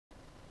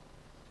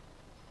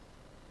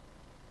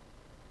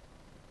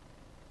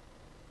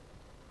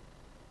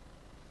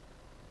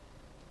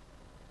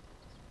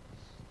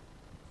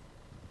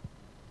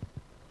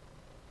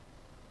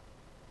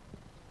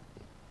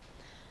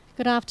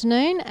Good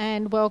afternoon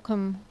and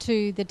welcome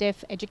to the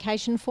Deaf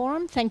Education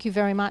Forum. Thank you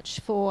very much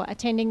for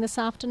attending this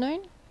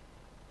afternoon.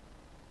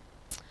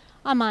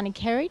 I'm Marnie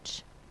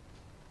Kerridge.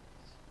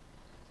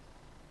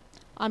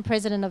 I'm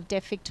President of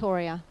Deaf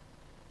Victoria.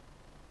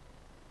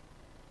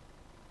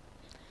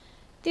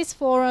 This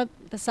forum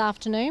this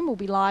afternoon will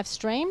be live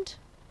streamed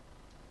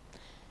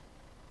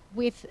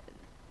with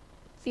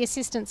the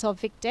assistance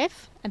of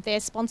VicDeaf and their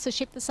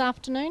sponsorship this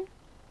afternoon.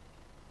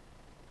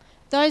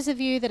 Those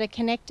of you that are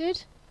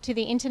connected to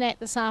the internet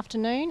this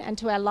afternoon and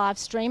to our live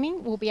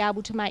streaming will be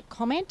able to make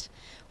comment.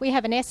 We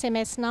have an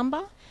SMS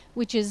number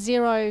which is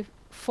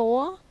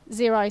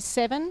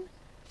 0407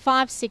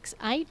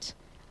 568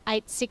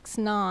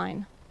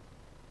 869.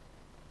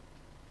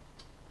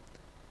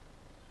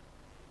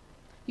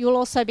 You'll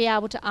also be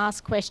able to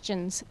ask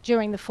questions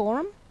during the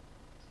forum.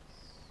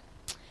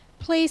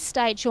 Please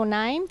state your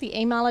name, the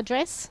email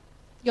address,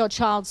 your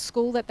child's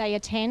school that they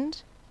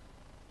attend,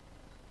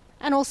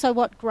 and also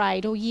what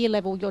grade or year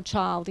level your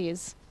child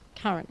is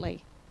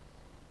currently.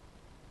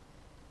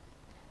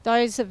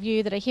 Those of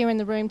you that are here in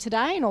the room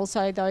today and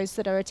also those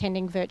that are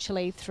attending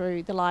virtually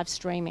through the live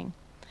streaming.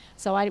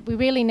 So we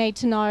really need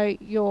to know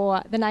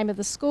the name of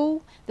the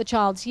school, the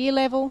child's year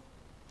level,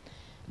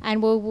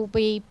 and we'll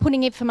be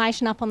putting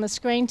information up on the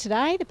screen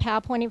today, the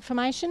PowerPoint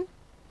information.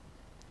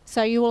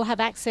 So you will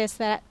have access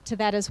to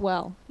that as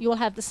well. You will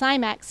have the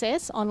same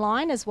access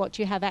online as what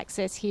you have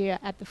access here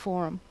at the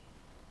forum.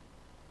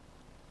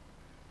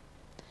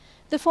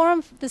 The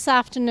forum this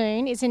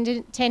afternoon is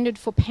intended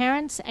for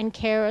parents and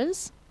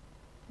carers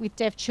with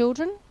deaf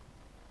children.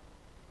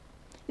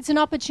 It's an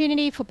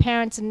opportunity for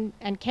parents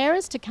and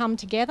carers to come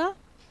together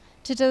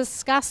to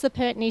discuss the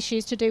pertinent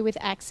issues to do with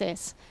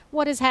access.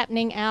 What is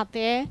happening out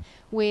there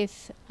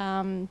with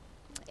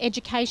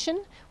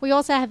education. We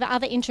also have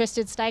other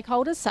interested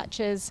stakeholders such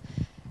as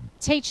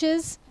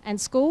teachers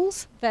and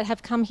schools that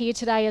have come here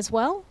today as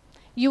well.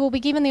 You will be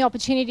given the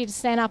opportunity to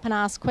stand up and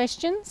ask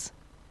questions.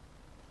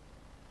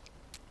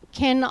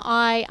 Can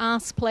I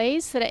ask,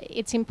 please, that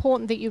it's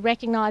important that you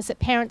recognise that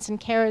parents and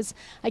carers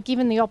are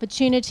given the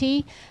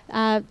opportunity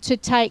to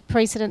take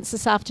precedence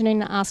this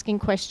afternoon in asking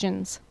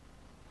questions.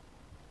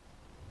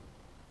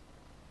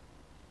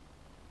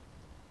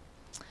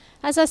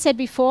 As I said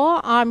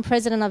before, I'm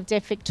President of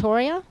Deaf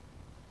Victoria.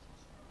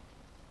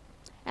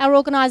 Our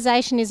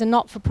organisation is a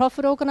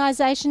not-for-profit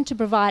organisation to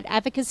provide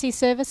advocacy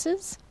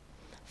services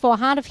for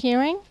hard of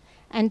hearing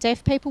and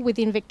deaf people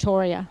within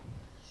Victoria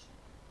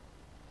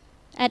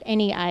at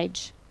any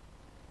age.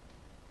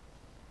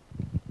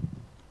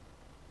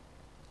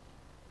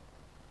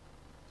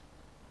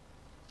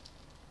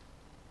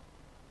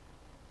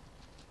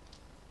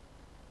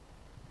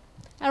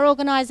 Our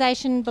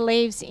organisation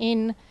believes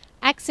in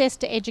access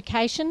to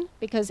education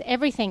because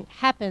everything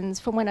happens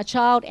from when a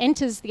child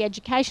enters the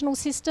educational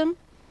system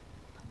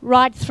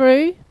right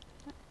through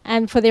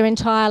and for their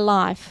entire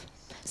life.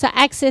 So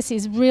access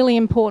is really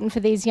important for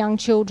these young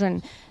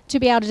children to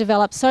be able to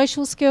develop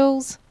social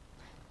skills,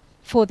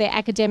 for their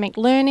academic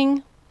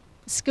learning,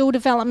 skill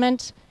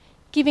development,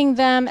 giving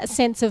them a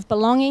sense of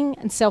belonging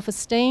and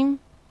self-esteem,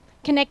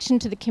 connection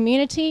to the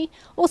community,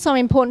 also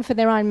important for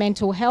their own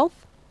mental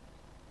health,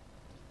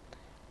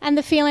 and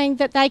the feeling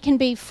that they can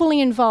be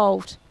fully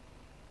involved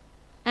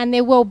and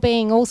their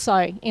well-being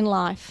also in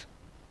life.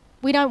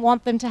 We don't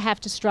want them to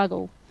have to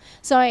struggle.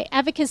 So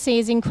advocacy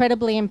is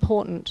incredibly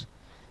important.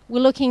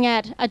 We're looking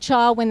at a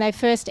child when they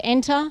first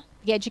enter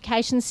the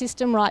education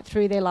system right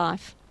through their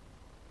life.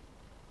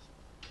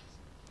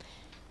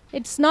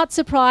 It's not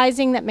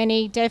surprising that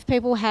many deaf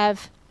people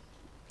have,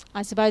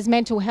 I suppose,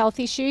 mental health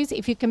issues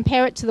if you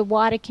compare it to the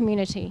wider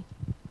community.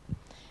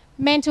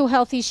 Mental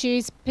health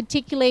issues,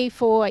 particularly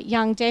for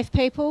young deaf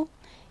people,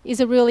 is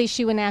a real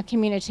issue in our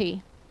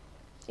community,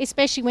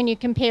 especially when you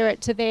compare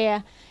it to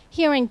their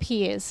hearing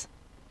peers.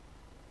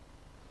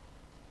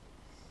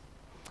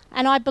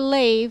 And I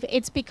believe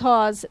it's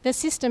because the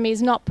system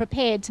is not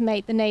prepared to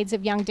meet the needs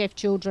of young deaf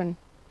children.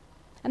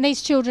 And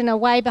these children are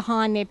way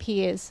behind their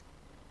peers.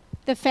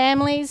 The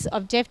families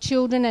of deaf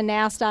children are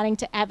now starting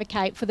to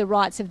advocate for the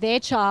rights of their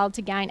child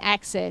to gain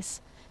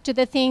access to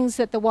the things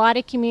that the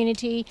wider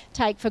community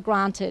take for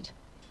granted.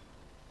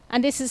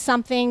 And this is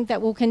something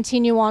that will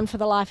continue on for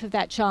the life of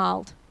that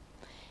child.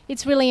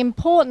 It's really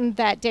important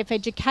that deaf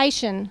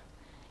education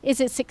is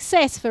a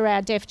success for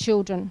our deaf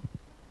children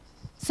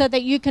so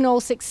that you can all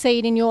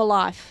succeed in your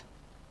life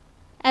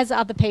as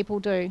other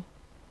people do.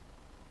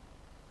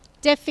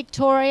 Deaf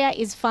Victoria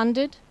is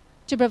funded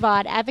to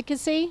provide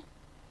advocacy,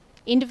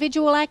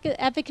 individual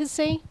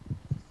advocacy,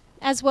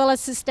 as well as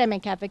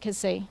systemic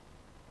advocacy.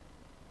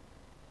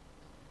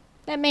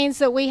 That means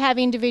that we have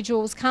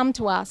individuals come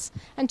to us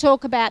and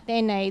talk about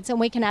their needs and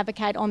we can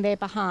advocate on their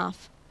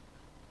behalf.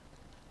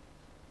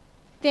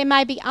 There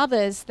may be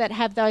others that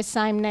have those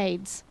same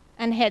needs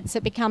and hence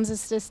it becomes a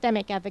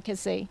systemic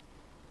advocacy.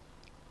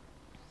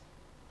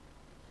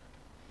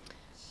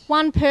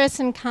 One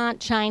person can't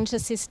change the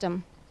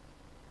system,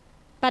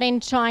 but in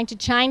trying to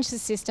change the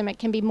system it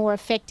can be more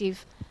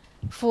effective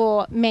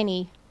for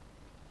many.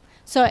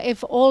 So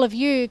if all of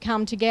you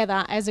come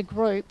together as a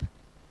group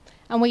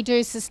and we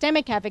do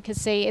systemic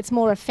advocacy, it's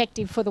more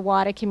effective for the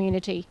wider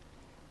community,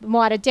 the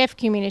wider deaf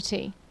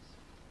community.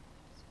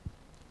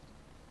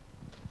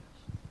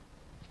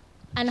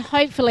 And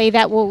hopefully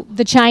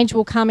the change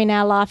will come in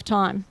our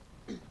lifetime.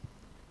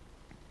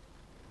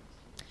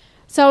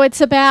 So it's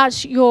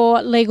about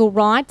your legal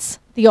rights,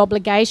 the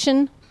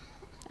obligation,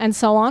 and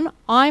so on.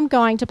 I'm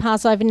going to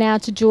pass over now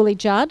to Julie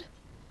Judd,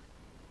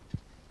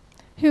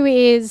 who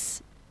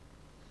is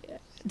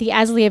the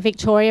ASLEA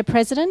Victoria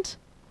President,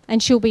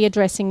 and she'll be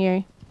addressing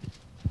you.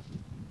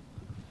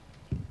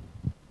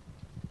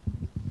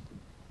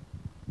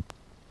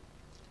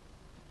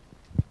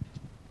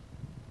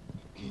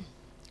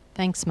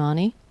 Thanks,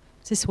 Marnie.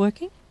 Is this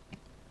working?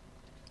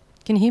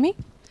 Can you hear me?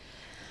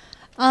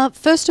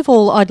 First of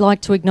all, I'd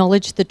like to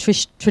acknowledge the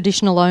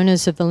traditional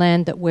owners of the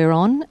land that we're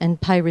on and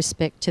pay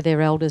respect to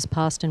their elders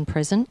past and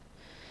present.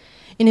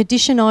 In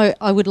addition,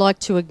 I would like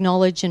to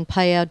acknowledge and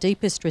pay our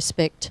deepest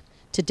respect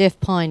to deaf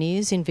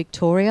pioneers in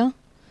Victoria,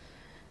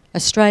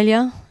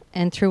 Australia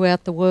and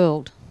throughout the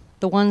world,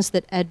 the ones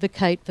that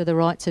advocate for the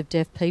rights of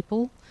deaf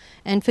people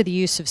and for the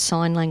use of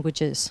sign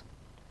languages.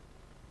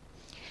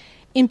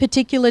 In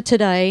particular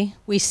today,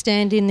 we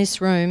stand in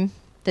this room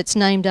that's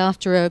named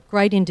after a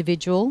great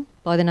individual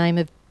by the name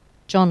of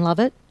John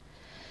Lovett.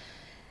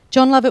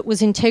 John Lovett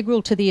was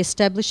integral to the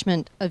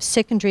establishment of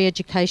secondary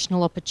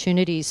educational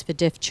opportunities for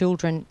deaf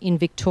children in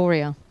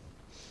Victoria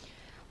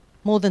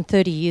more than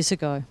 30 years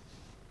ago.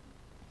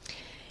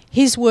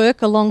 His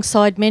work,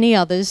 alongside many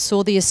others,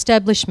 saw the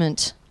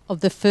establishment of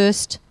the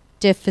first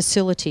deaf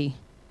facility,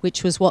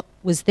 which was what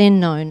was then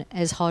known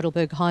as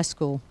Heidelberg High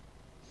School.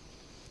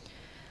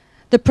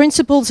 The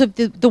principles of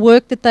the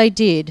work that they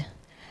did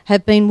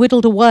have been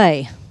whittled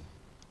away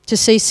to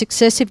see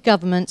successive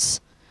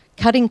governments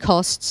cutting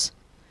costs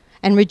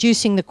and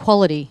reducing the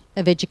quality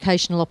of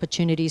educational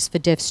opportunities for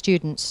deaf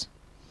students,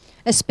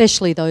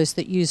 especially those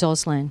that use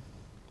Auslan.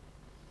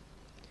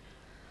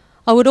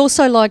 I would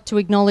also like to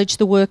acknowledge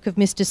the work of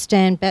Mr.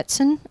 Stan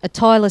Batson, a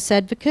tireless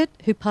advocate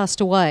who passed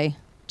away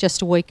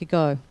just a week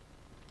ago.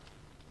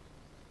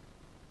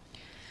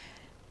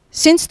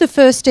 Since the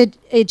first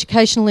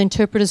educational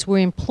interpreters were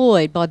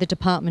employed by the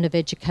Department of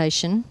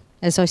Education,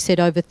 as I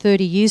said, over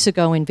 30 years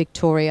ago in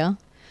Victoria,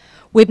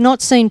 we've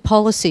not seen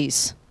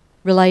policies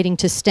relating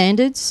to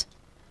standards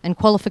and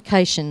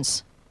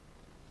qualifications.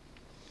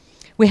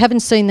 We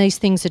haven't seen these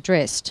things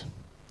addressed,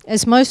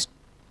 as most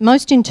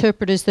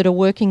interpreters that are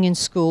working in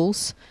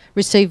schools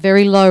receive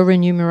very low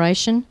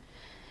remuneration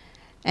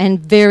and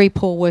very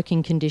poor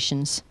working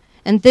conditions,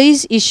 and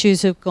these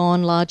issues have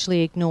gone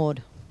largely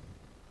ignored.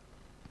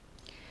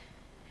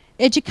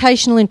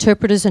 Educational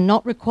interpreters are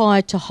not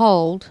required to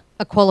hold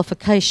a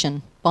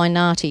qualification by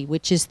NATI,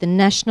 which is the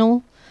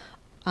National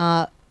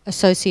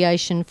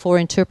Association for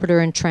Interpreter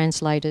and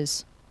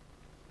Translators.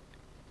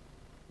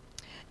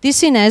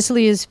 This, in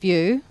ASLEA's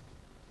view,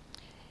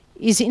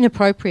 is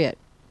inappropriate.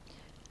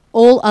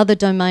 All other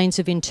domains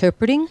of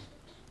interpreting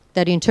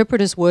that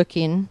interpreters work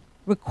in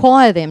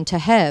require them to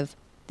have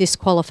this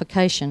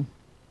qualification.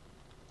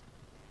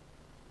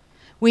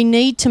 We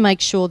need to make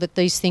sure that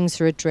these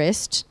things are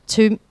addressed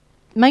to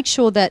make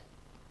sure that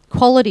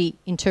quality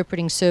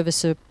interpreting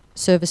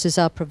services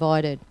are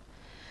provided.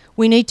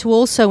 We need to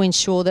also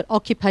ensure that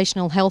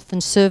occupational health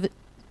and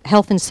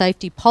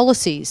safety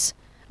policies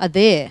are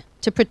there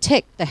to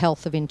protect the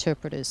health of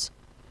interpreters.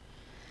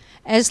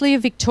 ASLEA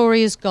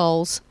Victoria's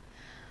goals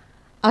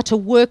are to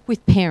work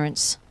with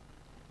parents,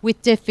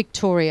 with Deaf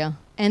Victoria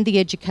and the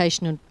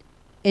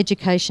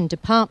Education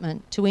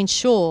Department to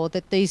ensure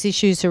that these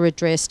issues are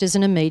addressed as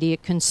an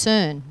immediate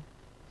concern.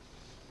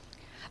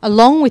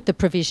 Along with the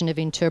provision of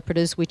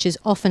interpreters, which is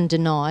often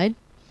denied,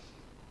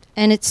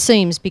 and it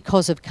seems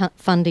because of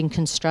funding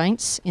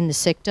constraints in the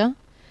sector,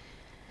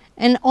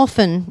 and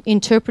often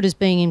interpreters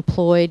being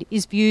employed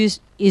is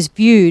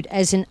viewed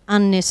as an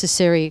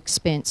unnecessary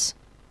expense.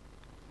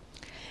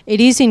 It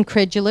is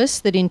incredulous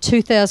that in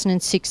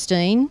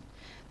 2016,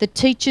 the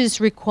teachers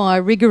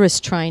require rigorous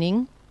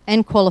training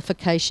and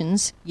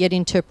qualifications, yet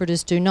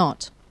interpreters do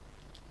not.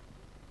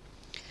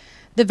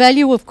 The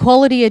value of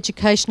quality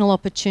educational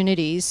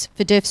opportunities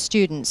for deaf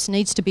students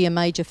needs to be a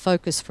major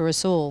focus for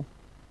us all.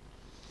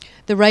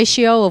 The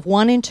ratio of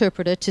 1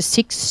 interpreter to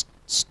 6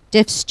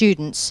 deaf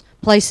students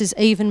places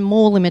even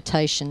more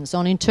limitations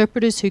on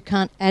interpreters who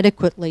can't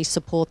adequately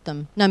support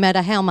them, no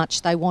matter how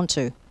much they want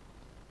to.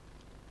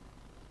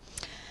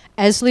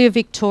 ASLEA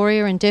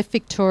Victoria and Deaf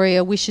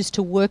Victoria wishes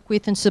to work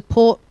with and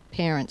support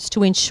parents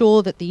to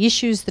ensure that the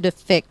issues that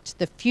affect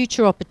the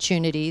future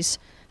opportunities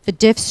for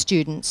deaf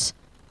students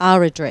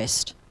are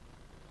addressed.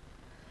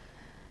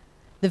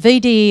 The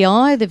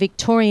VDEI, the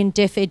Victorian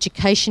Deaf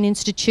Education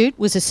Institute,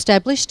 was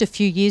established a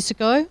few years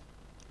ago,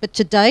 but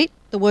to date,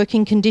 the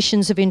working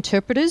conditions of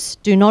interpreters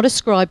do not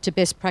ascribe to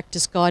best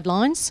practice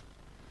guidelines.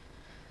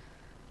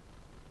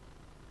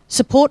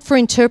 Support for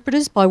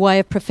interpreters by way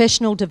of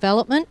professional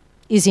development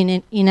is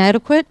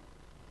inadequate.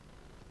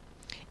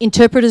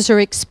 Interpreters are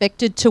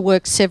expected to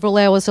work several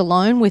hours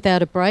alone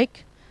without a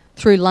break,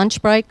 through lunch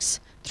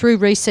breaks, through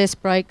recess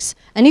breaks,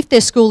 and if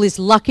their school is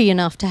lucky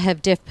enough to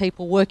have deaf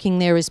people working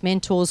there as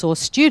mentors or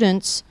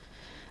students,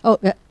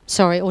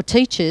 or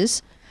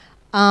teachers,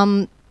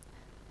 the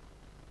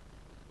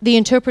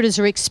interpreters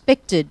are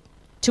expected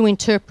to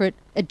interpret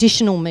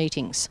additional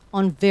meetings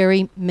on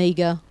very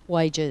meagre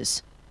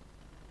wages.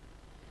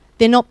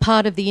 They're not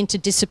part of the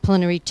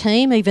interdisciplinary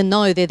team, even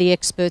though they're the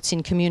experts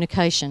in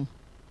communication.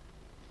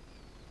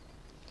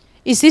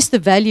 Is this the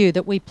value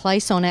that we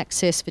place on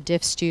access for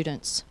deaf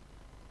students?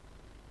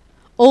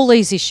 All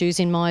these issues,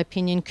 in my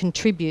opinion,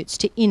 contributes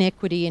to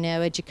inequity in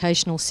our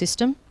educational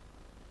system.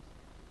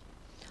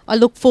 I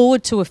look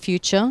forward to a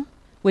future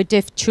where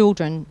deaf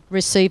children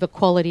receive a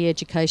quality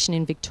education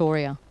in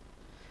Victoria,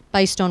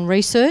 based on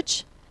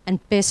research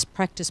and best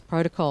practice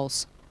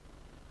protocols.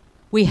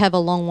 We have a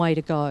long way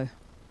to go.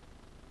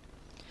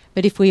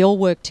 But if we all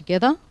work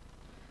together,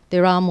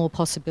 there are more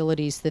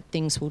possibilities that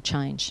things will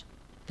change.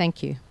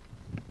 Thank you.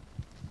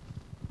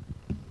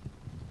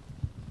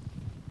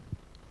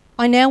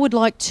 I now would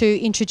like to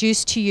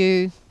introduce to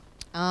you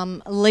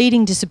a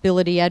leading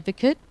disability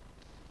advocate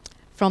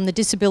from the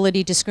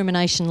Disability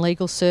Discrimination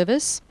Legal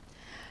Service.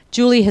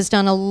 Julie has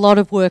done a lot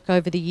of work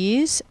over the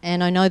years,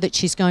 and I know that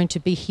she's going to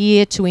be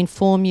here to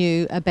inform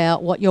you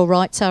about what your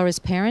rights are as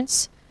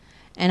parents,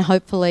 and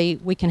hopefully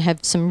we can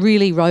have some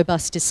really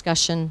robust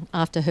discussion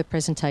after her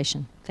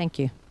presentation. Thank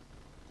you.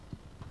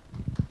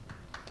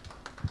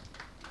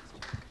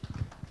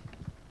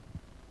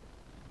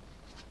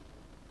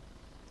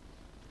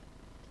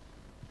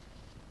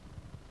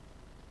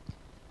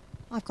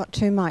 I've got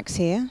 2 mics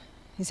here.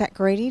 Is that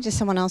greedy? Does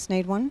someone else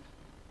need one?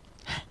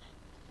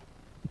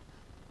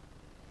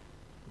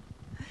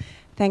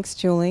 Thanks,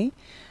 Julie.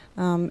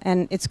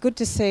 And it's good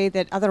to see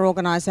that other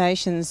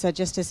organisations are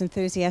just as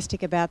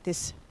enthusiastic about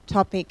this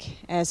topic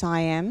as I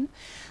am.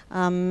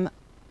 I'm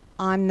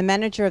the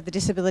manager of the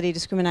Disability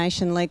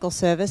Discrimination Legal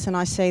Service, and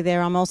I see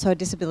there I'm also a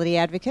disability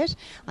advocate.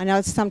 I know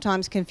it's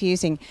sometimes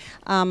confusing.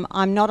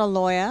 I'm not a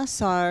lawyer,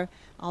 so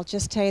I'll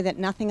just tell you that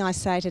nothing I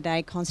say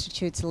today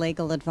constitutes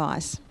legal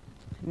advice.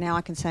 Now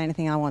I can say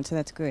anything I want, so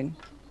that's good.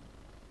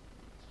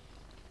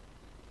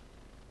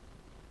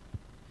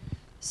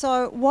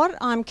 So what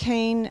I'm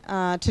keen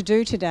to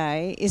do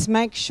today is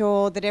make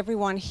sure that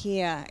everyone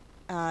here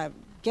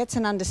gets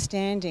an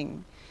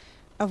understanding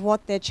of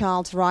what their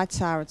child's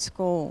rights are at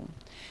school.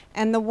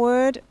 And the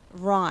word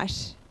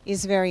right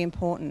is very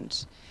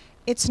important.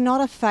 It's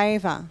not a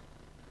favour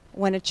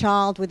when a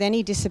child with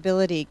any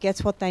disability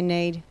gets what they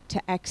need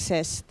to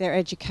access their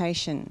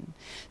education.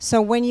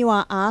 So when you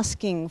are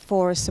asking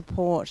for a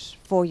support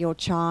for your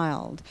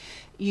child,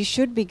 you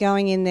should be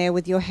going in there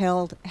with your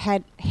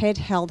head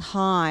held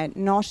high,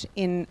 not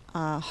in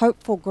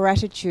hopeful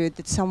gratitude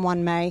that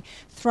someone may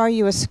throw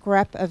you a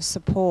scrap of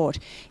support.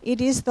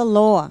 It is the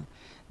law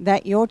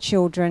that your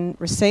children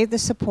receive the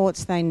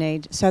supports they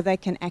need so they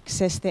can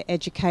access their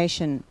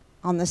education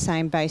on the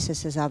same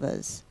basis as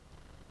others.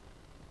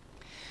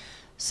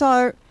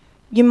 So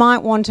you might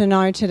want to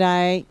know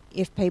today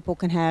if people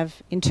can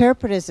have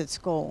interpreters at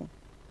school,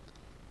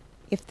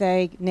 if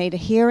they need a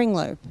hearing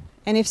loop,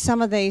 and if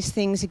some of these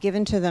things are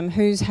given to them,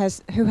 who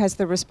has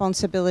the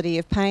responsibility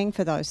of paying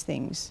for those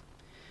things?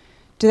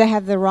 Do they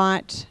have the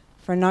right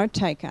for a note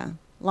taker,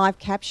 live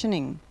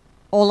captioning,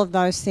 all of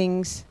those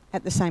things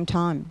at the same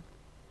time?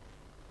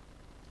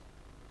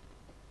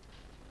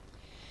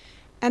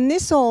 And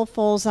this all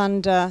falls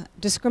under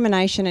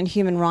discrimination and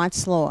human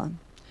rights law.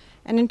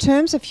 And in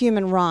terms of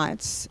human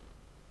rights,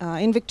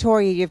 in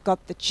Victoria you've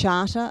got the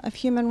Charter of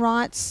Human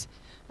Rights,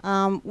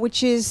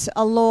 which is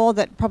a law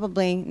that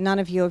probably none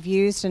of you have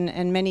used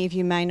and many of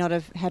you may not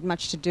have had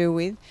much to do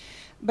with.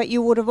 But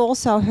you would have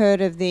also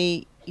heard of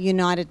the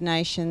United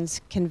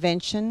Nations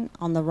Convention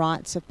on the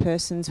Rights of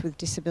Persons with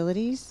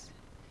Disabilities.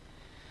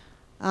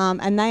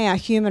 And they are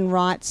human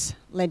rights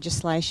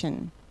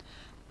legislation.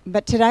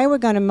 But today we're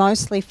going to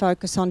mostly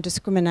focus on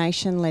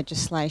discrimination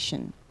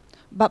legislation.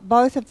 But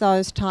both of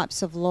those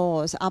types of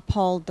laws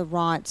uphold the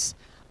rights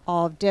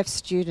of deaf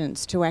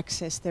students to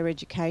access their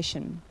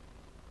education.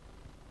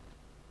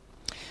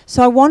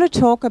 So I want to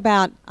talk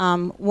about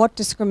what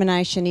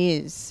discrimination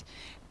is.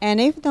 And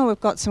even though we've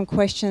got some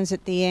questions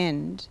at the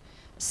end,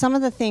 some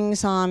of the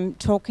things I'm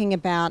talking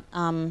about,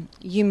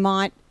 you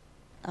might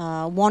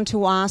want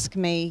to ask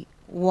me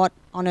what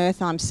on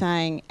earth I'm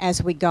saying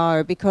as we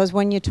go, because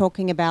when you're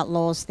talking about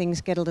laws,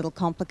 things get a little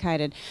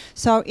complicated.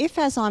 So if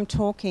as I'm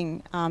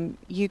talking,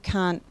 you're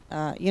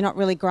not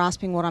really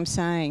grasping what I'm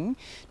saying,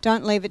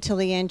 don't leave it till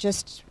the end,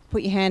 just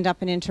put your hand up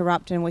and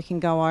interrupt and we can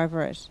go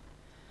over it.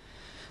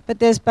 But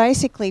there's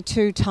basically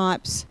 2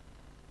 types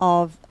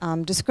of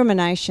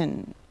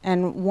discrimination,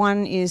 and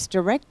one is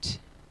direct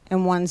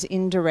and one's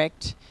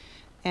indirect.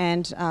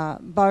 And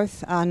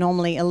both are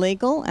normally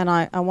illegal, and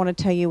I want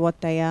to tell you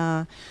what they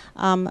are.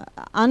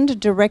 Under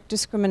direct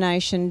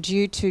discrimination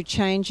due to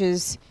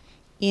changes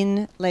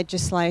in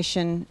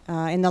legislation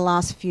in the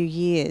last few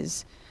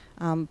years,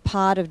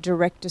 part of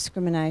direct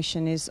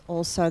discrimination is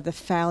also the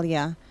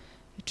failure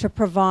to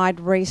provide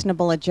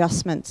reasonable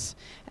adjustments.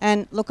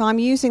 And look, I'm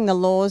using the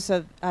laws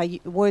of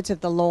words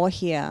of the law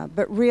here,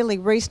 but really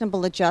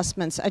reasonable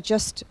adjustments are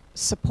just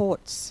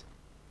supports.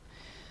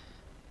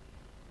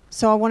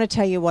 So I want to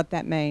tell you what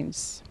that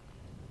means.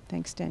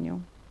 Thanks,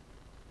 Daniel.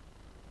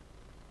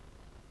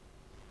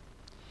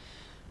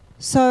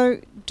 So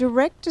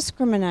direct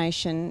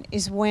discrimination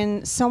is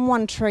when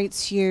someone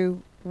treats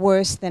you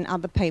worse than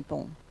other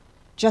people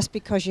just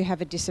because you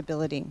have a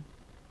disability.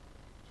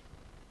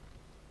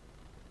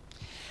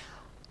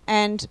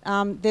 And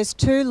there's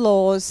two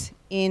laws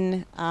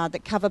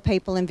that cover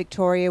people in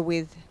Victoria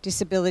with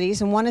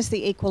disabilities, and one is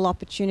the Equal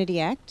Opportunity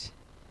Act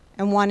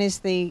and one is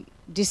the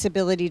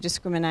Disability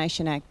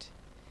Discrimination Act.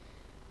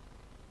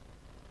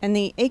 And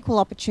the Equal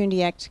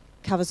Opportunity Act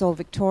covers all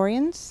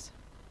Victorians,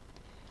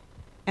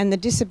 and the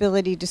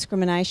Disability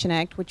Discrimination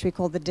Act, which we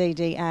call the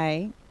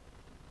DDA,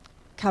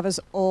 covers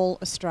all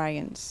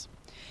Australians.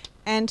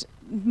 And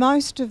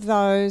most of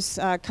those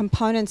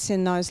components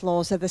in those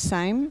laws are the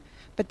same,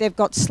 but they've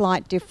got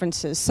slight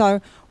differences. So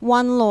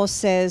one law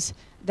says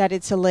that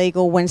it's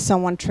illegal when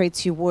someone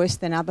treats you worse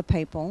than other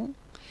people,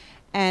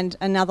 and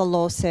another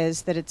law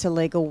says that it's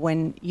illegal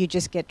when you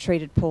just get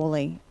treated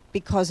poorly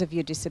because of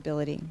your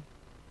disability.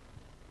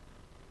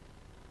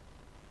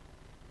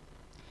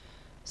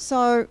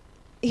 So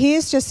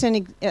here's just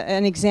an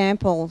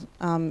example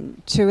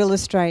to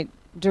illustrate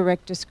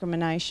direct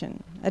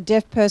discrimination. A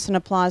deaf person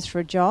applies for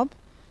a job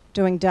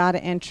doing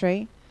data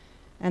entry,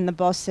 and the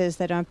boss says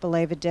they don't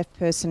believe a deaf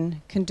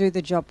person can do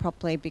the job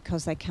properly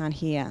because they can't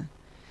hear.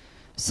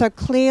 So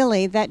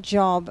clearly that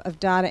job of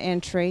data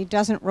entry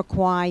doesn't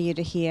require you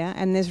to hear,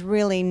 and there's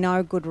really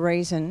no good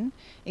reason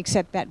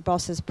except that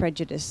boss's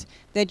prejudice.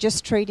 They're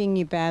just treating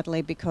you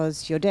badly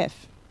because you're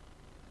deaf.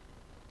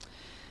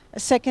 A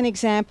second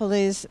example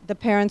is the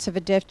parents of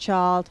a deaf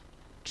child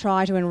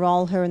try to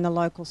enrol her in the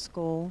local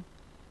school,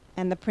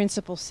 and the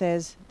principal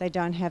says they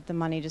don't have the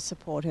money to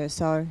support her,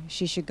 so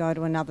she should go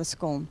to another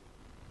school.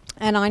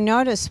 And I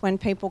notice when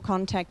people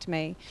contact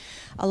me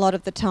a lot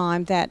of the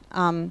time that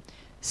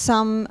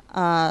some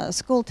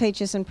school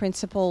teachers and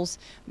principals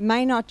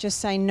may not just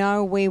say,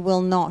 no, we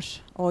will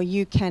not, or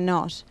you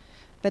cannot,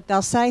 but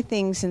they'll say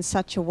things in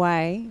such a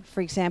way,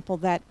 for example,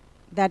 that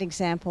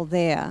example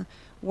there,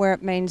 where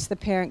it means the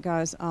parent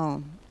goes,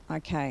 oh,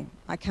 okay,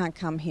 I can't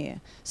come here.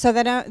 So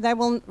they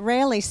will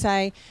rarely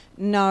say,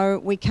 no,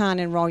 we can't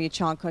enrol your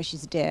child because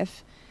she's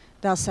deaf.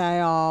 They'll say,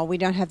 oh, we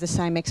don't have the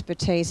same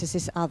expertise as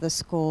this other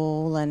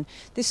school, and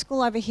this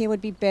school over here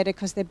would be better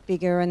because they're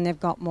bigger and they've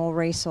got more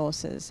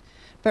resources.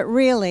 But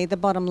really, the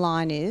bottom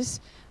line is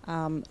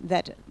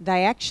that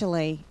they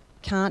actually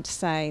can't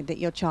say that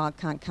your child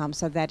can't come,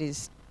 so that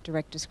is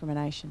direct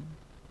discrimination.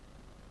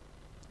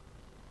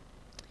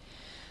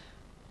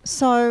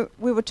 So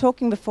we were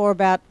talking before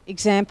about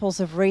examples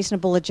of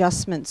reasonable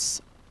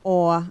adjustments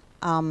or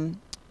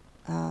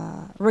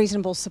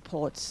reasonable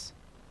supports.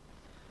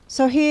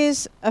 So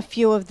here's a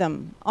few of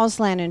them.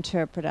 Auslan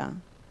interpreter.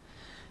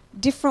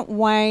 Different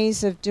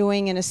ways of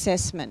doing an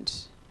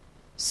assessment.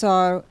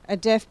 So a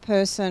deaf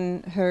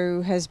person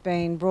who has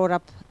been brought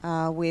up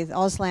with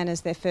Auslan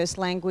as their first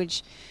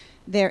language,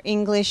 their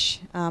English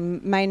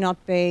may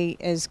not be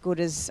as good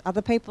as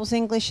other people's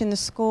English in the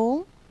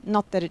school.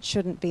 Not that it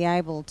shouldn't be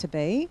able to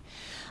be.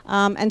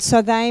 And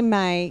so they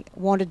may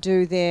want to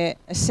do their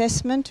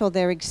assessment or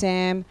their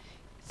exam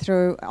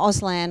through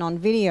Auslan on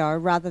video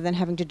rather than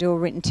having to do a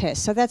written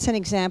test. So that's an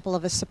example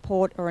of a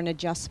support or an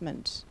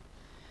adjustment.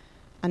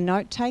 A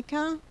note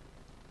taker,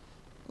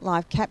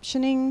 live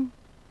captioning,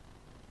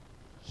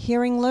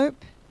 hearing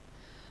loop,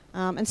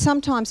 and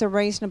sometimes a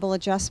reasonable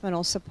adjustment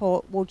or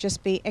support will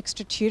just be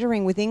extra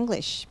tutoring with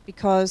English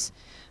because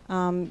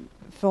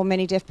for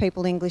many deaf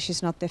people, English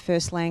is not their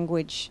first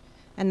language,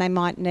 and they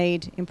might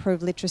need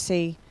improved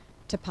literacy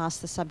to pass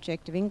the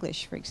subject of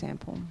English, for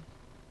example.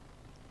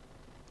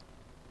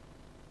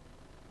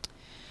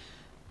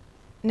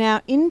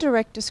 Now,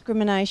 indirect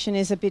discrimination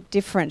is a bit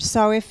different.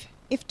 So if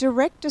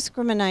direct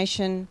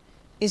discrimination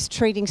is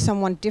treating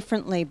someone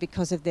differently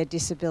because of their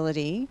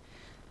disability,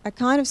 a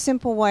kind of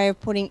simple way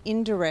of putting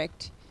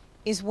indirect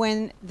is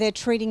when they're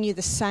treating you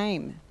the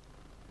same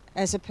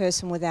as a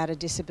person without a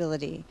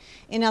disability.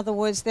 In other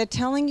words, they're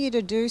telling you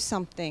to do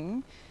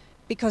something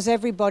because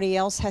everybody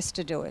else has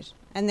to do it,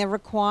 and they're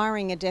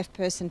requiring a deaf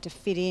person to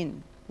fit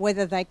in,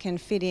 whether they can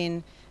fit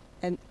in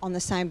on the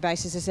same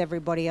basis as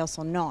everybody else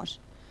or not.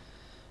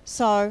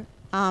 So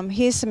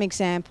here's some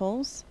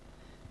examples.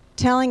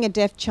 Telling a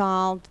deaf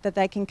child that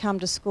they can come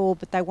to school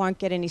but they won't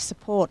get any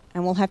support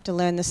and will have to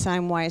learn the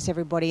same way as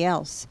everybody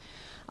else.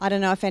 I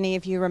don't know if any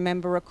of you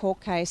remember a court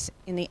case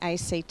in the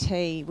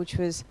ACT, which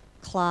was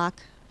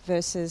Clark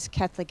versus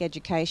Catholic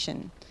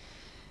education.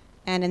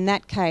 And in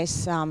that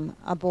case,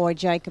 a boy,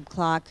 Jacob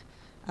Clark,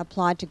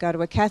 applied to go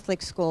to a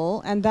Catholic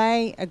school, and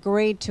they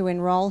agreed to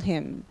enrol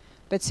him,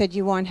 but said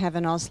you won't have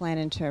an Auslan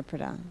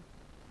interpreter.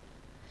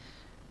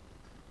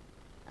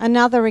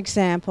 Another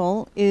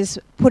example is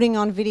putting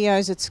on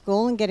videos at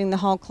school and getting the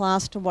whole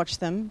class to watch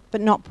them,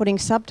 but not putting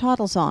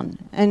subtitles on,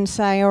 and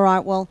say, all right,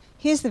 well,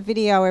 here's the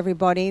video,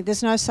 everybody.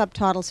 There's no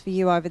subtitles for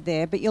you over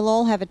there, but you'll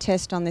all have a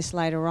test on this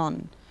later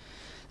on.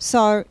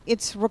 So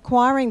it's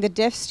requiring the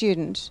deaf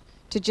student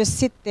to just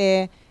sit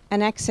there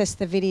and access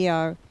the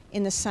video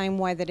in the same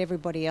way that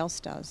everybody else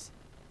does.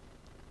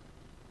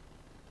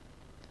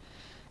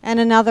 And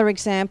another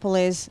example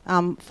is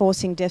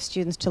forcing deaf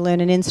students to learn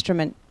an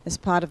instrument as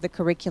part of the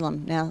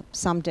curriculum. Now,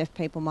 some deaf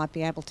people might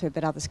be able to,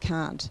 but others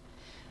can't.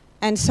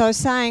 And so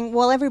saying,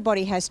 well,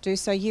 everybody has to,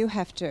 so you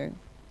have to.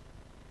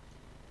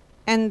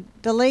 And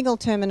the legal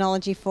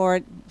terminology for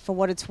it, for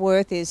what it's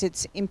worth, is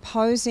it's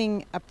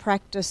imposing a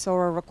practice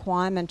or a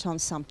requirement on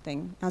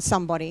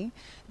somebody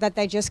that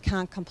they just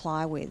can't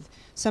comply with.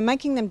 So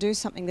making them do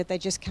something that they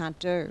just can't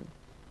do.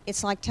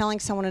 It's like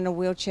telling someone in a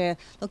wheelchair,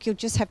 look, you'll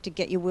just have to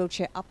get your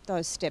wheelchair up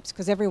those steps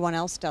because everyone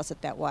else does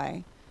it that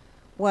way.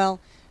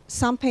 Well,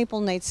 some people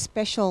need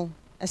special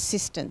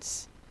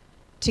assistance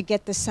to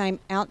get the same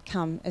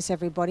outcome as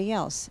everybody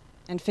else.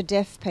 And for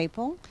deaf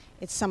people,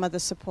 it's some of the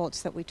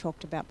supports that we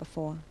talked about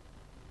before.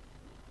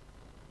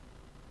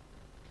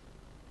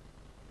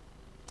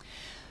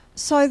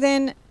 So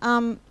then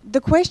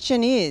the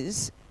question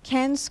is,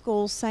 can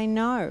schools say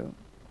no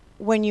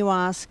when you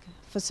ask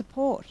for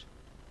support?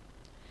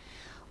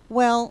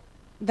 Well,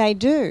 they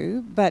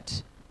do,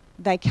 but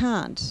they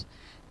can't.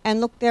 And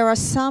look, there are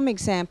some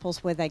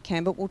examples where they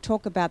can, but we'll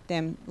talk about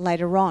them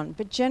later on.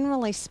 But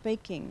generally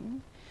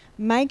speaking,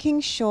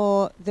 making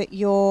sure that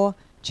your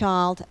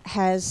child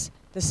has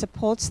the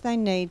supports they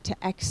need to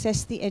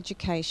access the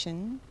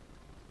education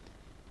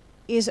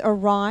is a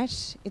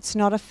right, it's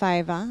not a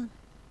favour,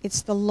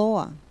 it's the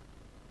law.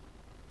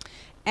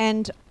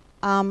 And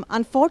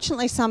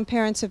unfortunately, some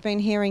parents have been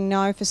hearing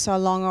no for so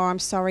long, or I'm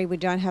sorry, we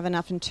don't have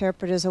enough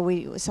interpreters,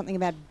 or something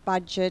about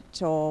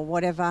budget or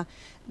whatever.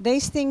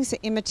 These things are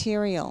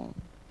immaterial,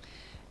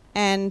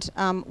 and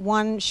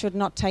one should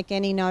not take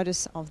any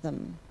notice of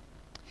them.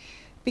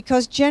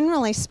 Because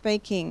generally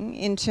speaking,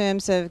 in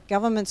terms of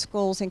government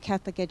schools and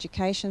Catholic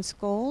education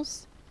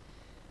schools,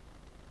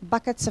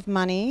 buckets of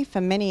money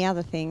for many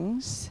other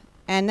things,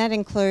 and that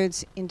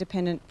includes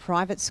independent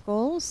private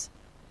schools.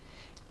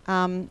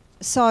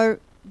 So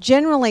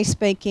generally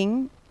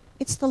speaking,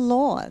 it's the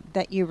law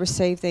that you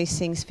receive these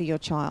things for your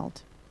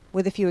child,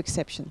 with a few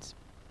exceptions.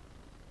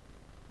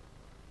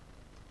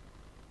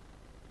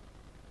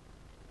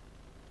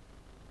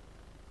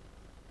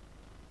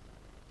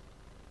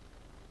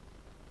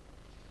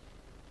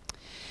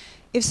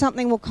 If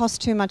something will cost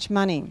too much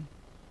money,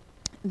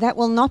 that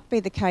will not be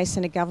the case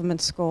in a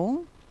government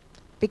school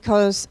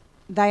because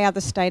they are the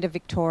state of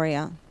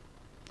Victoria.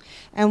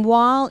 And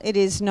while it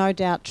is no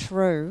doubt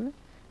true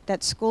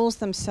that schools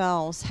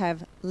themselves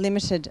have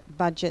limited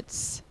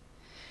budgets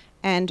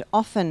and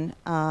often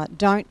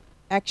don't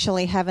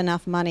actually have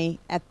enough money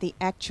at the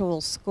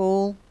actual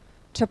school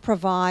to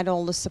provide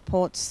all the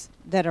supports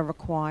that are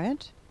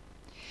required,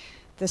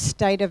 the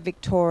state of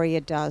Victoria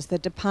does, the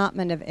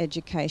Department of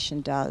Education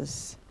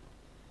does.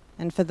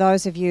 And for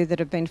those of you that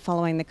have been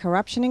following the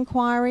corruption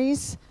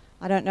inquiries,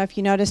 I don't know if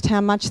you noticed how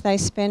much they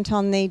spent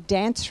on the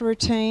dance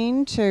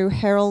routine to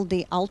herald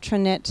the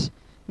Ultranet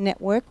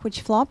network,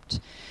 which flopped.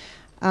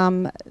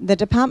 The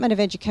Department of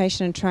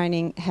Education and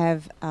Training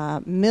have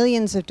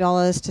millions of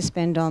dollars to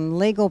spend on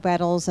legal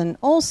battles and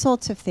all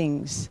sorts of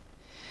things.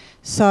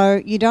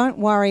 So you don't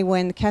worry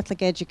when the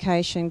Catholic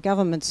education,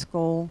 government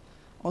school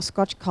or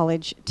Scotch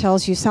college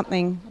tells you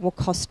something will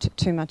cost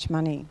too much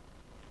money.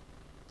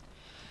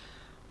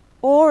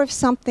 Or if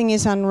something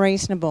is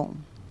unreasonable.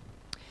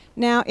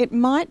 Now, it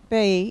might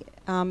be,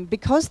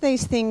 because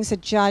these things are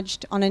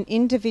judged on an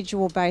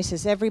individual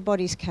basis,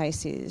 everybody's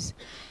case is,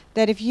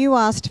 that if you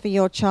asked for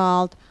your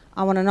child,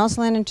 I want an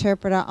Auslan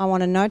interpreter, I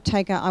want a note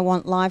taker, I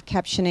want live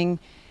captioning,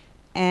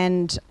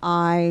 and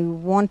I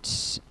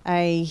want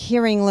a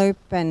hearing loop,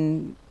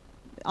 and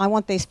I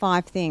want these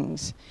 5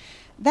 things,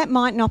 that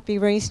might not be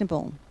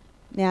reasonable.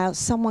 Now,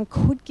 someone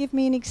could give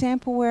me an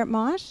example where it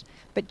might,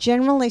 but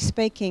generally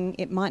speaking,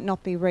 it might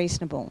not be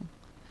reasonable.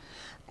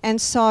 And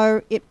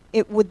so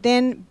it would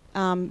then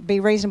be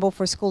reasonable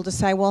for a school to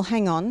say, well,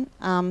 hang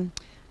on,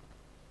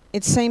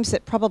 it seems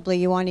that probably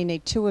you only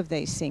need 2 of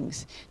these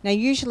things. Now,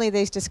 usually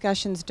these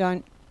discussions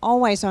don't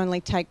always only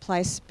take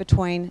place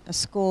between a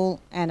school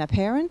and a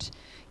parent.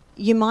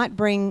 You might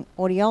bring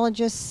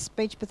audiologists,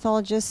 speech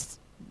pathologists,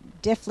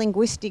 deaf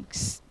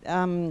linguistics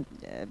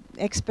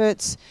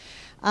experts,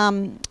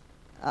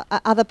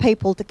 other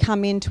people to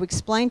come in to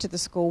explain to the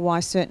school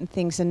why certain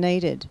things are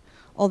needed.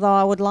 Although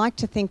I would like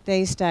to think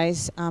these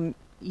days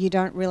you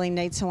don't really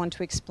need someone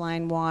to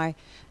explain why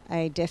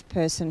a deaf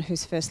person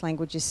whose first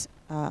language is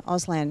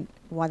Auslan,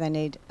 why they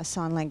need a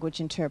sign language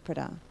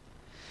interpreter.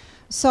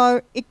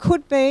 So it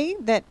could be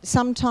that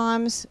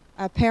sometimes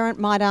a parent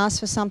might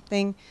ask for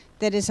something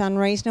that is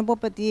unreasonable,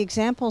 but the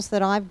examples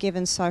that I've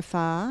given so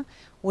far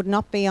would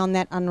not be on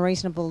that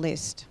unreasonable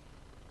list.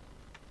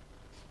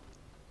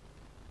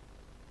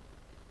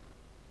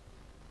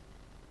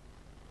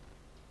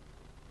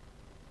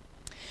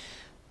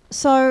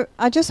 So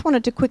I just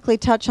wanted to quickly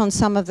touch on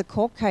some of the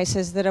court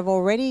cases that have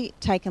already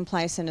taken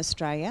place in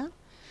Australia,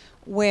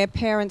 where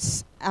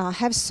parents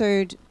have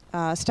sued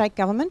state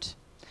government.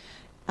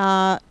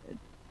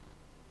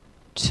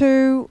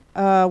 Two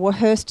were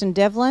Hurst and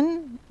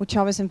Devlin, which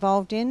I was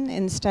involved in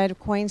the state of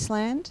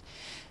Queensland.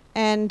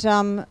 And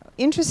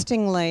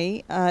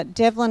interestingly,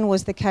 Devlin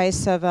was the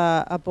case of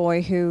a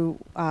boy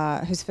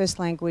whose first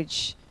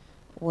language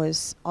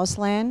was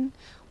Auslan.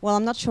 Well,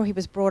 I'm not sure he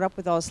was brought up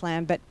with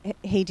Auslan, but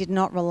he did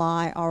not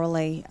rely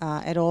orally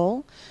at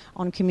all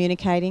on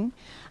communicating.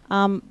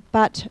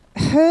 But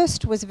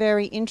Hurst was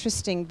very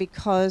interesting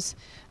because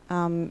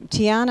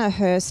Tiana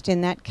Hurst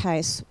in that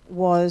case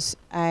was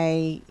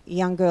a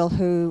young girl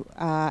who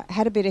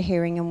had a bit of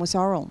hearing and was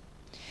oral.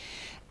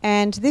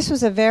 And this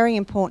was a very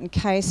important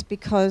case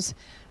because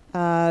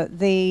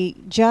the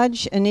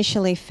judge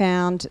initially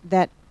found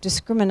that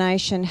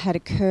discrimination had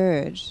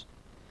occurred,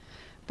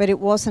 but it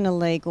wasn't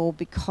illegal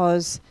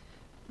because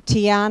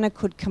Tiana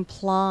could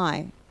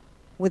comply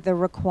with the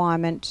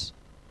requirement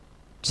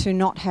to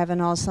not have an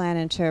Auslan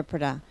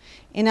interpreter.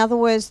 In other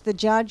words, the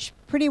judge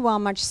pretty well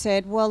much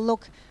said, well,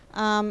 look,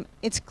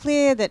 it's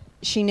clear that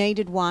she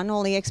needed one.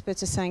 All the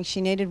experts are saying she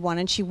needed one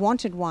and she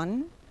wanted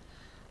one,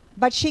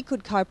 but she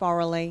could cope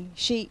orally.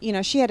 She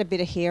had a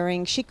bit of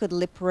hearing. She could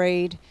lip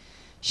read.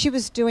 She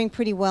was doing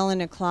pretty well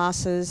in her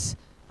classes.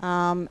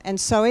 And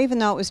so even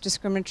though it was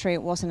discriminatory,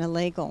 it wasn't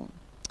illegal.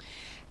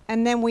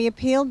 And then we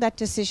appealed that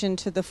decision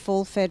to the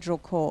full federal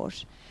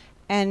court,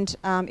 and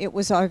it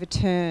was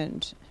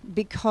overturned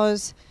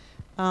because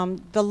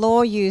the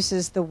law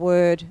uses the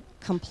word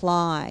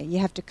comply. You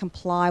have to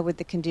comply with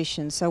the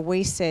conditions. So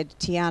we said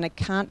Tiana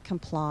can't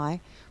comply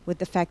with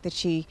the fact that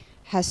she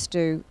has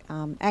to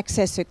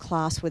access her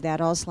class without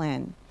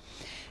Auslan.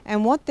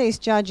 And what these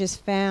judges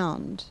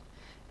found,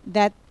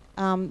 that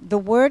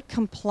the word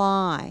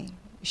comply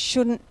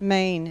shouldn't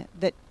mean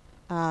that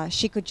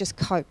she could just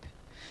cope.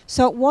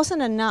 So it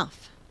wasn't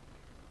enough,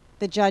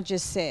 the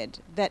judges said,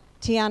 that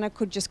Tiana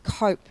could just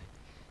cope.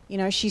 You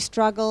know, she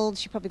struggled,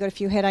 she probably got a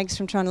few headaches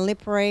from trying to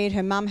lip read,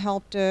 her mum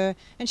helped her,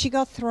 and she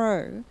got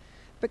through.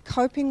 But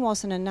coping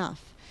wasn't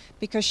enough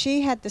because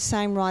she had the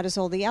same right as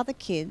all the other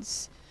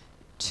kids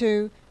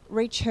to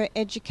reach her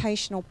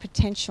educational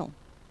potential.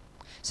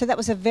 So that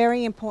was a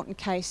very important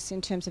case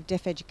in terms of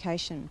deaf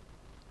education.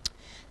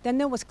 Then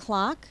there was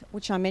Clark,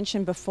 which I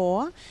mentioned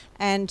before,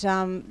 and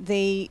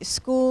the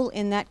school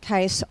in that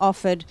case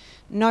offered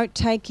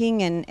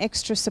note-taking and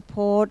extra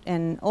support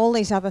and all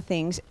these other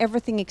things,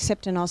 everything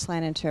except an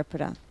Auslan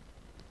interpreter.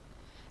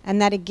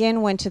 And that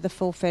again went to the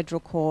full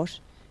federal court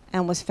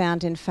and was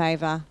found in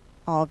favour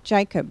of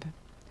Jacob,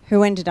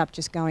 who ended up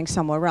just going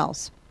somewhere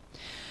else.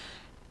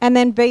 And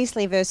then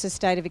Beasley versus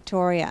State of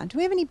Victoria. Do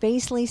we have any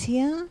Beasleys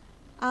here?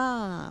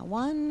 Ah,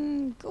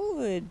 one,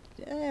 good.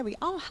 There we go.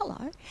 Oh,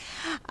 hello.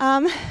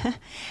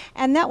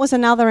 And that was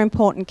another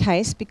important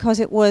case because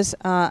it was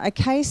a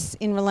case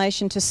in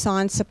relation to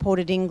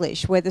sign-supported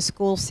English where the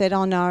school said,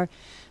 oh no,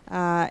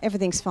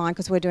 everything's fine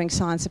because we're doing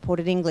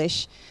sign-supported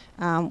English,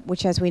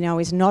 which as we know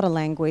is not a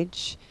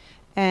language.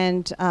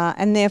 And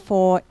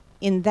therefore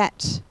in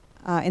that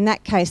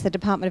case, the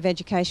Department of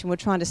Education were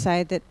trying to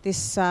say that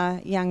this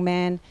young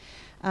man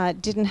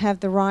didn't have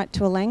the right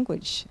to a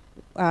language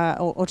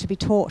or to be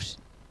taught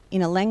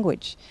in a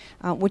language,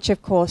 which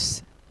of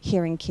course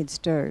hearing kids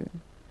do.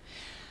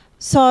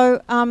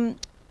 So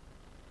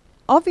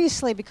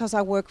obviously because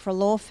I work for a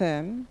law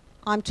firm,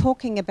 I'm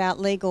talking about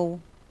legal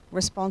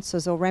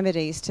responses or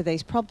remedies to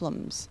these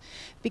problems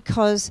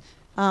because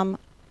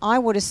I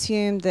would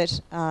assume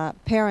that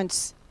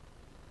parents,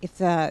 if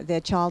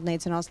their child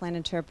needs an Auslan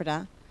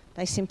interpreter,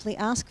 they simply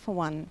ask for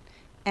one.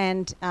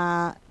 And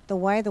the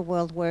way the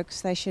world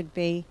works, that should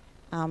be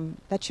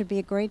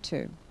agreed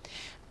to.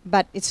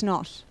 But it's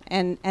not,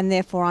 and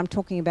therefore I'm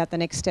talking about the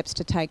next steps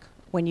to take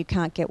when you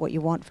can't get what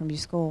you want from your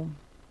school.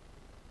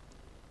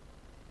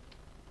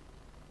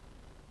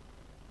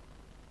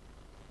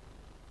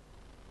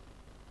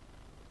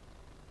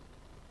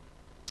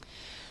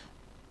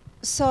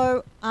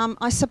 So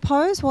I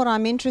suppose what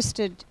I'm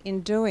interested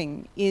in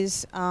doing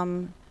is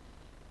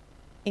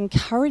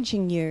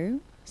encouraging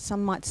you,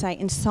 some might say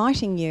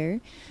inciting you,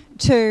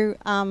 to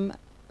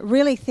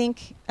really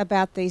think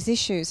about these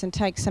issues and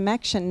take some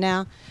action.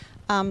 Now,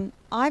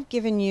 I've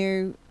given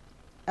you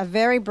a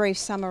very brief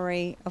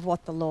summary of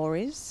what the law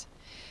is,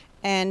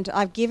 and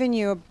I've given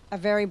you a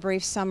very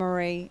brief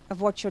summary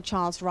of what your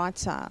child's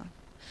rights are.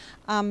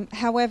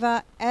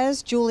 However,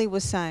 as Julie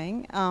was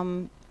saying,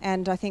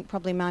 and I think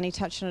probably Marnie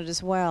touched on it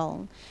as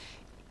well,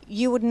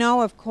 you would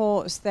know, of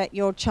course, that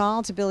your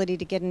child's ability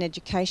to get an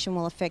education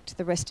will affect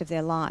the rest of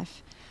their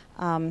life.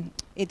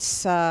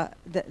 It's the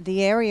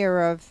area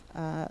of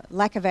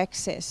lack of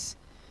access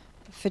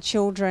for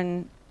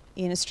children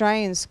in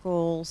Australian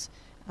schools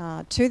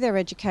to their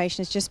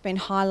education has just been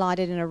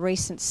highlighted in a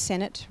recent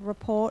Senate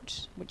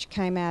report which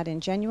came out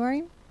in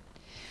January.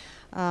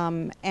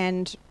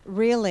 And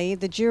really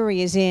the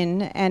jury is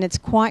in, and it's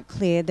quite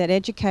clear that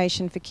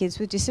education for kids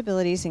with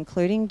disabilities,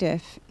 including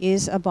deaf,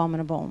 is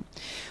abominable.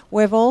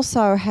 We've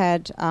also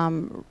had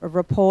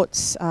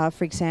reports,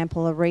 for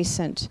example, a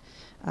recent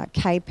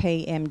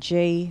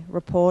KPMG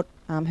report,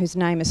 whose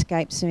name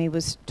escapes me,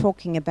 was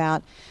talking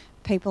about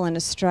people in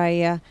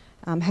Australia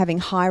having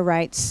high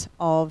rates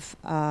of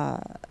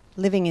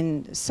living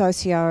in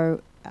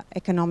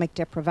socio-economic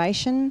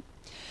deprivation,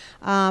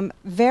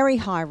 very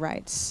high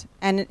rates.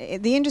 And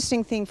the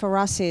interesting thing for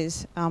us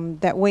is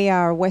that we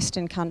are a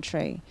Western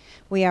country.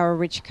 We are a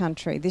rich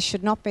country. This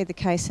should not be the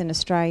case in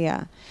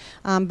Australia.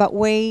 But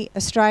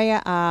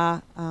Australia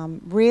are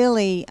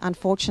really,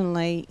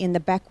 unfortunately, in the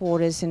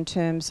backwaters in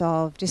terms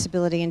of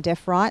disability and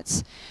deaf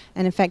rights.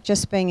 And in fact,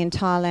 just being in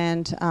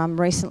Thailand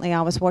recently,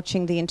 I was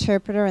watching the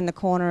interpreter in the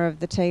corner of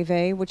the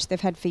TV, which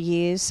they've had for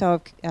years,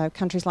 so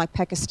countries like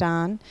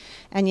Pakistan.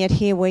 And yet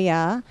here we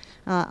are.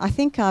 I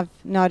think I've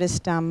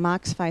noticed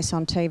Mark's face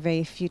on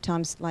TV a few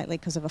times lately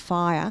because of a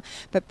fire,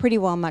 but pretty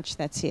well much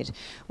that's it.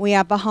 We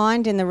are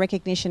behind in the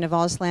recognition of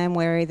Auslan,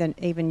 where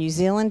even New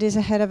Zealand is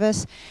ahead of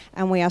us,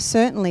 and we are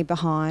certainly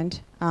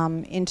behind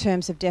in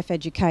terms of deaf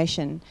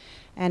education.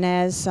 And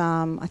as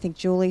I think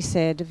Julie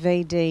said,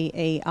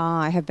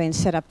 VDEI have been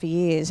set up for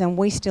years, and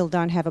we still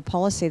don't have a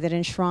policy that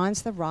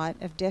enshrines the right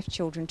of deaf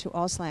children to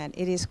Auslan.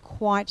 It is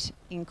quite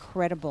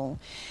incredible,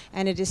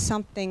 and it is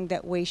something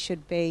that we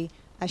should be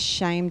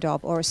ashamed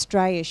of, or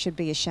Australia should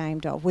be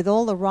ashamed of. With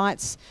all the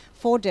rights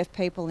for deaf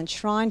people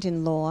enshrined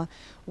in law,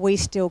 we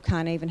still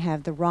can't even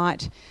have the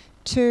right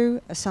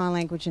to a sign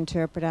language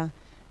interpreter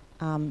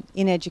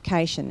in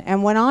education.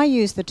 And when I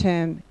use the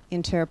term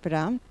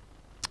interpreter,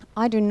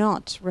 I do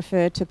not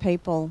refer to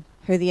people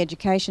who the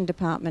Education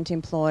Department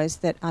employs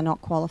that are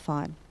not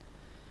qualified.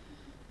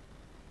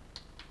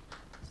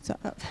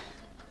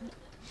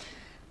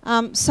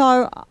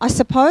 So I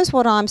suppose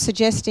what I'm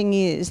suggesting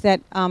is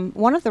that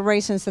one of the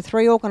reasons the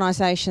three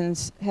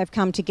organisations have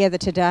come together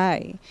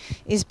today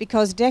is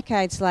because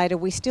decades later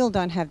we still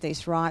don't have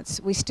these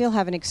rights. We still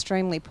have an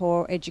extremely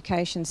poor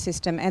education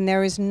system, and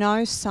there is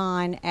no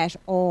sign at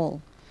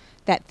all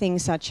that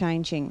things are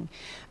changing.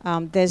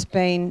 There's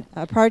been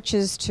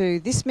approaches to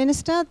this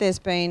minister, there's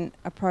been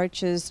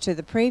approaches to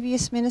the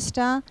previous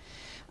minister,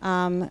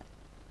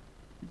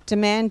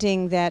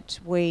 demanding that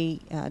we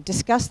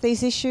discuss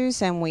these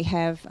issues and we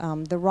have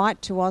the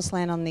right to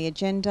Auslan on the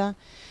agenda,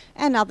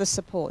 and other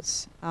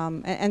supports.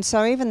 And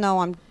so even though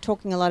I'm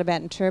talking a lot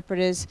about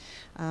interpreters,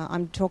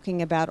 I'm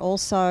talking about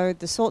also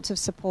the sorts of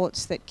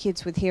supports that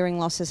kids with hearing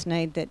losses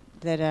need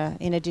that are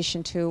in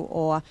addition to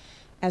or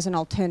as an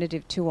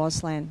alternative to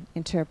Auslan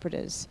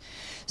interpreters.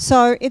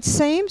 So it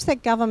seems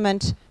that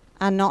government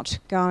are not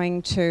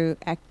going to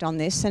act on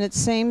this, and it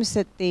seems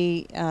that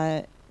the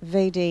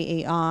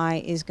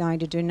VDEI is going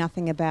to do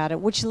nothing about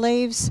it, which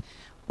leaves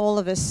all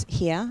of us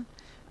here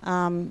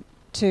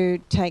to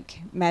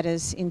take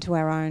matters into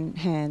our own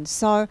hands.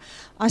 So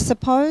I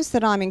suppose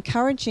that I'm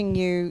encouraging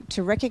you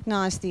to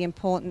recognise the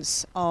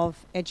importance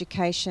of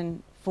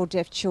education for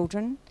deaf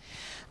children,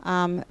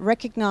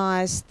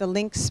 recognise the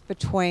links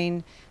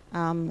between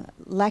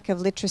lack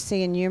of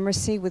literacy and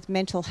numeracy with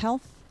mental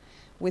health,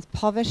 with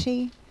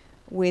poverty,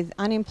 with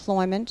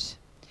unemployment,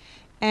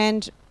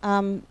 and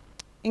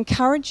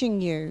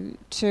encouraging you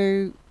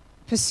to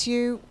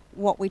pursue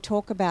what we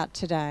talk about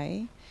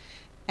today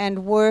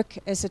and work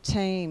as a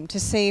team to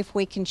see if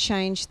we can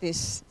change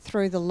this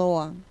through the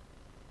law.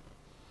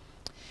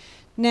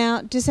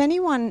 Now, does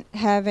anyone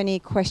have any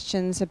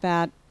questions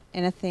about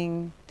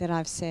anything that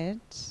I've said?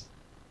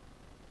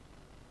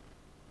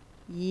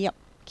 Yep,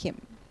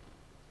 Kim.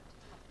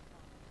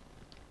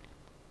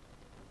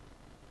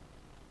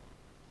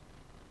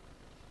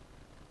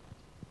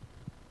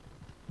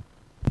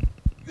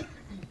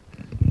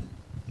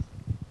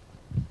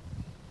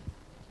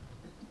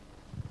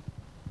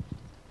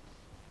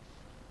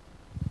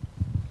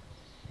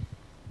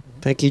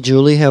 Thank you,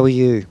 Julie. How are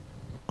you?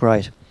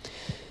 Great.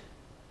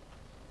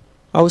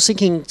 I was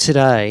thinking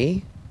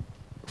today,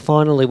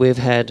 finally we've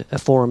had a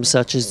forum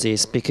such as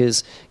this,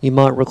 because you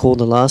might recall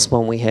the last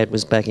one we had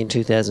was back in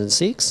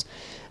 2006,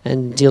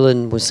 and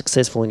Dylan was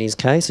successful in his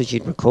case, as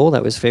you'd recall.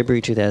 That was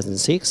February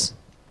 2006,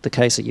 the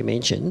case that you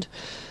mentioned.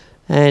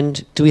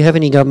 And do we have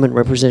any government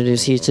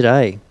representatives here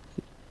today?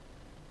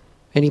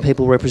 Any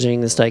people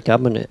representing the state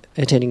government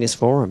attending this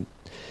forum?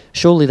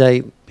 Surely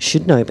they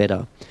should know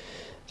better.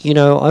 You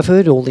know, I've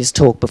heard all this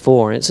talk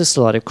before, and it's just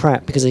a lot of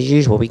crap, because as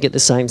usual we get the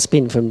same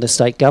spin from the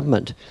state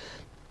government.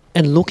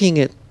 And looking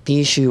at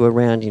the issue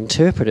around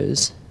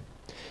interpreters,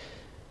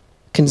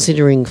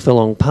 considering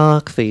Furlong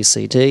Park,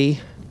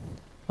 VCD,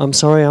 I'm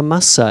sorry, I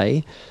must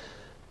say,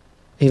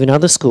 even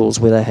other schools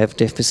where they have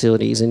deaf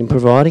facilities and in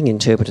providing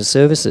interpreter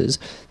services,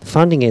 the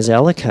funding is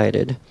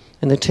allocated,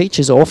 and the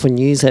teachers often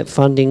use that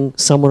funding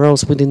somewhere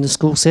else within the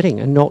school setting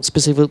and not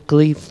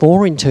specifically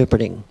for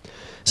interpreting.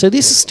 So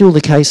this is still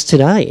the case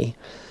today.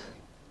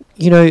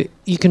 You know,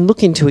 you can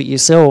look into it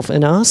yourself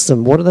and ask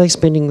them, what are they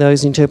spending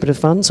those interpreter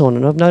funds on?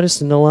 And I've noticed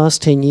in the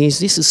last 10 years,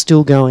 this is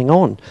still going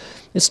on.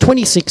 It's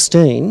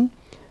 2016,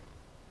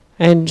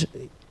 and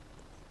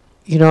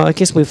you know, I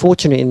guess we're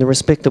fortunate in the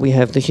respect that we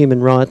have the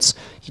human rights.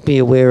 You'd be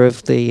aware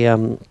of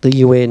the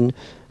UN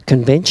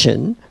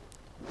Convention,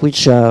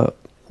 which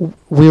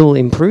will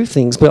improve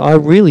things, but I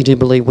really do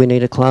believe we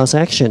need a class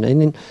action.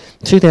 And in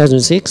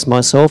 2006,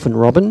 myself and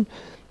Robin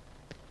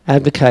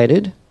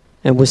advocated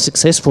and was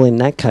successful in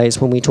that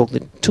case when we took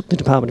the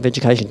Department of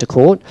Education to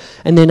court,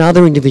 and then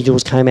other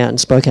individuals came out and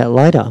spoke out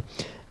later.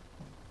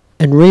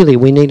 And really,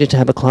 we needed to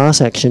have a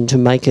class action to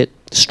make it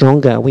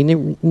stronger. We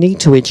need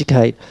to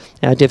educate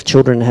our deaf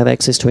children and have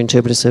access to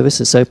interpreter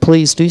services. So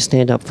please do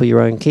stand up for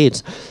your own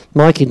kids.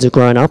 My kids are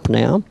grown up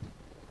now.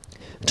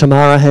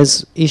 Tamara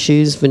has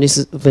issues.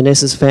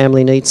 Vanessa's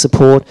family needs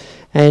support.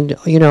 And,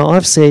 you know,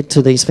 I've said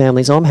to these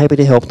families, I'm happy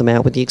to help them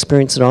out with the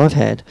experience that I've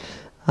had.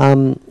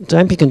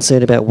 Don't be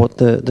concerned about what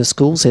the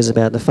school says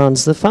about the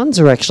funds. The funds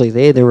are actually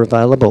there. They're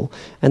available.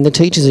 And the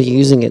teachers are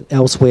using it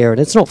elsewhere.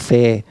 And it's not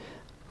fair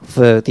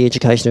for the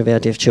education of our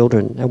deaf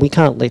children, and we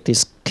can't let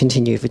this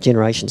continue for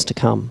generations to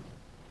come.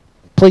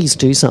 Please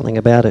do something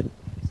about it.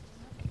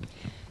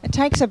 It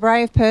takes a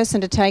brave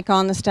person to take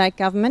on the state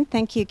government.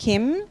 Thank you,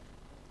 Kim.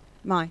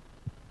 May.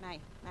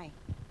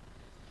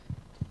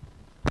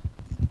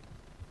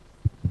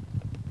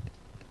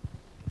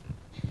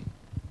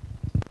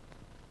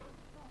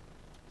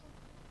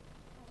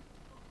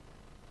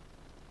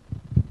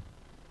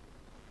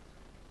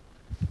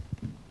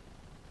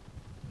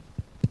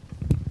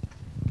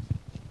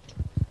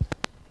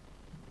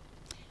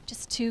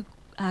 To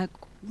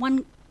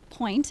one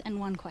point and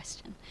one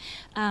question.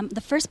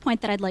 The first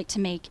point that I'd like to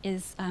make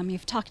is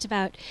you've talked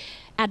about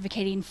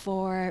advocating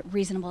for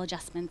reasonable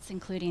adjustments,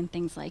 including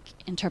things like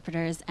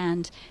interpreters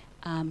and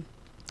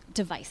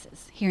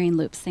devices, hearing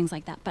loops, things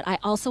like that. But I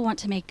also want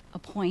to make a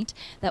point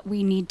that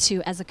we need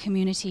to, as a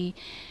community,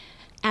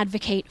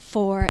 advocate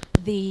for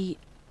the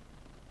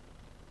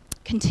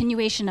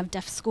continuation of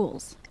deaf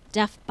schools,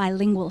 deaf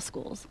bilingual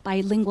schools,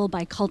 bilingual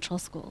bicultural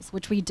schools,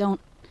 which we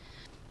don't.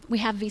 We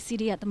have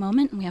VCD at the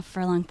moment, and we have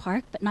Furlong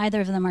Park, but neither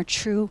of them are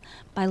true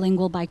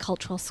bilingual,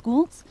 bicultural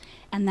schools,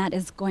 and that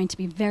is going to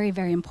be very,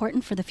 very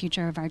important for the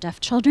future of our deaf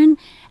children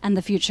and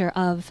the future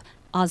of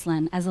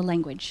Auslan as a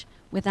language.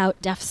 Without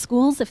deaf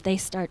schools, if they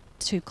start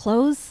to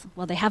close,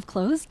 well, they have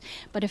closed,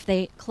 but if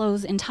they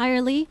close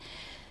entirely,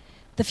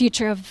 the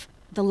future of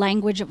the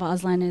language of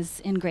Auslan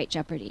is in great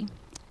jeopardy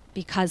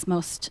because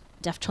most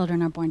deaf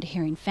children are born to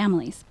hearing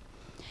families.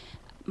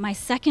 My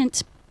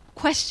second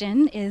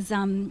question is,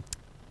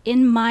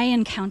 in my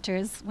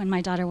encounters when my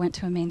daughter went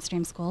to a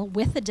mainstream school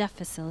with a deaf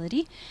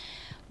facility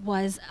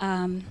was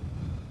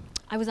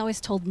I was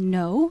always told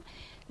no,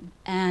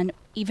 and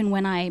even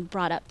when I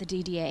brought up the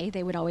DDA,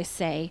 they would always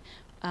say,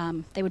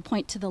 they would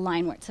point to the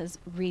line where it says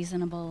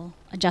reasonable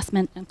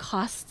adjustment and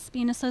costs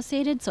being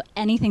associated, so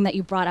anything that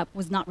you brought up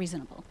was not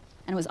reasonable,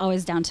 and it was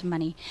always down to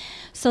money.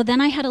 So then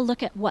I had to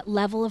look at what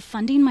level of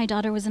funding my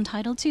daughter was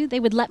entitled to.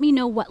 They would let me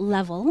know what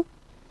level,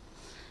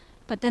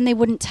 but then they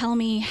wouldn't tell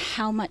me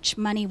how much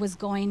money was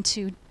going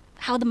to,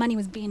 how the money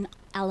was being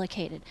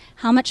allocated.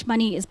 How much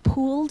money is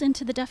pooled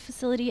into the deaf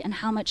facility, and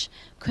how much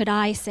could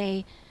I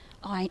say,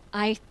 oh,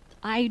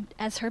 I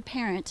as her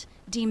parent,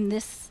 deem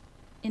this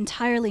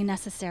entirely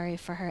necessary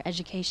for her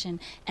education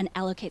and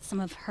allocate some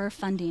of her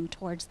funding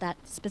towards that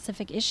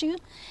specific issue.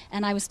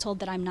 And I was told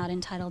that I'm not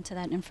entitled to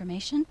that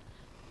information.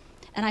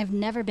 And I've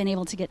never been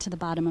able to get to the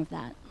bottom of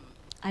that.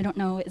 I don't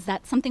know, is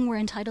that something we're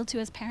entitled to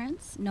as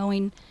parents,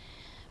 knowing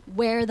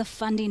where the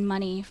funding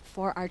money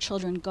for our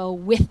children go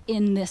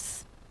within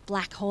this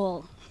black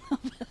hole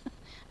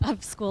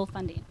of school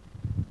funding?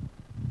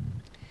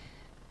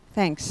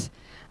 Thanks.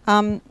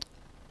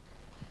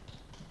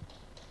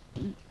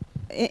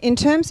 In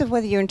terms of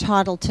whether you're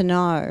entitled to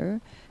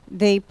know,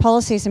 the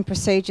policies and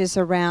procedures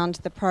around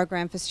the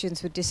program for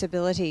students with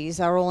disabilities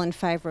are all in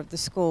favour of the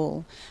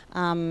school.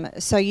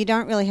 So you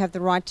don't really have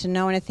the right to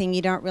know anything,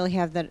 you don't really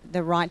have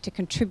the right to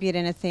contribute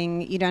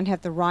anything, you don't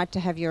have the right to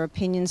have your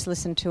opinions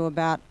listened to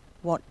about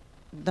what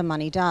the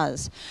money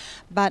does.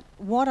 But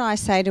what I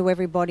say to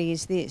everybody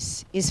is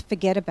this, is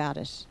forget about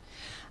it.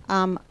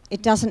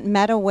 It doesn't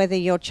matter whether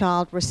your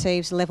child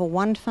receives level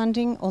 1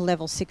 funding or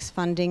level 6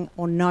 funding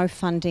or no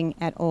funding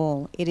at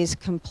all. It is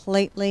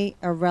completely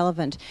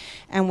irrelevant.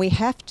 And we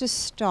have to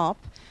stop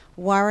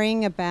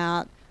worrying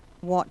about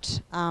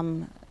what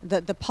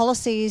the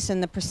policies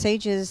and the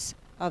procedures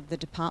of the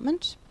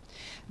department,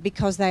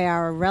 because they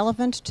are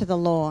irrelevant to the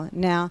law.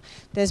 Now,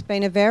 there's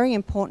been a very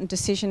important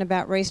decision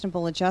about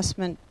reasonable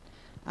adjustment,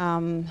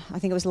 I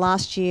think it was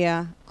last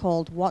year,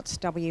 called Watts,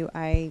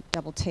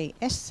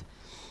 W-A-T-T-S,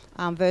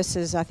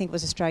 versus, I think it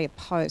was Australia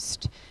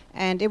Post.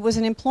 And it was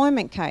an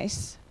employment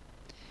case,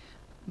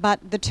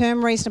 but the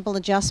term reasonable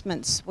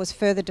adjustments was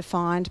further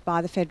defined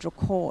by the federal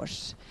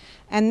court.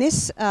 And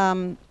this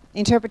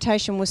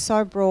interpretation was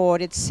so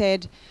broad, it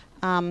said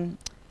an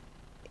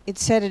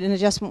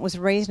adjustment was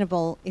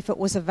reasonable if it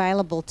was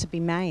available to be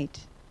made.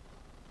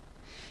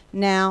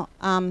 Now,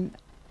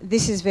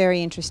 this is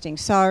very interesting.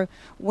 So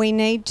we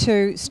need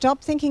to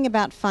stop thinking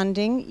about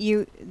funding.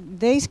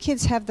 These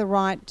kids have the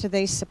right to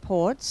these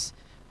supports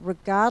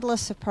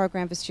regardless of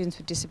program for students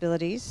with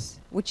disabilities,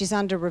 which is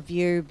under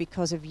review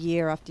because of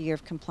year after year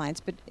of complaints,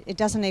 but it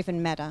doesn't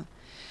even matter.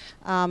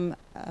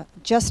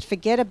 Just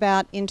forget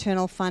about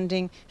internal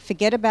funding,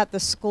 forget about the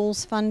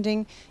school's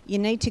funding. You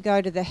need to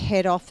go to the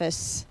head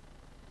office,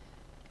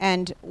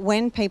 and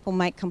when people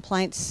make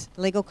complaints,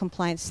 legal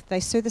complaints, they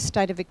sue the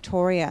state of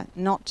Victoria,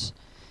 not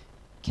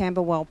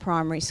Camberwell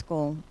Primary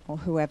School or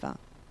whoever.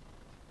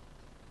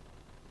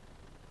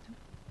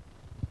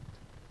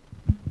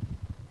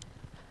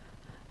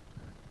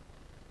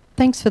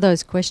 Thanks for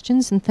those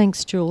questions, and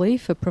thanks, Julie,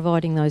 for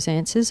providing those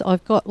answers.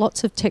 I've got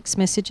lots of text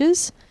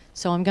messages,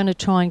 so I'm going to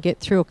try and get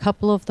through a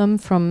couple of them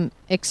from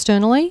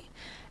externally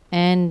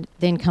and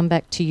then come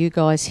back to you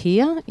guys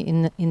here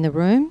in the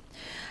room.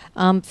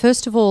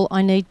 First of all,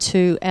 I need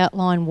to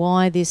outline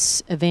why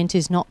this event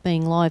is not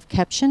being live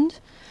captioned.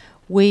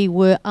 We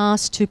were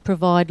asked to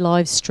provide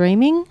live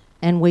streaming,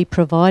 and we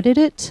provided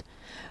it.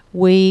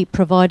 We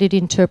provided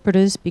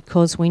interpreters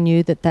because we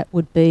knew that that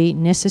would be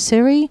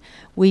necessary.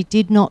 We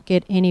did not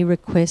get any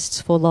requests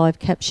for live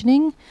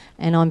captioning,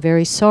 and I'm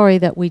very sorry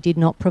that we did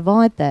not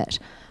provide that.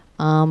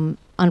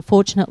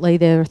 Unfortunately,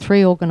 there are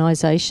 3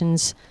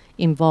 organisations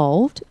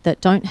involved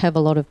that don't have a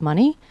lot of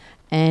money,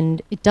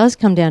 and it does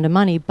come down to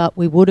money, but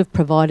we would have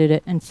provided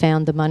it and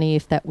found the money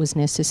if that was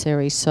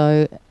necessary.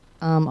 So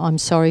I'm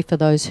sorry for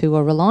those who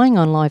are relying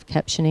on live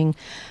captioning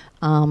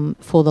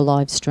for the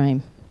live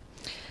stream.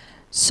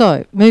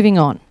 So, moving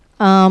on.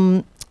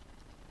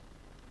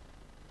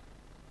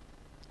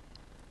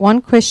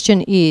 One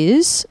question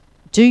is,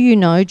 do you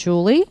know,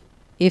 Julie,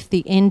 if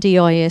the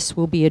NDIS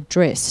will be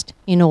addressed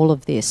in all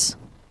of this?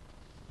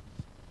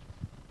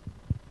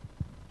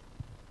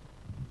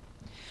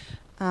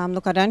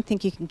 Look, I don't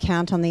think you can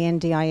count on the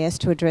NDIS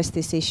to address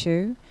this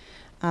issue.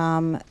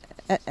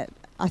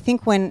 I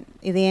think when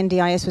the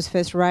NDIS was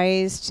first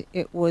raised,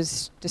 it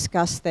was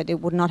discussed that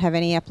it would not have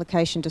any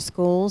application to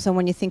schools. And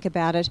when you think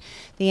about it,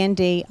 the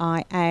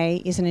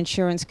NDIA is an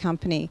insurance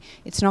company.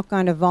 It's not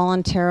going to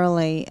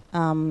voluntarily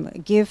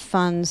give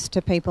funds to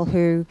people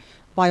who,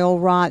 by all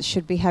rights,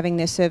 should be having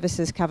their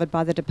services covered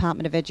by the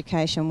Department of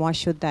Education. Why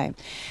should they?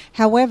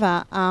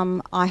 However,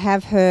 I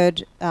have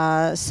heard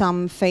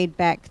some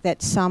feedback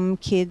that some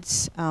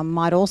kids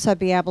might also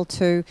be able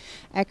to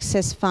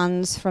access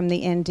funds from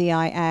the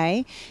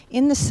NDIA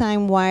in the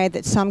same way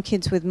that some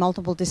kids with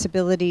multiple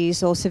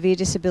disabilities or severe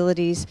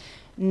disabilities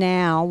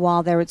now,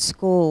 while they're at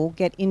school,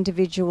 get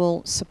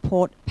individual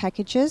support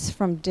packages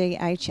from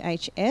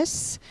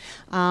DHHS,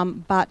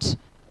 but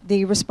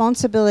the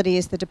responsibility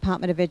is the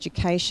Department of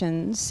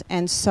Education's,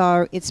 and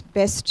so it's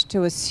best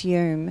to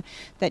assume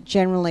that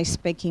generally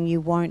speaking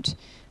you won't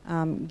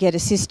get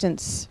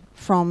assistance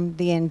from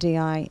the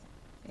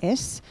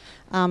NDIS.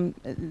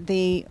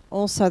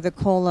 Also the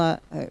caller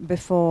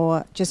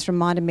before just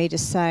reminded me to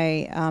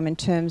say in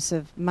terms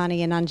of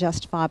money and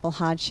unjustifiable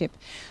hardship,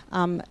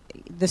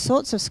 the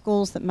sorts of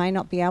schools that may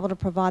not be able to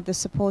provide the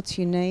supports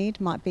you need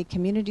might be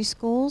community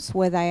schools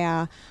where they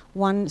are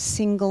one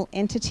single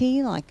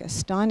entity like a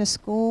Steiner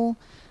school,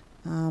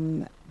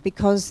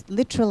 because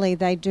literally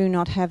they do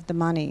not have the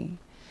money.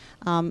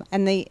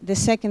 And the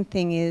second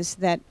thing is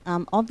that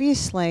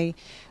obviously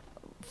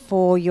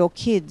for your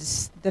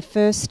kids, the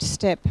first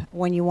step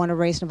when you want a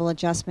reasonable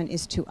adjustment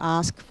is to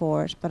ask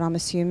for it, but I'm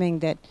assuming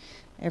that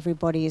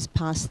everybody is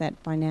past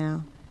that by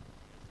now.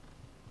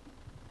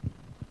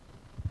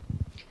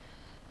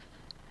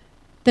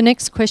 The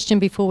next question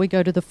before we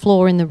go to the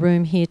floor in the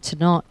room here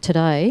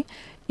today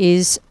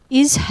is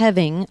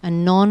having a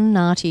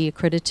non-NAATI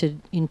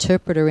accredited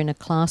interpreter in a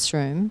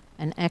classroom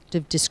an act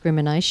of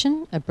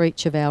discrimination, a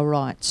breach of our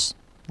rights?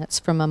 That's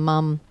from a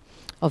mum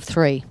of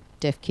 3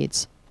 deaf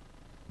kids.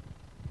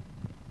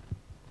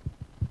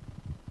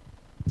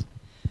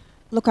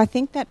 Look, I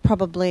think that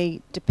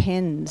probably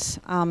depends.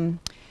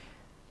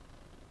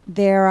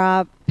 There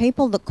are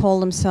people that call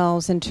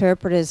themselves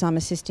interpreters. I'm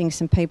assisting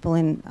some people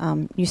in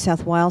New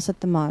South Wales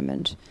at the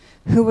moment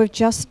who have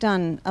just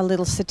done a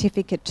little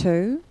certificate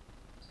too,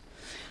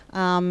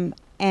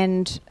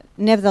 and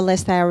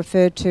nevertheless they are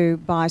referred to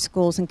by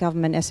schools and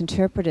government as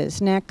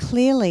interpreters. Now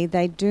clearly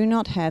they do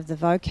not have the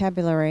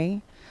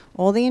vocabulary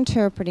or the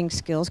interpreting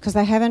skills because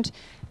they haven't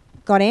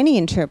got any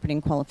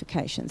interpreting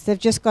qualifications. They've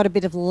just got a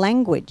bit of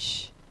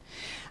language.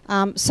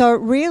 So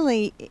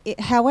really,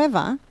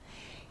 however,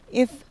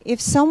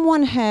 if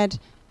someone had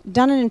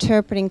done an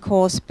interpreting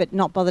course but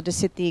not bothered to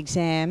sit the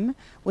exam,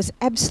 was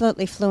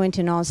absolutely fluent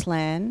in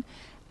Auslan,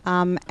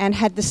 and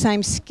had the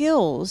same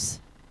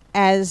skills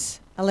as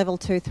a level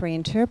 2-3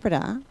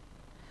 interpreter,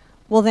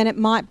 well then it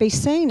might be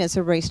seen as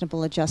a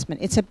reasonable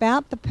adjustment. It's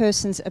about the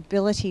person's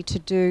ability to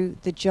do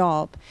the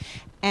job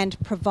and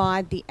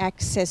provide the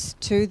access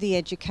to the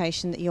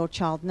education that your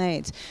child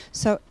needs.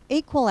 So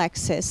equal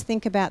access,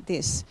 think about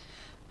this.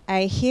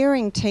 A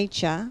hearing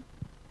teacher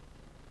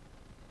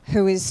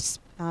who is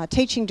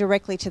teaching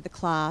directly to the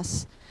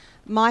class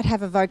might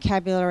have a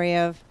vocabulary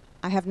of,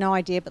 I have no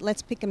idea, but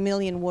let's pick 1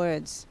 million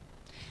words.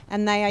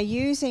 And they are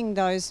using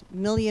those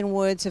 1 million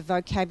words of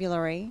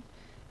vocabulary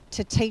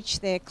to teach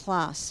their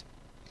class.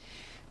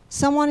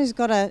 someone who's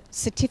got a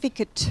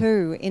certificate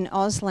 2 in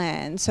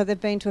Auslan, so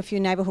they've been to a few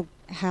neighbourhood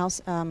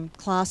house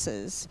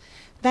classes,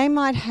 they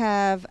might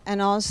have an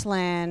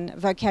Auslan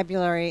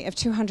vocabulary of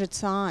 200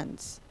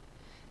 signs.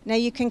 Now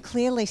you can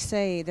clearly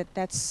see that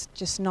that's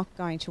just not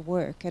going to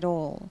work at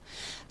all.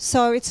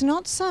 So it's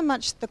not so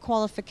much the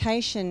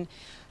qualification,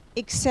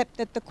 except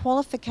that the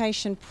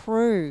qualification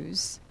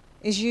proves,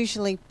 is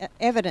usually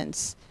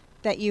evidence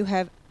that you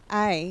have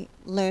A,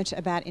 learnt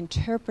about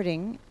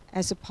interpreting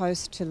as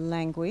opposed to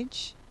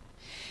language,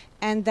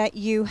 and that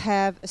you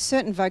have a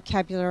certain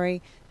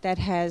vocabulary that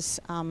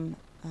has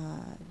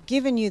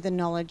given you the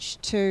knowledge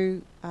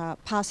to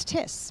pass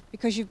tests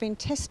because you've been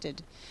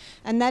tested.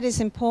 And that is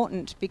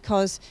important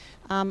because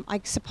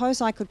I suppose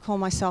I could call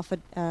myself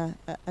a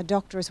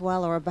doctor as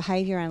well, or a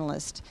behaviour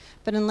analyst,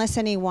 but unless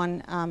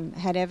anyone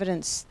had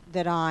evidence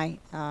that I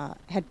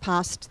had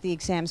passed the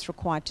exams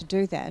required to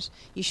do that,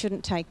 you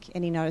shouldn't take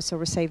any notice or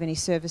receive any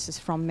services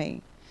from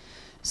me.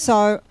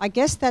 So I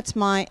guess that's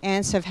my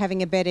answer of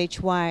having a bet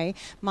each way.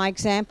 My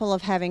example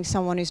of having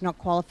someone who's not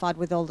qualified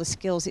with all the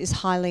skills is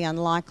highly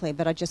unlikely,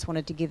 but I just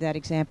wanted to give that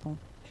example.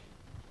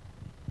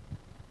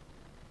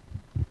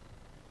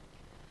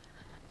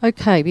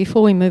 Okay,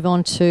 before we move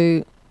on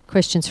to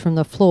questions from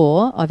the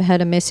floor, I've had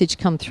a message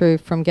come through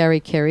from Gary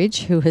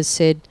Kerridge, who has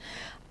said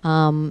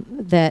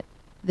that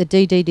the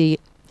DDA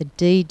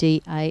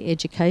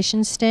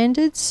education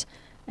standards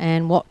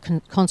and what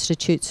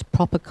constitutes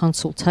proper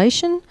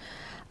consultation.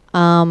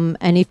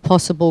 And if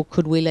possible,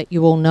 could we let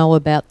you all know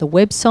about the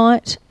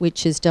website,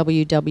 which is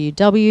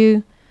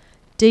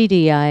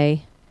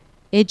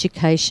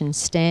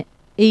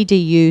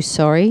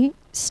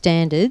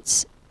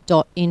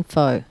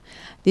standards.info.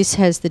 This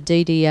has the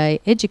DDA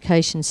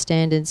education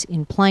standards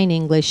in plain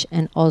English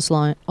and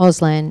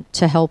Auslan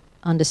to help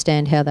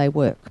understand how they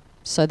work.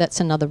 So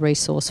that's another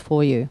resource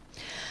for you.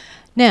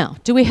 Now,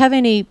 do we have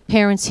any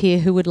parents here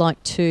who would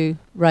like to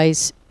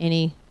raise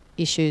any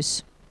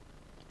issues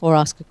or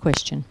ask a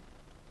question?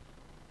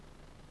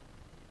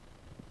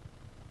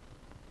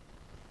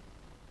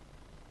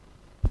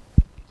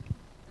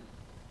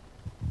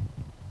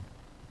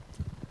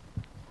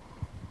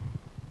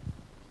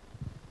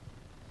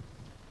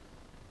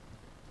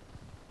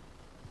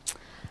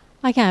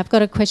 Okay, I've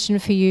got a question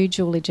for you,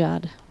 Julie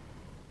Judd.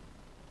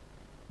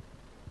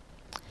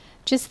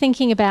 Just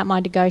thinking about my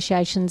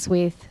negotiations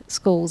with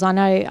schools, I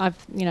know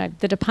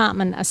the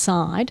department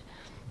aside,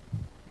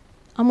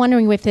 I'm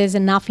wondering if there's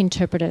enough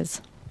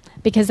interpreters,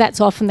 because that's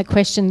often the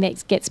question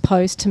that gets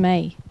posed to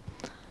me.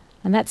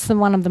 And that's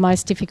one of the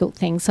most difficult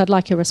things. So I'd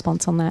like your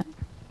response on that.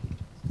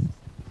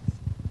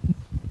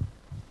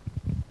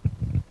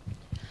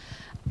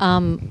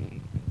 I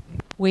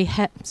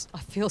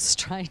feel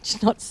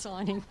strange not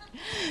signing.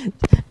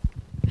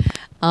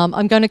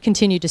 I'm going to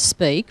continue to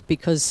speak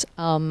because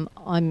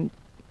I've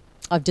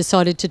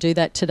decided to do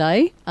that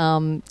today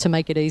to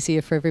make it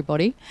easier for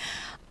everybody.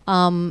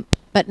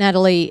 But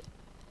Natalie,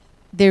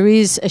 there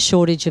is a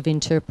shortage of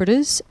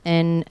interpreters,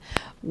 and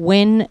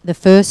when the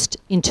first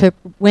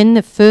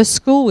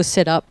school was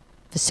set up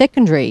for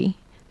secondary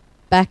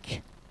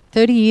back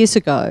 30 years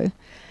ago,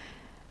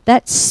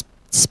 that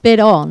sped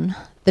on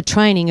the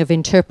training of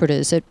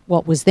interpreters at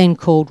what was then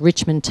called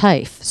Richmond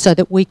TAFE, so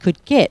that we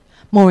could get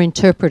more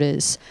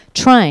interpreters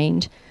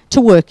trained to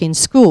work in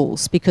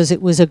schools because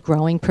it was a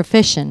growing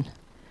profession.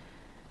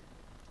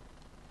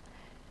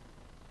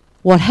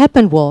 What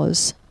happened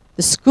was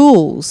the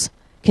schools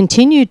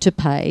continued to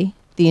pay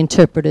the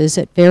interpreters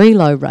at very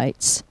low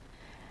rates,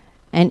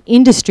 and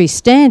industry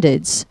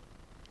standards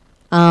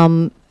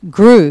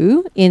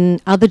grew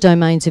in other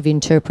domains of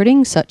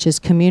interpreting, such as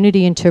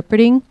community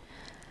interpreting,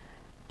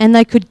 and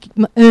they could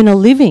earn a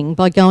living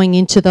by going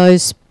into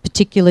those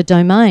particular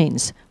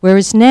domains.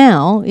 Whereas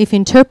now, if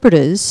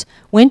interpreters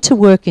went to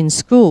work in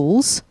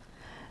schools,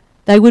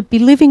 they would be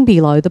living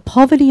below the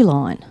poverty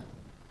line.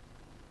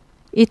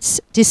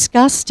 It's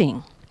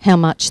disgusting how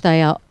much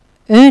they are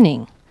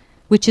earning,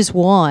 which is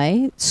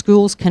why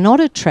schools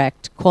cannot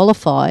attract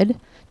qualified,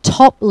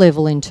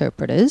 top-level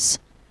interpreters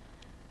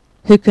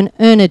who can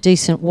earn a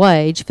decent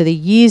wage for the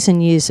years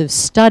and years of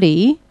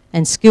study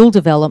and skill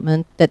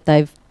development that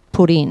they've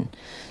put in.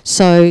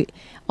 So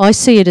I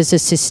see it as a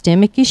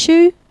systemic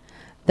issue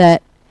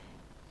that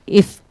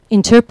if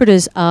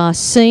interpreters are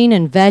seen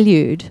and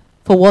valued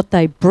for what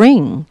they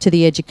bring to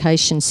the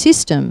education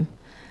system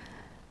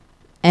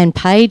and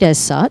paid as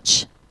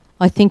such,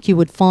 I think you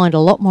would find a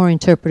lot more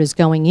interpreters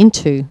going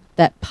into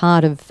that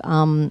part of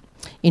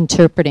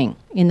interpreting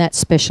in that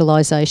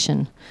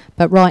specialisation.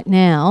 But right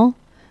now,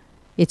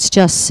 it's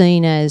just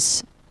seen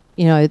as,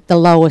 the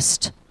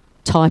lowest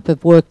type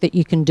of work that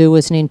you can do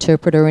as an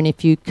interpreter, and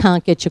if you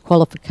can't get your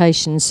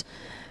qualifications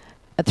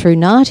through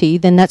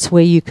NAATI, then that's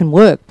where you can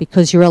work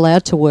because you're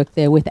allowed to work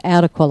there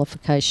without a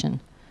qualification.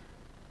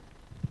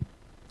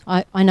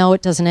 I know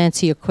it doesn't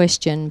answer your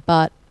question,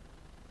 but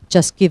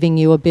just giving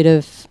you a bit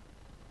of,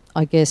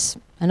 I guess,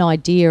 an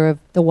idea of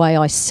the way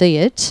I see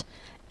it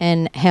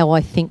and how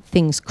I think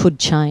things could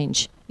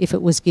change if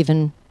it was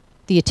given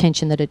the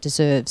attention that it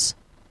deserves.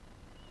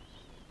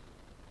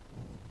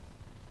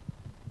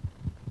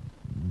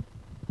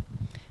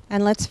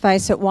 And let's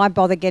face it, why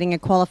bother getting a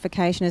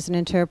qualification as an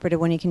interpreter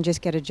when you can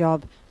just get a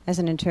job as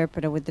an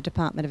interpreter with the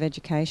Department of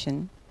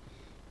Education?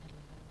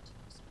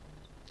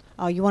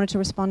 Oh, you wanted to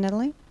respond,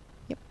 Natalie?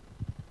 Yep.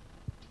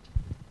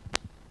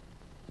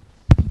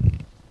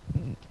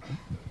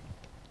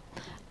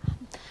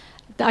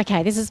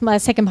 Okay, this is my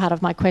second part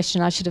of my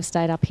question. I should have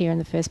stayed up here in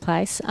the first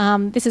place.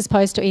 This is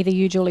posed to either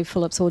you, Julie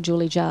Phillips, or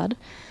Julie Judd.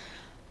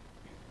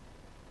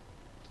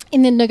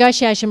 In the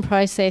negotiation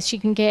process, you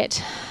can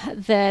get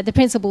the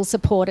principal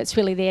support. It's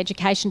really the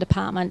education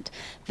department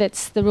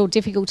that's the real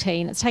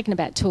difficulty, and it's taken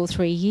about 2 or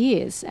 3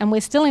 years. And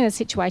we're still in a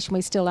situation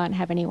we still don't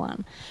have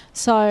anyone.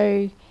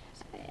 So,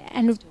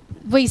 and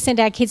we send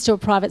our kids to a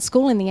private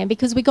school in the end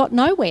because we got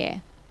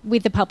nowhere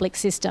with the public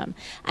system.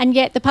 And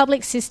yet the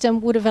public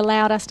system would have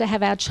allowed us to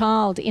have our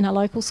child in a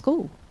local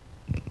school.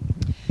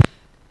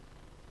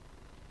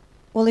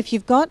 Well, if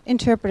you've got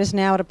interpreters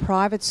now at a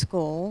private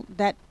school,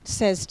 that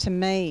says to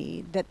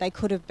me that they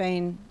could have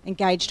been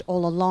engaged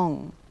all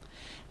along.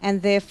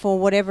 And therefore,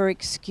 whatever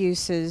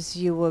excuses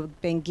you were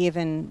being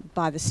given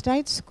by the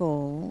state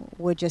school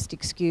were just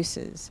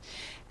excuses.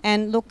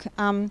 And look,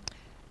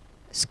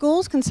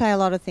 schools can say a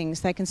lot of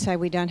things. They can say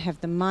we don't have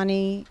the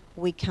money,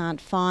 we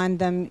can't find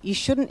them. You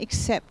shouldn't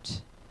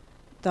accept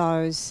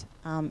those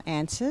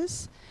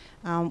answers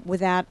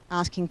without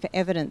asking for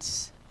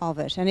evidence of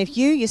it. And if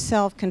you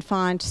yourself can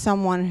find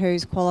someone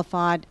who's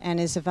qualified and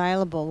is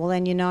available, well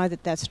then you know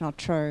that that's not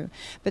true.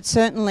 But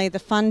certainly the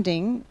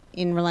funding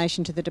in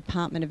relation to the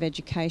Department of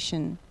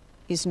Education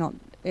is not,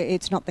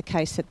 it's not the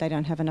case that they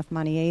don't have enough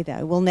money either.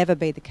 It will never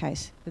be the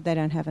case that they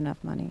don't have enough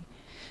money.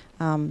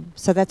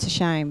 So that's a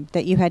shame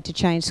that you had to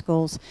change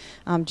schools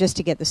just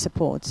to get the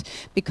supports,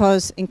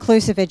 because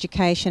inclusive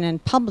education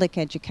and public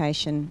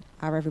education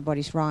are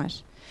everybody's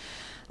right.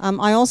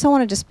 I also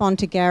want to respond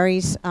to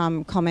Gary's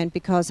comment,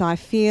 because I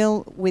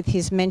feel with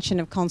his mention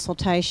of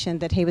consultation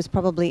that he was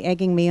probably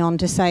egging me on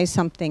to say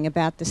something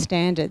about the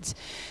standards.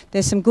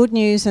 There's some good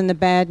news and the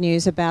bad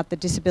news about the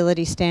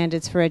disability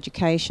standards for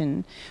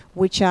education,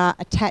 which are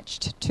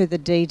attached to the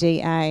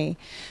DDA.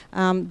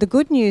 The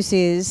good news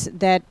is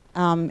that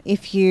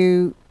if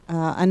you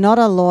are not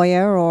a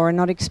lawyer or are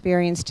not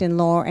experienced in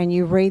law and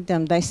you read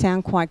them, they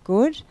sound quite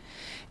good.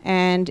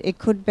 And it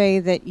could be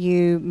that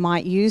you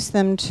might use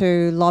them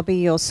to lobby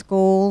your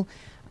school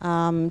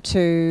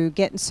to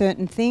get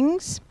certain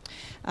things.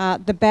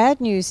 The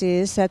bad news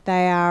is that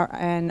they are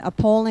an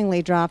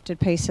appallingly drafted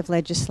piece of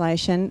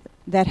legislation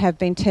that have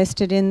been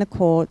tested in the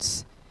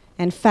courts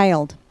and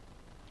failed.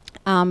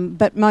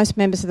 But most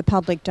members of the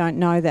public don't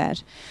know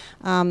that.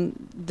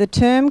 The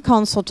term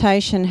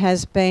consultation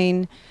has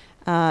been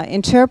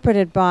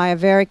interpreted by a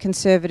very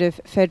conservative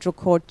federal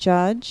court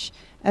judge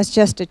as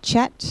just a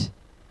chat.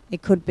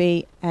 It could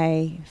be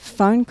a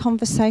phone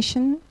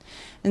conversation.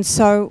 And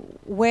so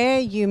where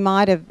you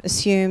might have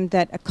assumed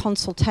that a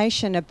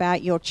consultation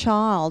about your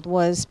child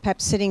was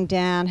perhaps sitting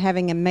down,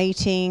 having a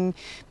meeting,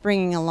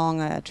 bringing along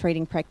a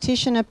treating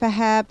practitioner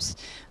perhaps,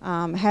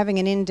 having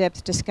an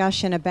in-depth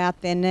discussion about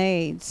their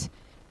needs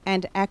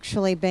and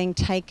actually being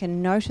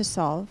taken notice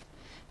of,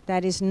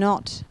 that is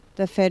not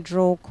the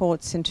federal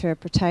court's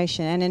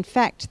interpretation. And in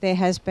fact, there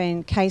has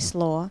been case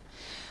law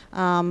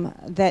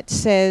that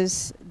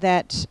says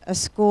that a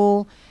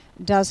school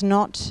does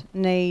not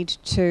need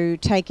to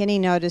take any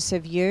notice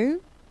of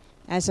you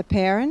as a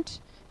parent,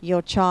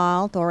 your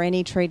child, or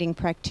any treating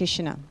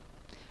practitioner,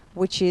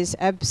 which is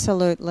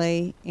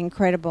absolutely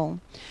incredible.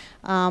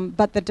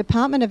 But the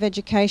Department of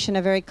Education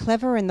are very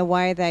clever in the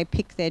way they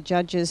pick their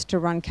judges to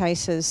run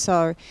cases.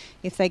 So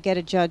if they get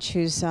a judge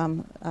who's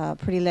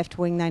pretty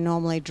left-wing, they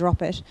normally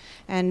drop it.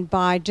 And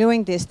by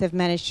doing this, they've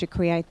managed to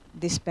create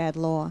this bad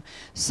law.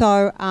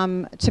 So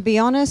to be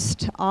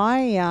honest,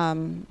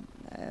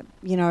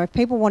 you know, if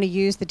people want to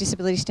use the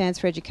Disability Standards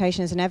for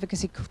Education as an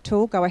advocacy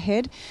tool, go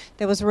ahead.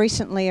 There was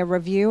recently a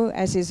review,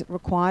 as is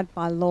required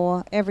by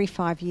law, every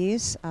 5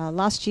 years,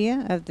 last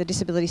year, of the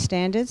Disability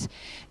Standards.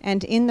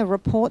 And in the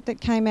report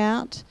that came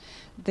out,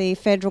 the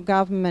federal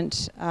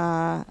government,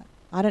 I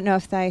don't know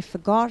if they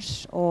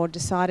forgot or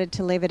decided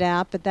to leave it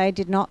out, but they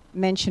did not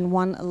mention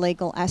one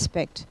legal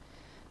aspect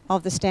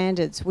of the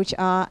standards, which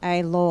are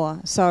a law.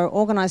 So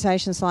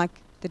organisations like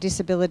the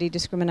Disability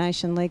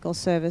Discrimination Legal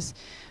Service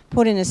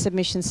put in a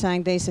submission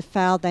saying these have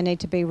failed, they need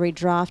to be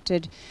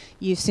redrafted.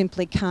 You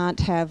simply can't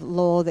have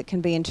law that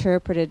can be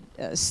interpreted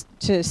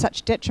to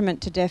such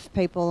detriment to deaf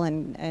people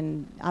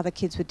and other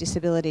kids with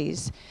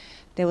disabilities.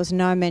 There was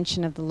no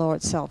mention of the law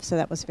itself, so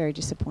that was very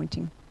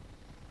disappointing.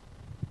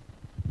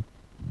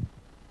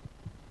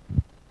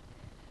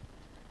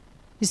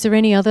 Is there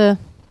any other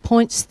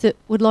points that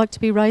would like to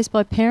be raised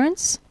by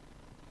parents?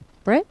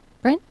 Brent?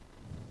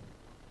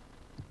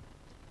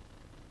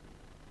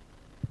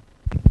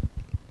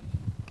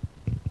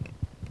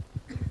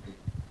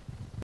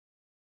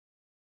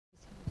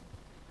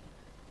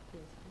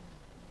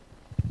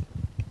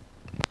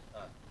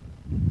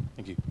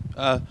 Thank you.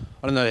 I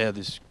don't know how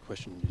this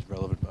question is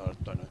relevant, but I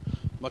don't know.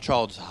 My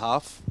child's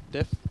half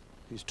deaf.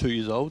 He's 2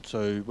 years old,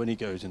 so when he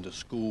goes into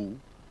school,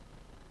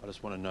 I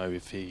just want to know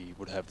if he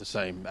would have the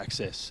same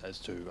access as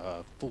to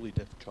a fully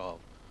deaf child.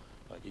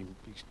 Like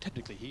he's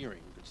technically hearing,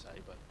 you could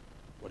say, but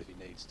what if he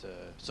needs to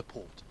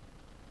support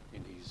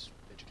in his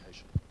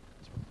education?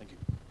 Thank you.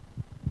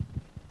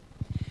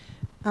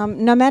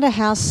 No matter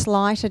how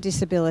slight a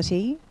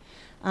disability,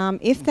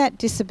 if that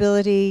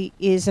disability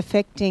is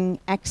affecting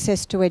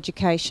access to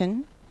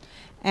education,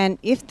 and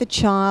if the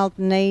child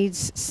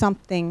needs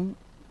something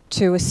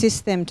to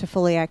assist them to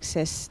fully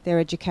access their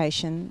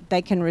education,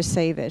 they can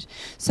receive it.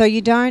 So you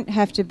don't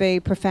have to be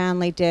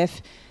profoundly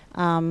deaf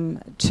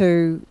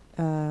to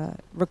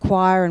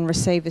require and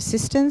receive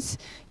assistance.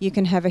 You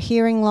can have a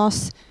hearing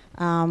loss,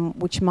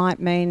 which might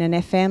mean an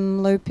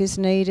FM loop is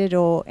needed,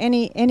 or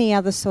any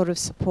other sort of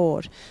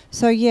support.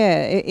 So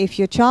yeah, if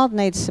your child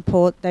needs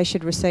support, they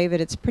should receive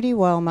it. It's pretty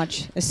well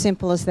much as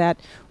simple as that,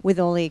 with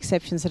all the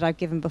exceptions that I've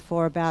given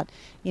before about,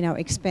 you know,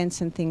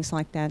 expense and things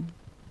like that.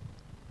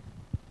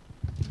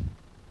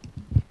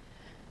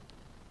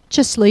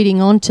 Just leading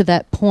on to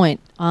that point,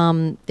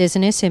 there's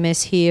an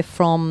SMS here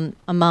from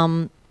a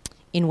mum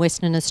in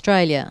Western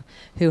Australia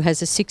who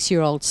has a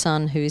 6-year-old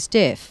son who is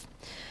deaf.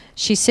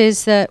 She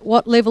says that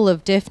what level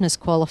of deafness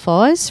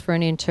qualifies for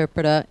an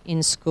interpreter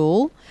in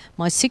school?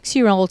 My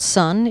 6-year-old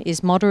son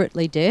is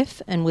moderately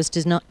deaf and was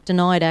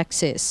denied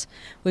access.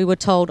 We were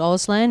told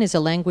Auslan is a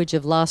language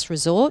of last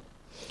resort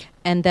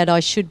and that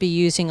I should be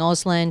using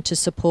Auslan to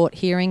support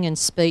hearing and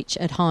speech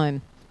at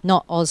home,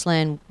 not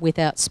Auslan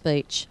without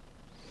speech.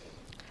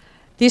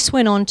 This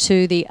went on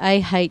to the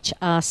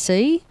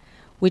AHRC,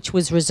 which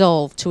was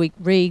resolved to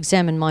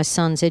re-examine my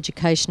son's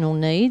educational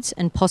needs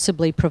and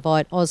possibly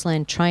provide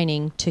Auslan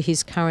training to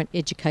his current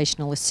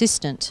educational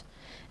assistant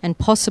and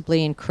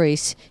possibly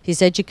increase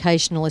his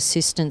educational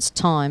assistant's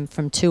time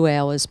from 2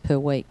 hours per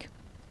week.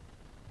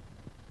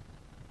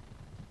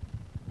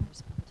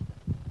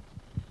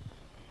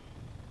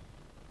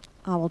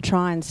 I will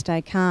try and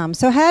stay calm.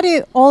 So how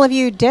do all of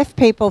you deaf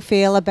people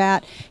feel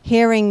about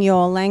hearing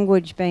your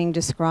language being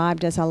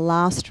described as a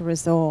last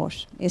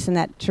resort? Isn't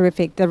that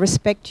terrific? The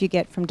respect you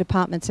get from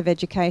departments of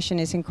education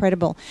is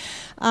incredible.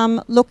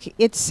 Look,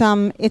 it's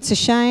a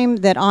shame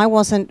that I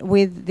wasn't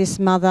with this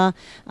mother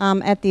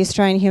at the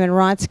Australian Human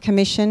Rights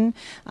Commission.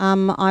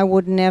 I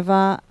would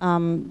never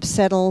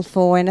settle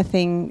for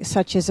anything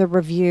such as a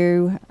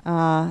review.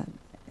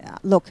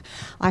 Look,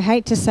 I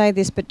hate to say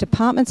this, but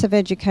departments of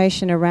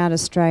education around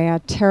Australia are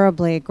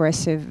terribly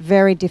aggressive,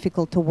 very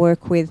difficult to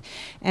work with,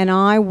 and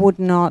I would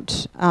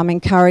not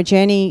encourage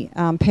any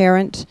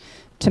parent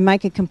to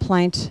make a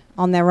complaint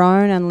on their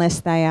own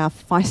unless they are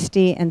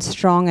feisty and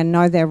strong and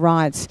know their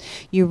rights.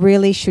 You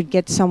really should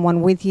get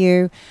someone with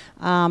you.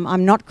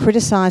 I'm not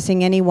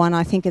criticising anyone.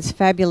 I think it's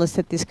fabulous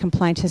that this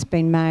complaint has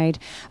been made.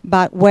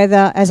 But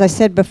whether, as I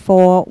said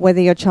before,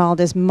 whether your child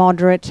is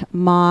moderate,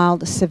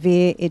 mild,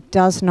 severe, it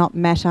does not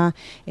matter.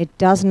 It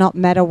does not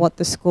matter what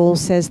the school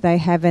says they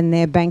have in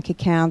their bank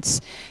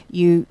accounts.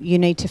 You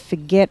need to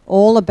forget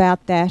all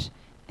about that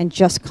and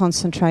just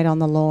concentrate on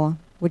the law,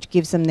 which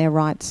gives them their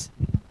rights.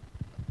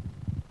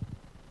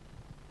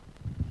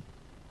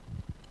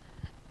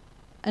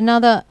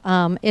 Another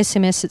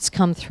SMS that's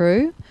come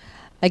through,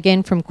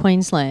 again from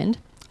Queensland,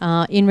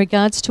 in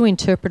regards to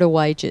interpreter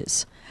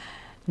wages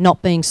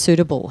not being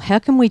suitable. How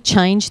can we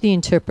change the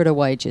interpreter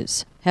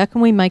wages? How can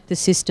we make the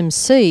system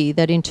see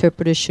that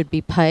interpreters should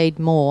be paid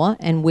more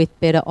and with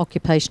better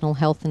occupational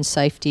health and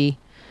safety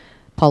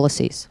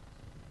policies?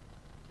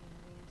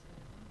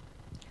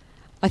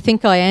 I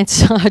think I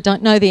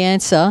don't know the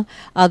answer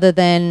other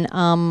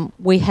than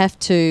we have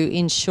to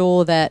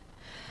ensure that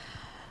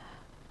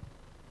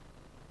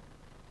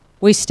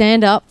we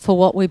stand up for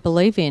what we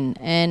believe in,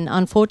 and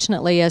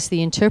unfortunately as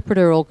the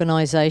interpreter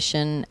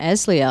organisation,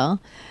 ASLIA,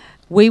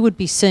 we would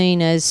be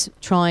seen as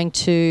trying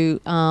to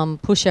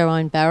push our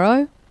own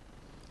barrow.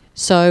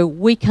 So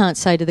we can't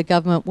say to the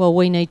government, well,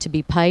 we need to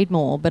be paid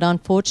more, but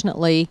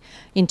unfortunately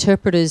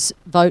interpreters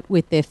vote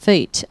with their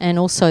feet and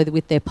also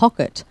with their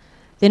pocket.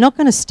 They're not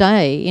going to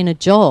stay in a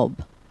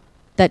job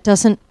that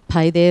doesn't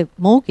pay their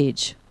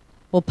mortgage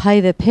or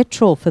pay their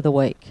petrol for the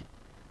week.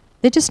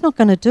 They're just not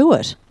going to do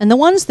it. And the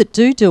ones that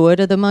do it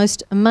are the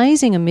most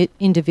amazing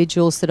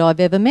individuals that I've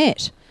ever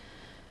met.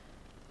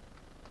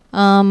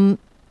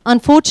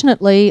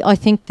 Unfortunately, I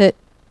think that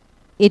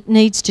it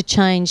needs to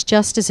change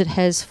just as it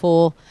has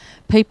for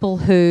people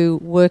who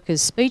work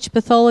as speech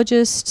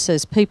pathologists,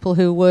 as people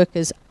who work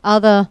as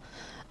other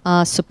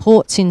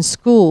supports in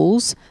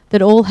schools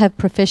that all have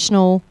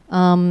professional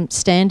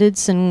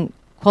standards and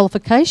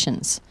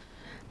qualifications.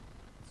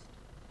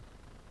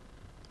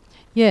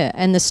 Yeah,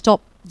 and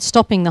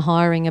stopping the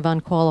hiring of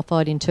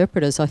unqualified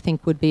interpreters, I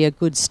think, would be a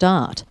good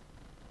start.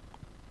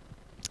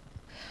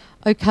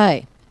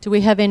 Okay, do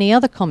we have any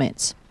other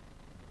comments?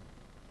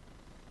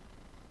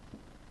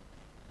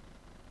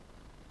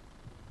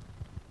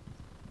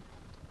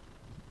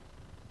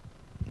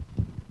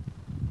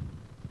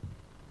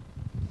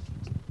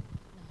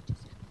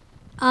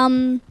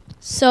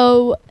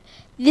 So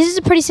this is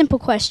a pretty simple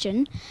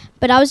question,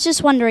 but I was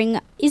just wondering,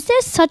 is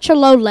there such a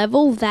low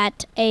level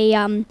that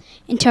a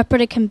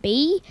interpreter can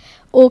be,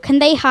 or can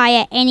they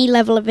hire any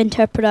level of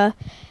interpreter?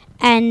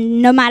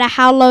 And no matter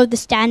how low the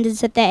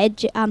standards that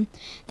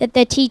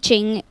they're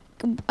teaching,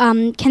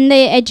 can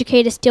the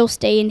educator still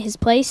stay in his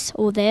place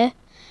or there?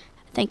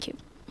 Thank you.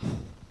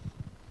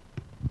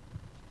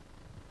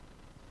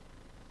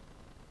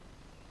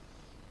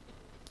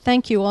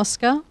 Thank you,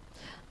 Oscar.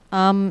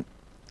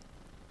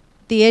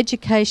 The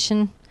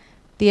education,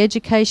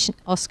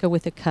 Oscar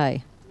with a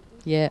K.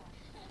 Yeah.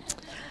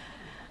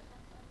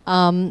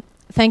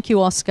 Thank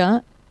you,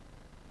 Oscar.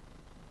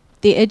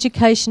 The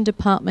education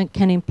department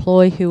can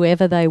employ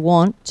whoever they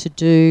want to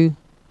do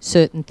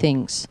certain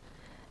things.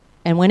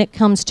 And when it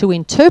comes to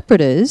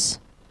interpreters,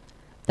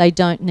 they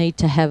don't need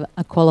to have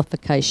a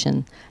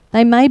qualification.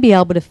 They may be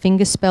able to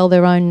fingerspell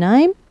their own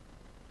name.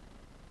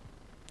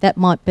 That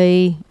might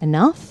be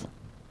enough.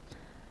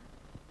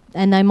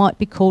 And they might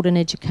be called an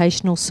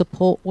educational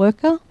support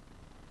worker.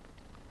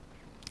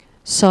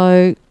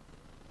 So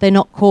they're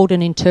not called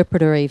an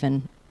interpreter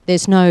even.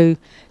 There's no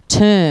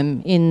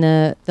term in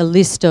the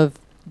list of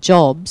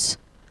jobs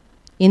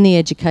in the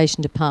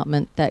education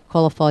department that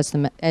qualifies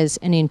them as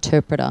an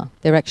interpreter.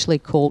 They're actually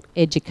called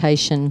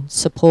education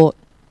support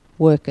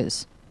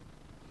workers.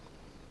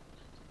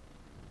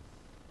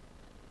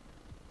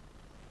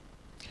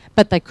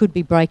 But they could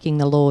be breaking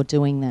the law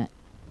doing that.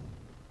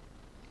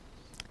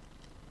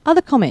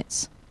 Other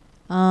comments?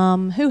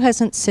 Who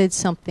hasn't said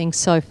something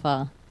so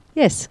far?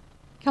 Yes,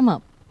 come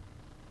up.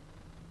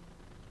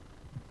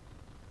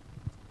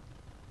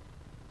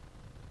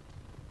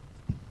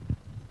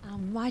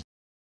 My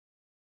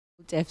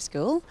deaf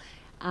school,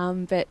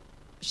 but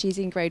she's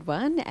in grade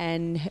 1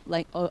 and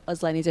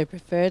Auslan is her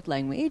preferred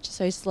language.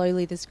 So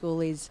slowly the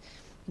school is,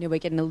 we're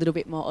getting a little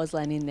bit more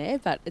Auslan in there,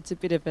 but it's a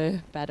bit of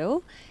a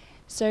battle.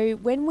 So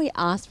when we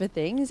ask for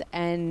things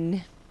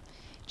and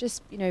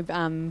just,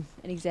 an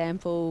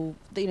example,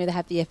 they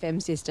have the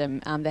FM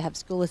system, they have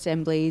school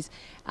assemblies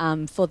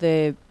for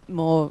the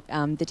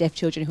deaf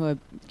children who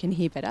can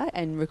hear better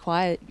and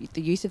require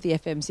the use of the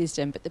FM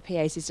system, but the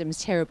PA system is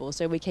terrible.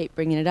 So we keep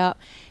bringing it up.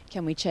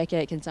 Can we check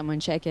it? Can someone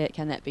check it?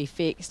 Can that be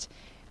fixed?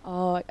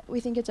 Oh, we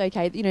think it's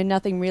okay.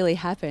 Nothing really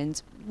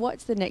happens.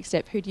 What's the next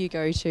step? Who do you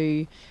go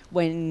to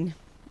when,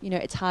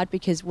 it's hard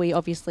because we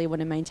obviously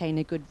want to maintain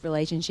a good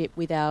relationship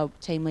with our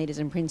team leaders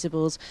and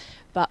principals,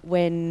 but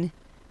when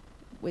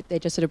they're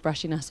just sort of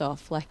brushing us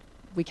off, like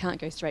we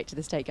can't go straight to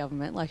the state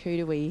government, like who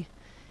do we...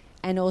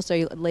 And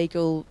also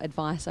legal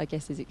advice, I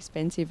guess, is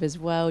expensive as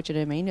well. Do you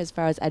know what I mean? As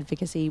far as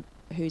advocacy,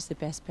 who's the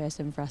best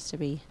person for us to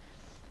be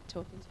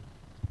talking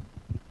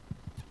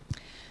to?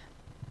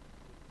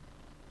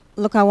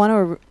 Look, I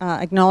want to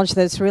acknowledge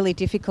that it's really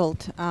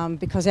difficult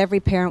because every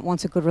parent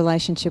wants a good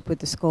relationship with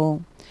the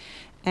school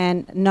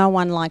and no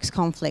one likes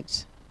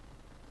conflict.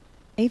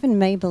 Even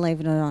me, believe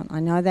it or not. I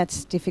know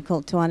that's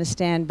difficult to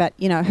understand, but,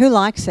 who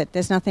likes it?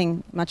 There's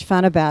nothing much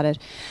fun about it.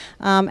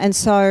 And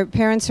so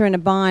parents are in a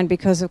bind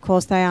because, of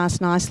course, they ask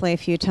nicely a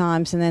few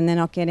times and then they're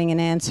not getting an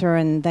answer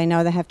and they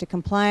know they have to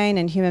complain,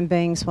 and human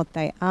beings, what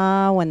they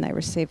are, when they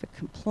receive a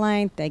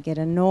complaint, they get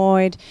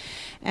annoyed.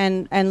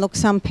 And look,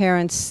 some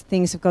parents,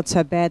 things have got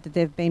so bad that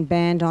they've been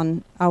banned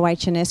on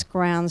OH&S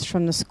grounds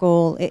from the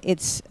school.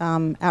 It's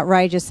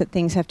outrageous that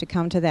things have to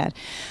come to that.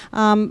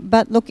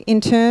 But look,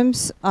 in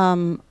terms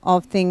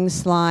of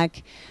things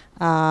like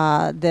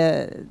your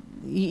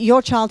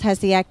child has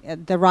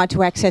the right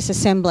to access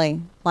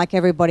assembly like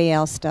everybody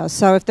else does.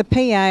 So if the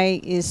PA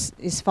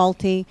is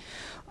faulty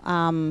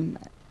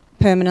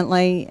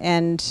permanently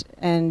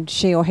and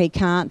she or he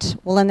can't,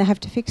 well then they have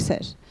to fix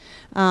it.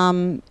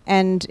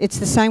 And it's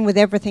the same with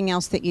everything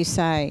else that you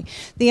say.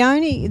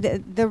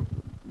 The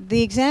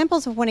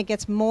examples of when it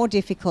gets more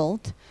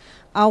difficult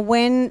are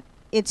when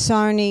it's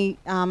only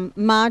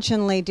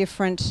marginally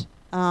different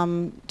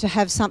to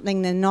have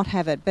something than not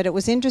have it. But it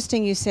was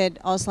interesting you said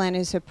Auslan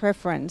is her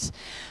preference.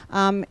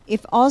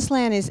 If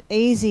Auslan is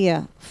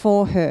easier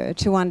for her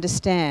to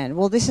understand,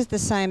 well, this is the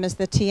same as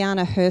the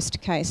Tiana Hurst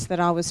case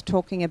that I was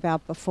talking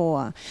about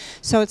before.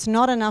 So it's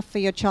not enough for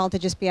your child to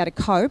just be able to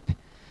cope.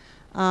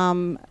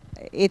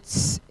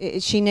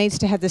 She needs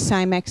to have the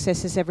same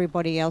access as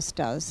everybody else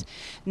does.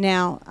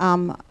 Now,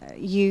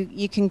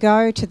 you can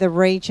go to the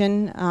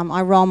region.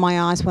 I roll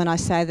my eyes when I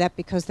say that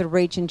because the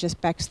region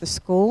just backs the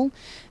school.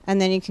 And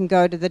then you can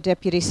go to the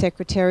deputy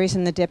secretaries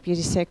and the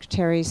deputy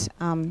secretaries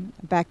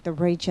back the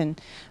region.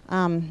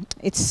 I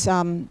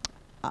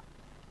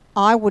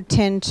would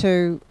tend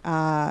to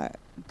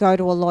go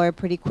to a lawyer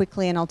pretty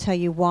quickly, and I'll tell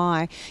you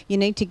why. You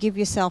need to give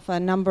yourself a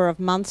number of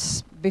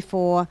months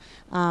before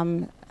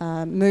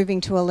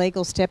moving to a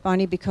legal step,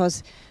 only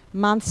because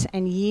months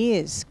and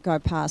years go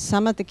past.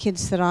 Some of the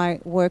kids that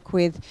I work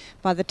with,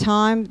 by the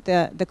time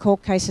the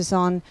court case is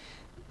on,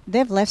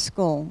 they've left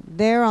school.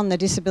 They're on the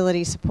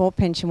disability support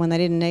pension when they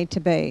didn't need to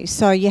be.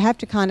 So you have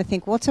to kind of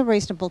think, what's a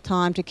reasonable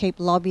time to keep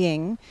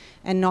lobbying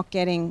and not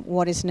getting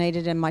what is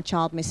needed and my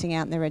child missing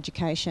out in their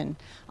education?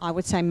 I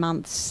would say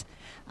months.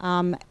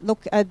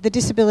 Look, the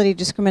Disability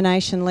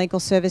Discrimination Legal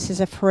Service is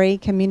a free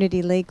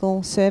community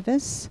legal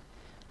service.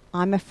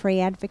 I'm a free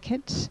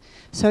advocate.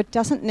 So it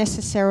doesn't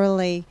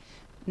necessarily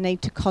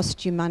need to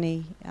cost you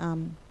money.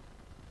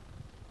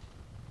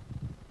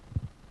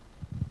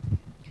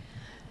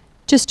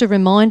 Just a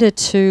reminder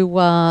to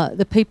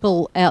the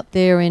people out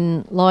there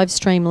in live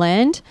stream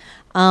land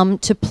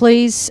to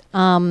please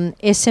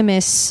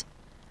SMS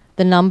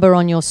the number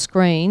on your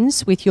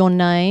screens with your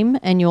name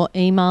and your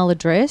email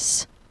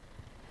address,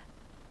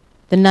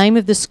 the name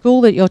of the school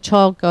that your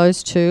child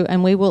goes to,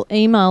 and we will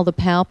email the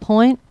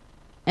PowerPoint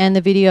and the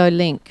video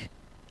link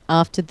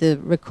after the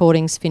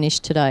recording's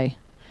finished today.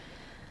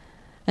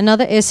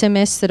 Another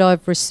SMS that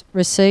I've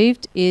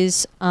received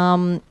is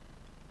anonymous,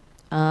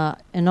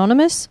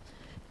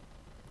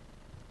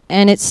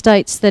 and it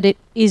states that it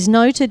is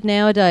noted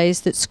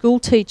nowadays that school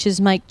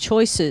teachers make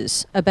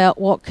choices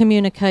about what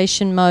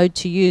communication mode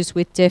to use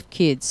with deaf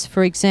kids.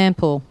 For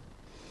example,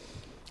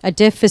 a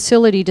deaf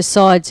facility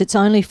decides it's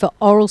only for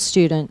oral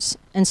students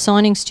and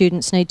signing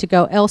students need to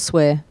go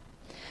elsewhere.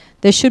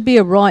 There should be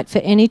a right for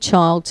any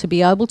child to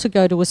be able to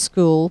go to a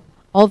school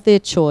of their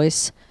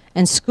choice,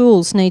 and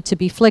schools need to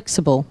be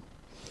flexible.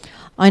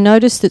 I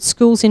notice that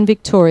schools in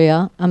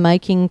Victoria are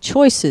making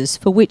choices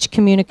for which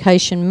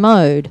communication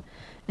mode,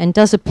 and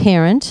does a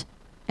parent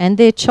and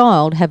their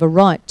child have a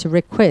right to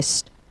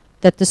request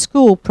that the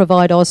school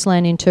provide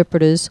Auslan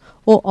interpreters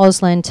or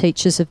Auslan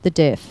teachers of the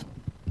deaf?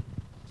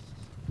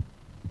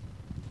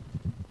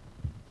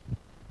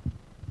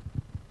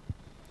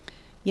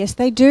 Yes,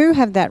 they do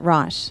have that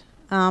right.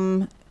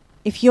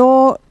 If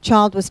your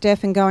child was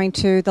deaf and going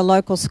to the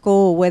local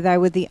school where they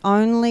were the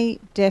only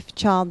deaf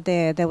child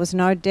there was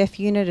no deaf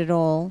unit at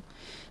all,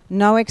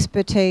 no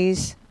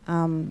expertise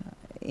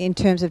in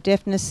terms of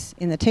deafness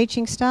in the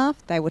teaching staff,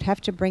 they would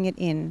have to bring it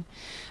in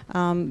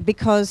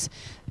because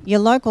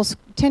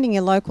attending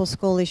your local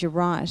school is your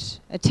right.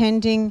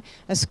 Attending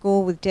a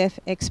school with deaf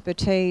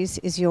expertise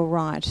is your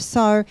right.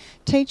 So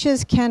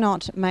teachers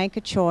cannot make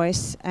a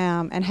choice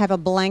and have a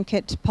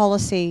blanket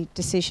policy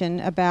decision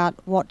about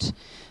what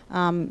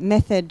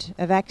method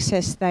of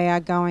access they are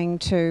going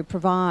to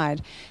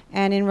provide.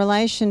 And in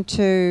relation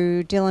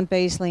to Dylan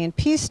Beasley and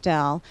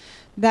Pearcedale,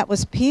 that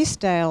was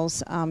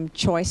Pearcedale's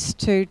choice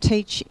to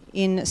teach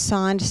in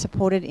signed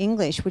supported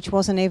English, which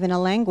wasn't even a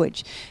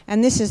language.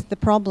 And this is the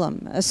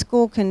problem. A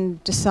school can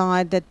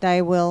decide that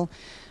they will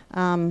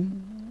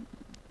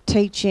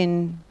teach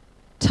in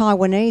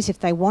Taiwanese if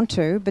they want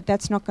to, but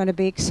that's not going to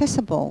be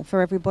accessible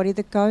for everybody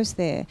that goes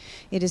there.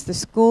 It is the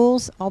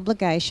school's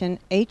obligation,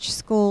 each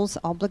school's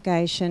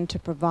obligation, to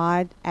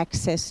provide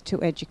access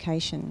to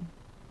education.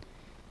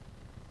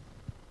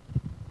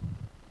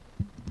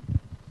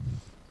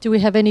 Do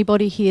we have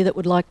anybody here that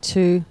would like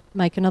to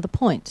make another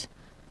point?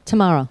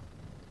 Tamara.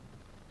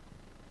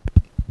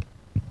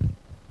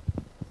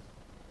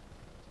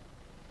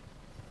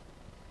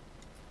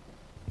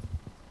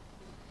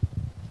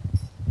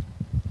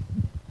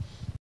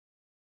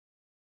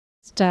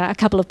 Just a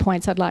couple of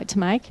points I'd like to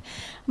make.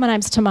 My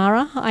name's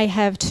Tamara. I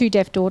have two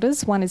deaf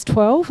daughters. One is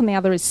 12 and the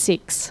other is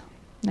 6.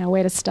 Now,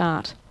 where to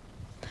start?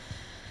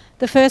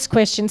 The first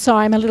question,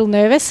 sorry, I'm a little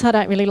nervous. I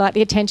don't really like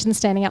the attention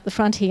standing up the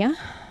front here.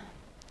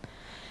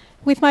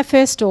 With my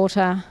first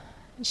daughter,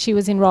 she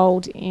was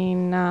enrolled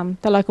in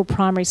the local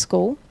primary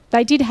school.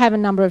 They did have a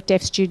number of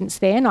deaf students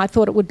there, and I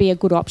thought it would be a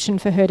good option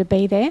for her to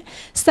be there.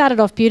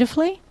 Started off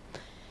beautifully.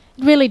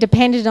 It really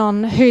depended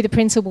on who the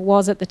principal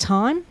was at the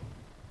time.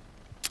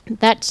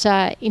 That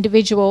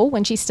individual,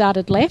 when she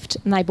started, left,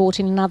 and they brought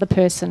in another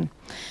person.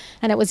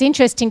 And it was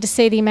interesting to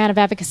see the amount of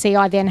advocacy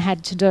I then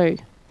had to do.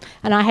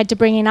 And I had to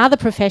bring in other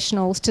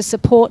professionals to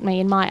support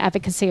me in my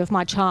advocacy of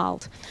my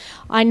child.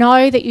 I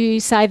know that you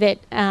say that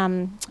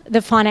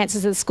the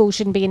finances of the school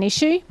shouldn't be an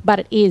issue, but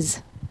it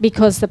is,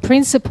 because the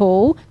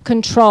principal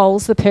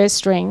controls the purse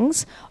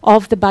strings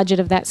of the budget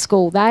of that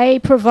school. They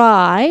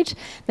provide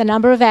the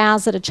number of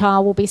hours that a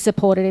child will be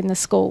supported in the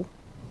school.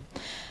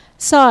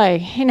 So,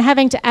 in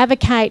having to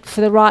advocate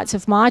for the rights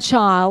of my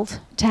child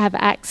to have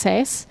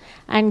access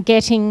and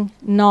getting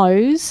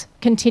no's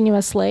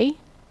continuously,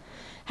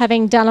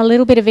 having done a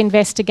little bit of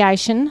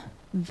investigation,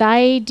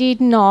 they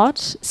did not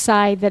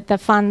say that the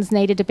funds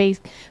needed to be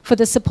for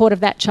the support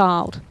of that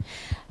child.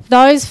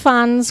 Those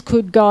funds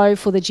could go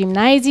for the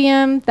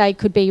gymnasium, they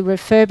could be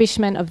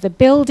refurbishment of the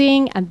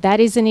building, and that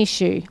is an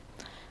issue.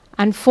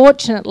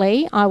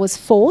 Unfortunately, I was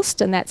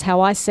forced, and that's how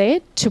I see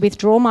it, to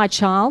withdraw my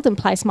child and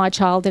place my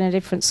child in a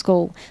different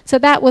school. So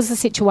that was the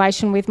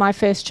situation with my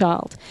first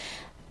child.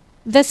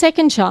 The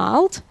second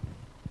child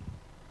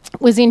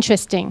was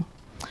interesting.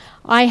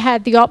 I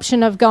had the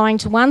option of going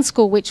to one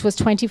school which was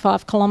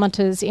 25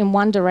 kilometres in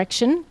one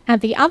direction, and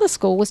the other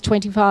school was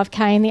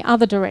 25k in the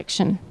other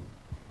direction.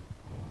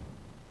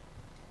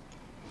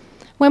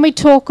 When we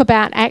talk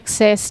about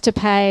access to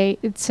pay,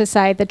 to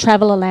say the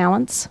travel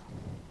allowance,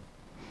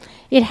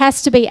 it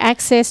has to be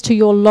access to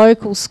your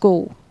local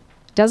school.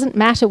 It doesn't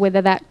matter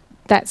whether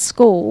that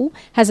school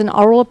has an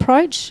oral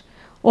approach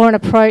or an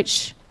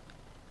approach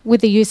with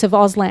the use of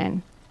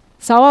Auslan.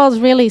 So I was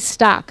really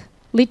stuck,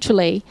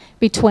 literally,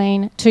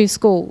 between two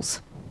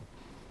schools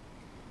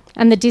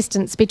and the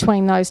distance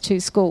between those two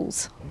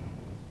schools.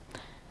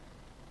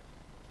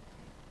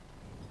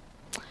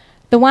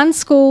 The one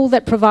school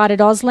that provided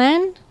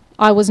Auslan,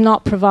 I was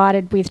not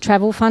provided with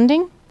travel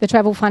funding. The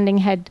travel funding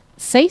had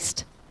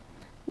ceased,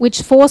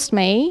 which forced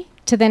me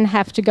to then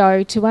have to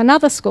go to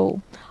another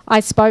school. I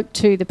spoke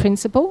to the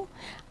principal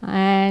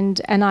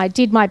and I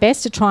did my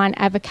best to try and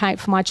advocate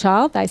for my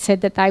child. They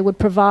said that they would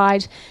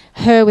provide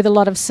her with a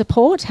lot of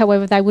support,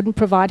 however they wouldn't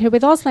provide her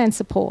with Auslan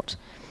support.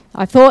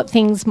 I thought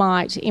things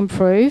might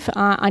improve.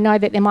 I know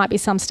that there might be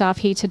some staff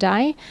here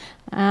today,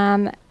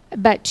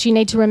 but you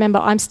need to remember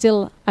I'm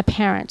still a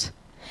parent.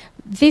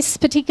 This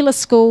particular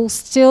school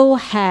still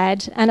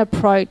had an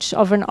approach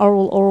of an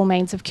oral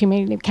means of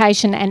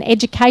communication and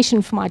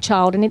education for my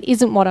child, and it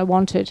isn't what I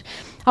wanted.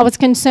 I was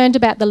concerned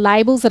about the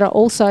labels that are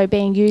also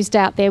being used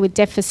out there with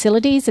deaf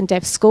facilities and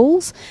deaf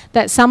schools,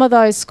 that some of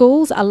those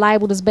schools are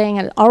labelled as being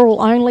an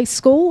oral-only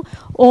school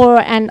or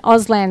an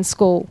Auslan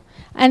school.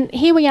 And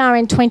here we are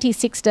in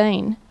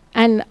 2016,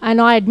 and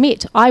I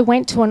admit I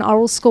went to an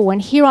oral school,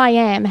 and here I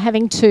am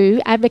having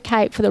to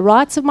advocate for the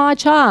rights of my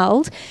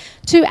child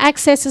to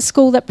access a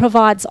school that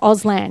provides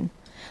Auslan,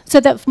 so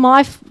that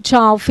my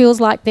child feels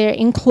like they're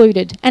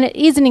included, and it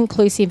is an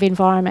inclusive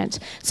environment.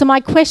 So my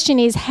question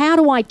is, how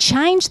do I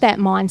change that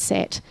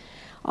mindset?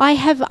 I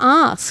have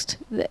asked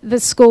the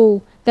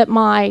school that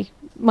my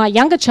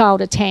younger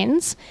child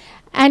attends,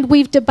 and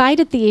we've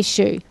debated the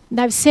issue.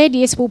 They've said,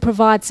 yes, we'll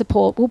provide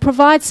support. We'll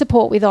provide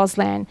support with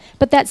Auslan,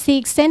 but that's the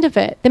extent of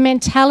it. The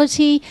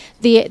mentality,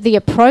 the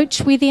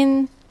approach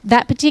within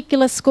that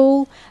particular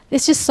school,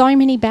 there's just so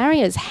many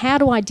barriers. How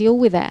do I deal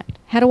with that?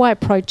 How do I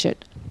approach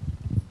it?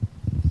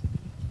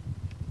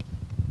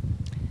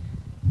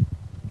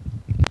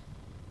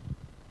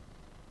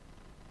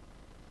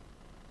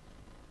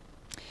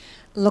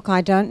 Look,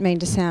 I don't mean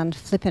to sound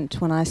flippant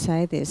when I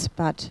say this,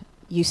 but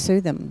you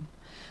sue them.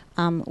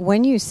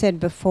 When you said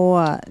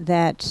before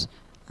that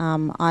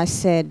I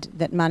said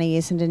that money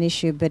isn't an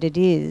issue, but it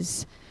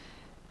is,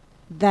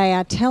 they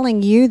are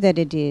telling you that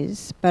it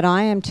is, but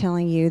I am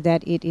telling you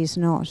that it is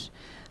not.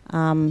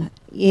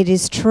 It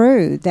is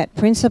true that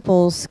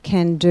principals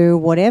can do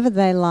whatever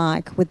they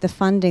like with the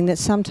funding that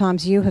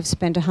sometimes you have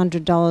spent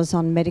 $100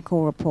 on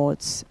medical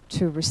reports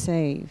to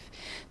receive.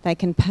 They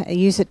can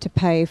use it to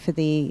pay for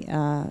the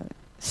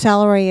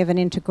salary of an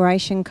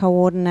integration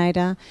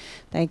coordinator.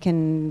 They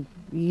can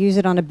use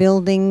it on a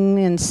building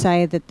and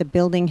say that the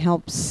building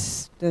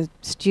helps the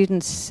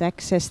students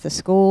access the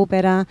school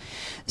better.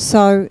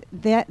 So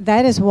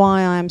that is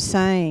why I'm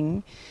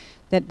saying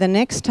that the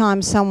next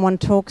time someone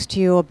talks to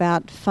you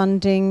about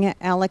funding,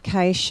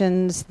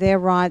 allocations, their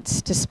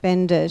rights to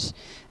spend it,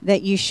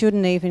 that you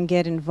shouldn't even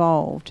get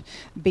involved,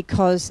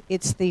 because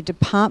it's the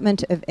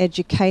Department of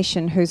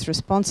Education whose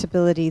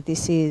responsibility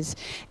this is.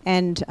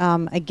 And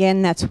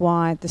again, that's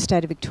why the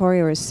state of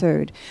Victoria is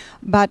sued.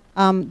 But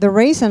the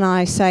reason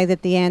I say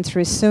that the answer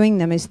is suing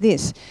them is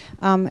this.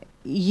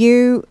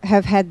 You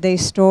have had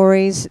these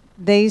stories.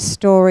 These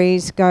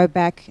stories go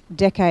back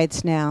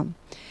decades now.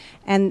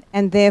 And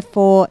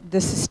therefore,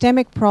 the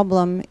systemic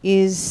problem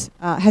is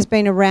has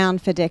been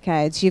around for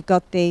decades. You've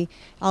got the,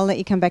 I'll let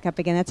you come back up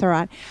again, that's all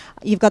right.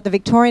 You've got the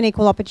Victorian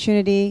Equal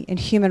Opportunity and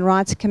Human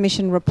Rights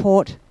Commission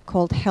report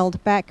called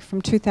Held Back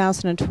from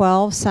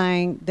 2012,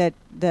 saying that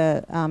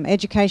the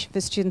education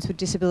for students with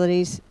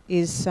disabilities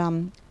is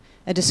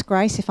a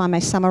disgrace, if I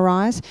may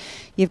summarise.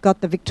 You've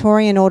got the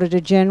Victorian Auditor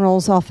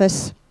General's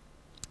Office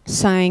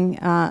saying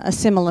a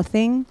similar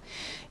thing.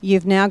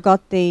 You've now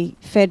got the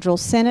Federal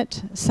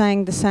Senate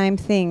saying the same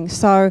thing.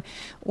 So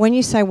when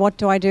you say, what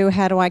do I do,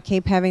 how do I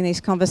keep having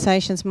these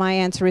conversations, my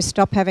answer is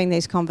stop having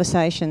these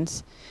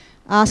conversations.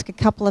 Ask a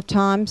couple of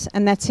times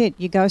and that's it.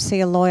 You go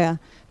see a lawyer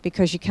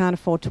because you can't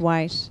afford to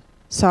wait.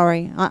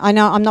 Sorry. I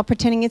know I'm not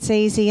pretending it's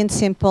easy and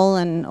simple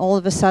and all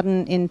of a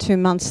sudden in 2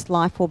 months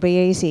life will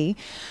be easy.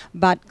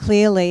 But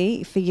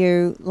clearly for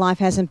you, life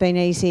hasn't been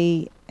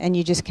easy and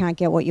you just can't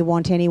get what you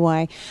want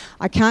anyway.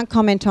 I can't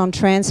comment on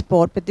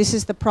transport, but this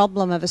is the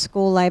problem of a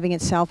school labelling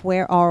itself,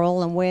 we're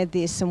oral and we're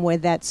this and we're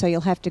that, so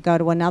you'll have to go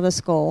to another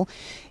school.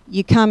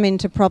 You come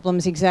into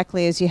problems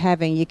exactly as you're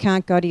having. You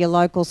can't go to your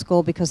local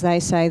school because they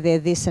say they're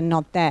this and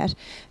not that.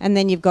 And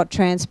then you've got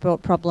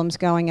transport problems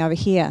going over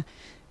here.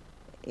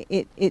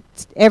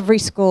 It's every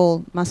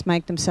school must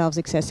make themselves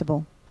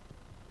accessible.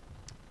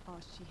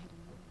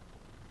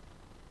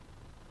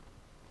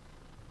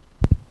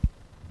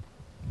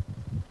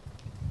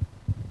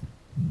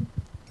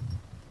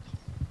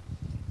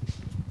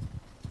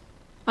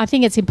 I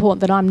think it's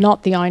important that I'm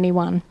not the only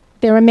one.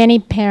 There are many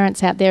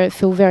parents out there that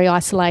feel very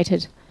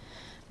isolated.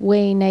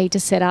 We need to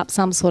set up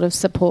some sort of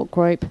support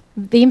group.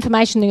 The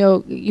information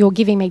that you're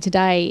giving me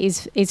today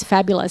is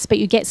fabulous, but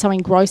you get so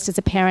engrossed as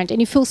a parent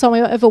and you feel so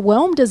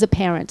overwhelmed as a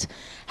parent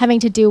having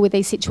to deal with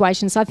these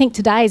situations. So I think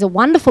today is a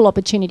wonderful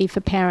opportunity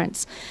for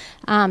parents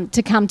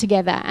to come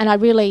together, and I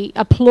really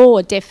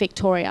applaud Deaf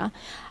Victoria.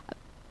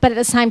 But at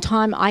the same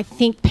time, I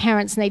think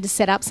parents need to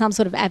set up some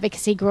sort of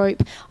advocacy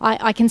group.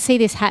 I can see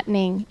this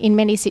happening in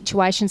many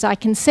situations. I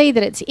can see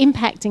that it's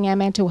impacting our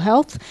mental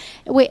health.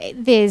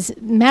 There's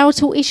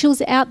marital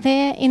issues out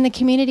there in the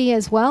community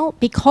as well.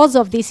 Because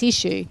of this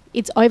issue,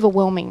 it's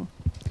overwhelming.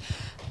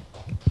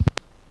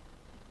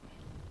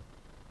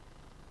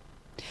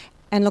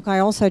 And look, I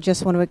also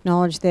just want to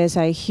acknowledge there's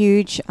a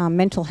huge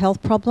mental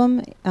health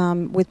problem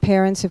with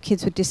parents of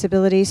kids with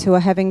disabilities who are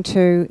having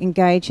to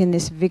engage in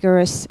this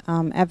vigorous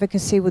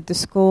advocacy with the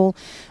school.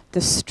 The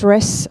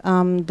stress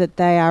that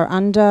they are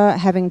under,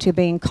 having to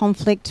be in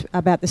conflict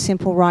about the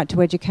simple right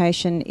to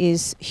education,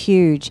 is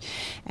huge.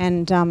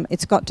 And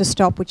it's got to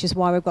stop, which is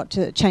why we've got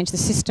to change the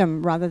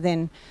system rather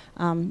than,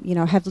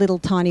 have little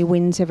tiny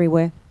wins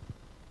everywhere.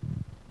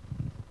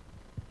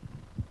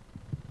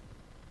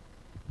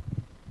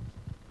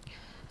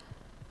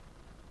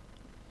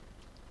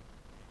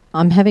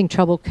 I'm having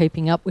trouble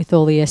keeping up with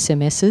all the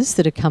SMSs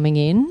that are coming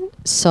in,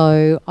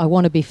 so I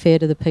want to be fair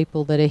to the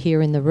people that are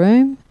here in the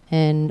room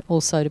and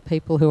also to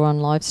people who are on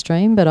live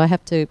stream, but I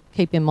have to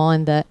keep in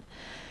mind that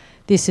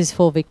this is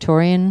for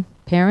Victorian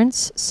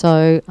parents,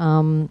 so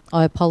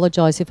I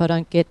apologise if I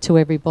don't get to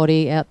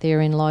everybody out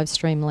there in live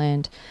stream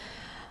land.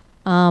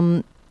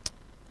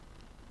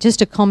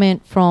 Just a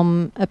comment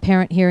from a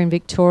parent here in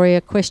Victoria,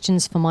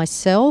 questions for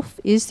myself.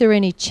 Is there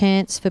any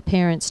chance for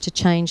parents to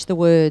change the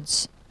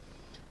words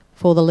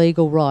for the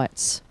legal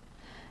rights?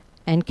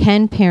 And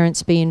can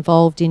parents be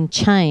involved in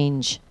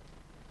change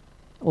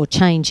or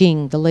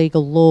changing the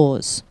legal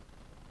laws?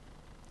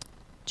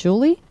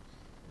 Julie?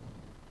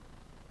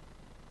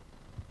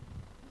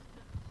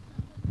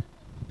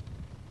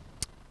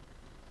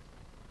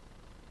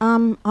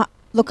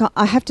 Look,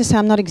 I have to say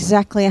I'm not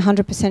exactly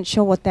 100%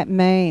 sure what that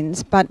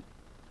means, but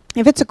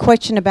if it's a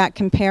question about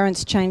can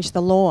parents change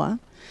the law,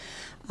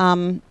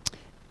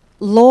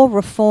 law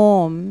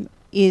reform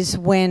is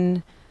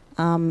when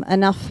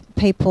enough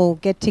people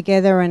get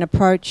together and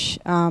approach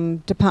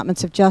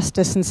departments of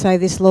justice and say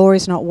this law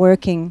is not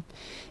working,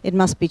 it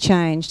must be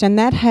changed. And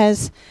that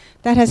has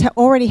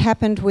already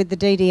happened with the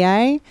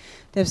DDA.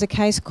 There was a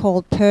case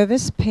called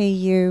Purvis,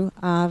 Purvis,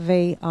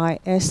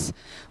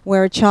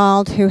 where a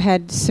child who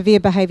had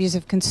severe behaviours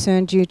of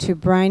concern due to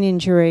brain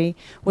injury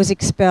was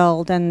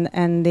expelled,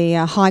 and the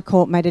High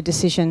Court made a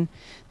decision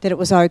that it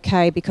was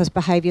okay because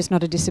behaviour is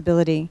not a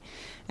disability.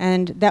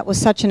 And that was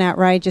such an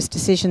outrageous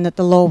decision that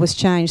the law was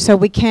changed. So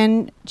we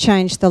can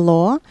change the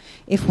law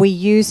if we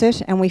use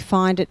it and we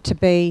find it to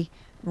be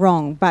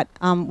wrong. But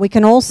we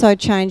can also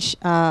change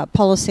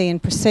policy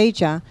and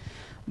procedure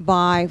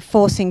by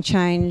forcing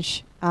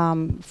change,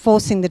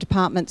 forcing the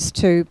departments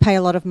to pay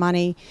a lot of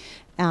money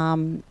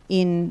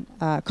in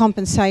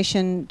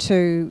compensation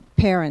to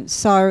parents.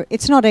 So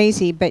it's not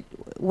easy, but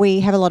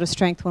we have a lot of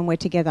strength when we're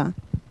together.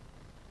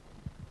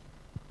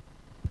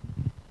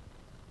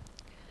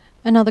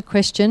 Another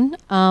question,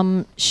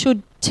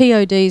 should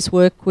TODs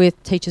work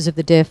with teachers of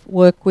the deaf,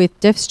 work with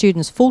deaf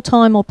students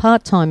full-time or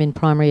part-time in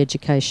primary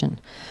education?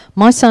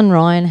 My son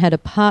Ryan had a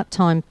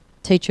part-time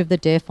teacher of the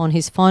deaf on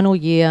his final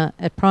year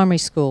at primary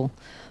school,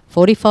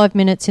 45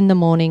 minutes in the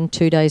morning,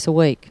 2 days a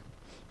week,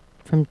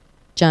 from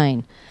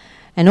Jane.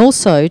 And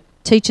also,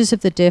 teachers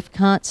of the deaf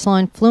can't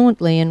sign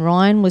fluently, and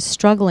Ryan was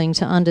struggling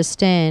to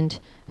understand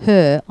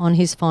her on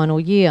his final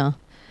year.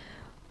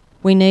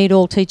 We need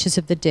all teachers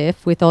of the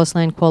deaf with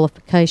Auslan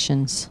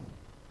qualifications.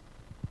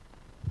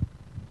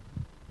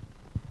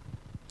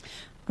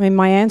 I mean,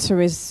 my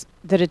answer is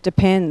that it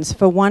depends.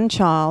 For one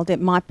child, it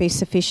might be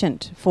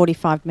sufficient,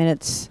 45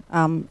 minutes.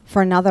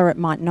 For another, it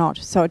might not.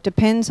 So it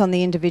depends on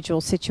the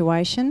individual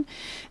situation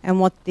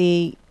and what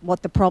the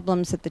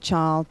problems that the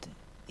child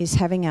is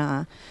having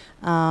are.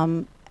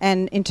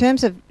 And in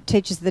terms of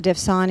teachers of the deaf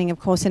signing, of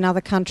course, in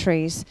other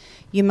countries,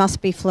 you must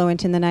be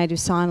fluent in the native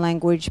sign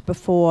language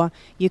before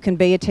you can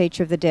be a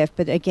teacher of the deaf.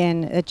 But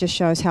again, it just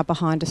shows how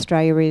behind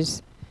Australia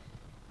is.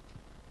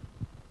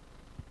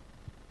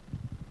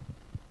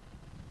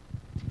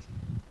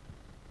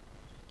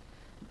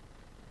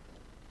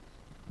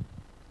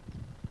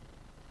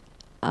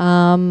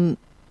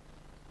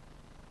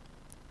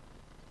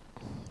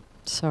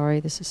 Sorry,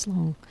 this is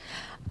long.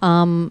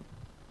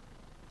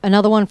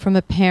 Another one from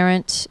a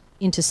parent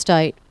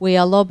interstate. We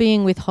are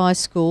lobbying with high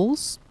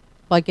schools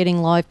by getting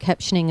live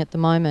captioning at the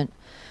moment,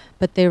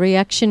 but their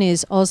reaction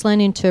is Auslan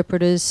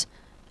interpreters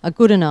are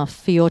good enough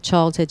for your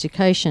child's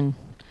education.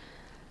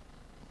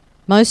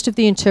 Most of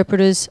the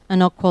interpreters are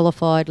not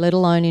qualified, let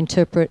alone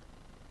interpret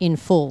in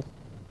full.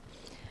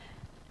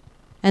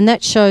 And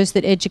that shows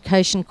that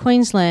Education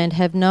Queensland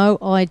have no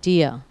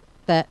idea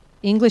that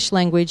English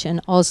language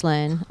and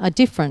Auslan are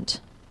different.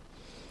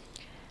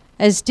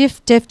 As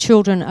deaf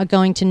children are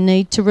going to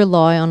need to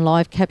rely on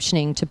live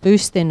captioning to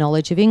boost their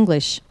knowledge of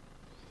English.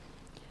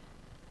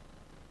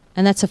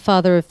 And that's a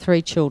father of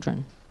 3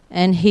 children.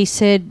 And he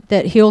said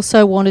that he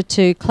also wanted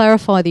to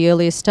clarify the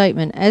earlier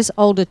statement. As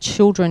older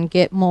children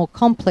get more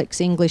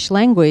complex English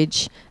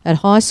language at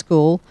high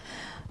school,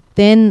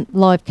 then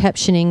live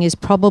captioning is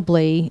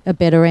probably a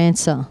better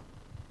answer.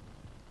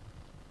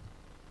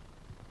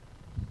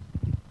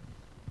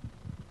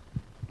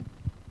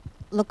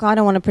 Look, I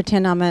don't want to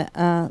pretend I'm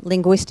a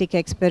linguistic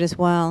expert as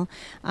well,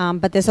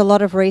 but there's a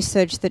lot of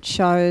research that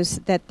shows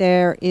that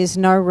there is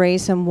no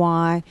reason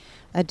why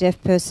a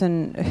deaf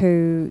person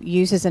who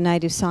uses a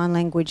native sign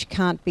language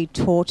can't be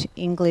taught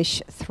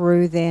English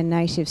through their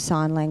native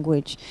sign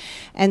language.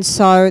 And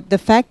so the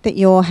fact that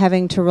you're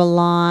having to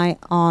rely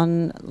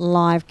on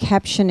live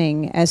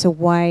captioning as a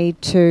way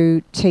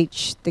to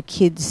teach the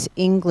kids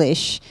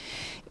English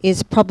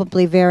is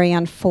probably very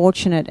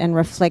unfortunate and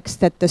reflects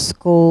that the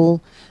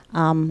school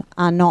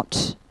are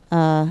not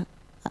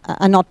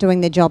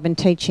doing their job in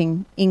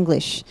teaching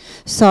English.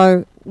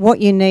 So what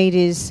you need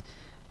is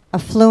a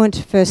fluent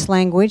first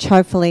language,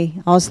 hopefully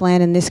Auslan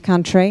in this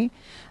country,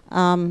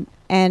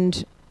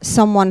 and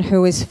someone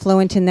who is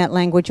fluent in that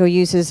language or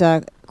uses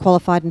a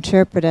qualified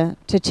interpreter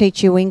to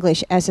teach you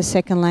English as a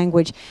second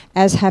language,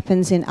 as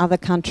happens in other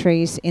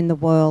countries in the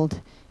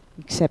world,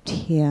 except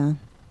here.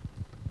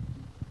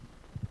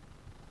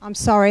 I'm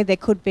sorry, there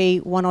could be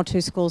 1 or 2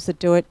 schools that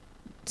do it.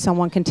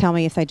 Someone can tell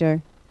me if they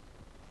do.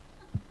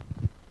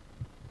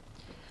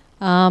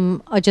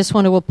 I just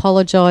want to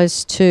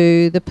apologise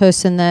to the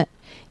person that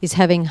is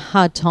having a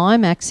hard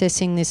time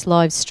accessing this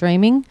live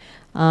streaming.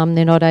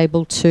 They're not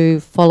able to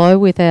follow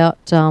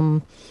without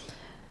the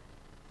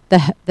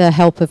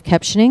help of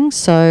captioning,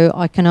 so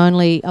I can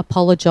only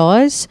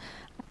apologise.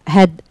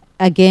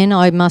 Again,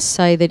 I must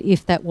say that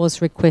if that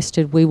was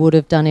requested, we would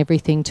have done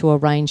everything to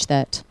arrange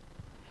that.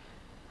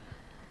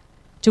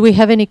 Do we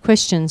have any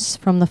questions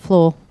from the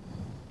floor?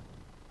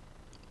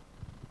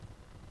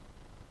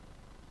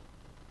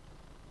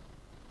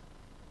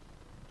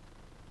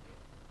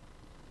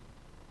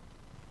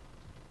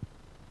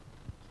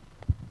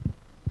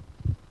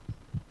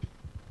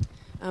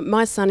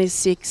 My son is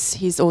 6,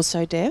 he's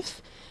also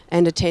deaf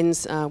and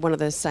attends one of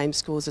the same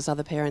schools as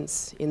other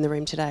parents in the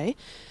room today.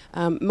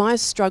 My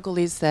struggle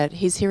is that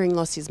his hearing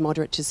loss is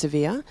moderate to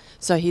severe,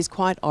 so he's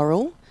quite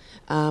oral,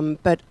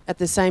 but at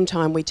the same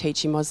time we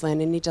teach him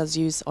Auslan and he does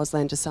use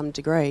Auslan to some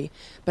degree,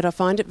 but I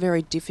find it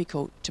very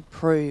difficult to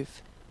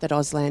prove that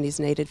Auslan is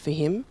needed for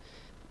him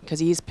because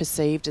he is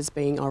perceived as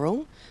being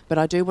oral, but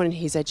I do want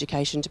his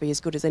education to be as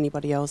good as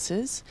anybody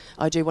else's.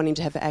 I do want him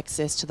to have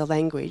access to the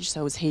language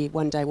so as he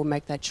one day will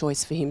make that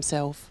choice for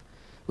himself,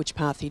 which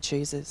path he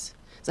chooses.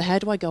 So how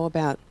do I go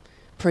about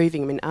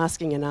proving? I mean,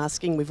 asking and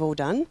asking we've all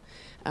done,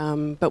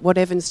 but what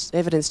evidence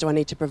do I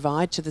need to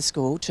provide to the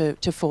school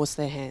to force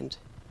their hand?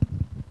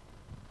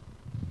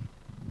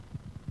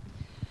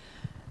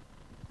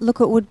 Look,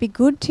 it would be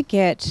good to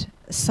get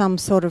some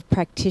sort of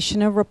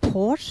practitioner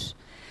report.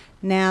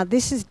 Now,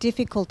 this is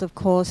difficult, of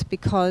course,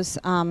 because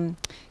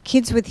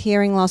kids with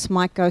hearing loss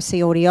might go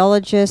see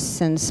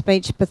audiologists and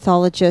speech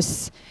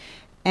pathologists,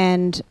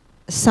 and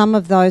some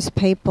of those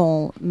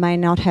people may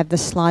not have the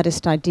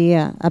slightest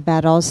idea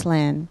about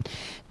Auslan.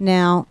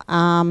 Now,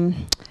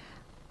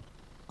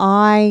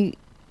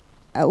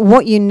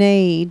 what you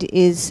need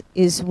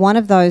is one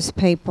of those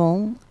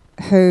people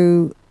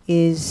who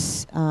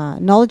is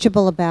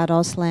knowledgeable about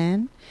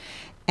Auslan,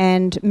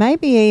 and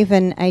maybe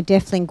even a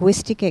deaf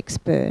linguistic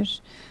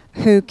expert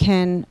who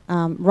can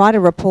write a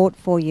report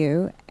for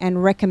you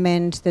and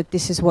recommend that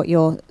this is what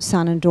your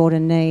son and daughter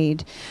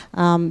need,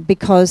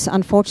 because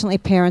unfortunately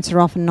parents are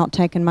often not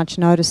taken much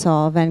notice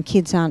of and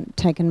kids aren't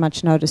taken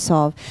much notice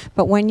of.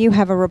 But when you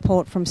have a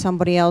report from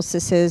somebody else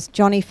that says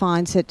Johnny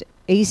finds it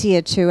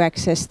easier to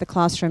access the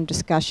classroom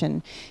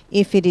discussion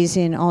if it is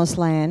in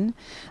Auslan,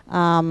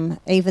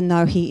 even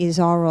though he is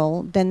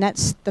oral, then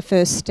that's the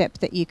first step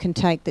that you can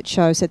take that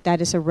shows that that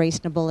is a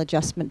reasonable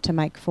adjustment to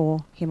make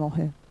for him or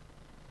her.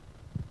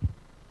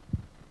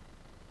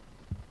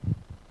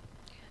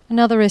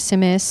 Another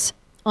SMS.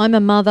 I'm a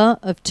mother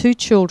of 2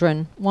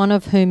 children, one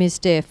of whom is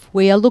deaf.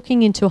 We are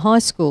looking into high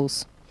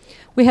schools.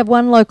 We have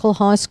one local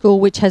high school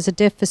which has a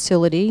deaf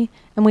facility,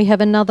 and we have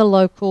another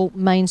local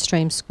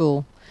mainstream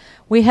school.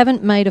 We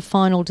haven't made a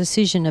final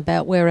decision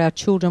about where our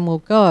children will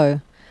go,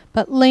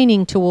 but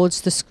leaning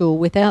towards the school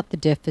without the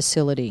deaf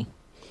facility.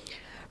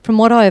 From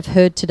what I have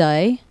heard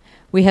today,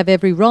 we have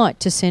every right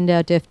to send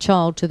our deaf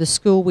child to the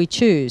school we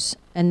choose,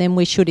 and then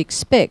we should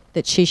expect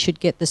that she should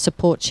get the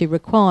support she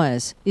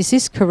requires. Is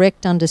this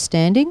correct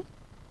understanding?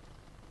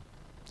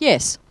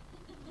 Yes.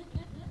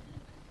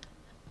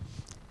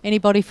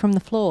 Anybody from the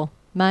floor?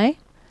 May?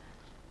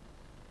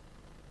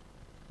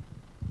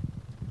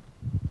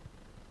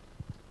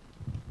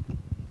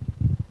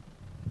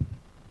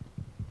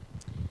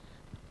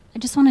 I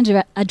just wanted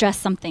to address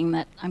something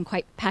that I'm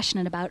quite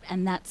passionate about,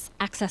 and that's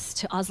access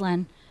to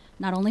Auslan,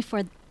 not only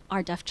for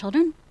our deaf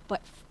children,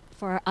 but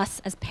for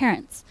us as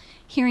parents,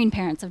 hearing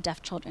parents of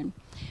deaf children.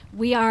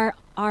 We are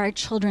our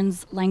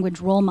children's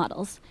language role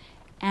models,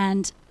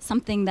 and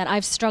something that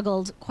I've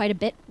struggled quite a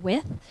bit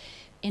with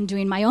in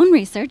doing my own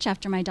research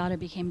after my daughter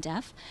became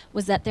deaf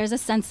was that there's a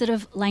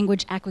sensitive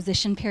language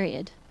acquisition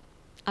period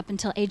up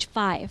until age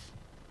 5.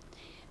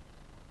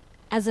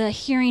 As a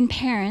hearing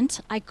parent,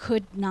 I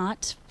could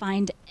not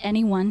find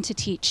anyone to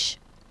teach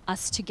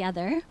us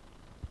together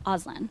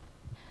Auslan.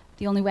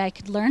 The only way I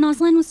could learn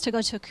Auslan was to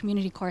go to a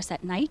community course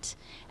at night,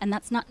 and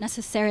that's not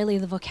necessarily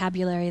the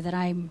vocabulary that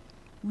I'm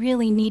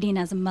really needing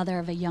as a mother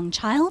of a young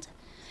child.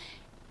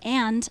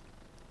 And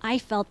I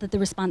felt that the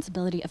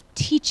responsibility of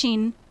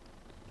teaching,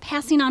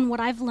 passing on what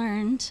I've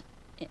learned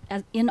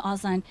in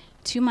Auslan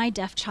to my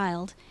deaf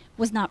child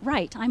was not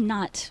right. I'm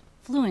not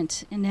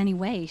fluent in any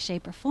way,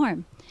 shape, or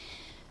form.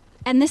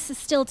 And this is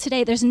still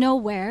today, there's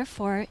nowhere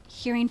for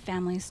hearing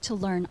families to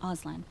learn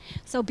Auslan.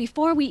 So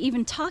before we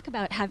even talk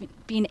about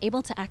being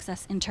able to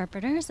access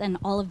interpreters and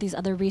all of these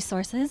other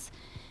resources,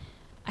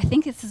 I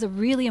think this is a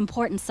really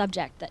important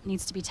subject that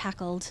needs to be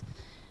tackled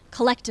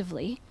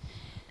collectively.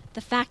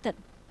 The fact that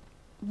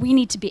we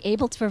need to be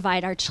able to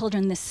provide our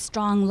children this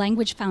strong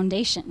language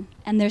foundation,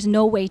 and there's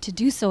no way to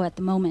do so at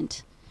the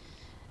moment.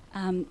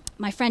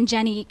 My friend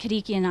Jenny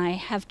Kadiki and I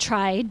have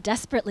tried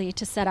desperately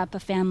to set up a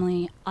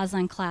family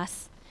Auslan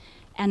class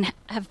and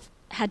have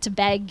had to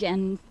beg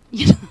and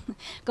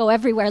go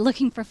everywhere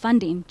looking for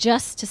funding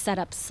just to set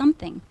up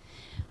something.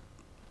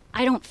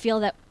 I don't feel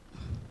that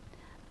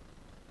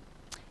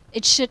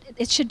it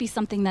should be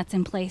something that's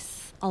in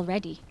place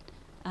already.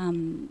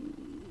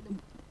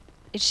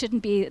 It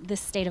shouldn't be this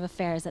state of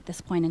affairs at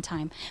this point in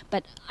time.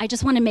 But I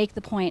just want to make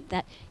the point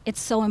that it's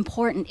so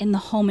important in the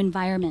home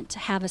environment to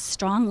have a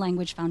strong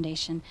language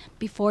foundation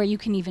before you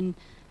can even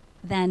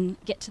then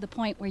get to the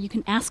point where you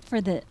can ask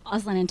for the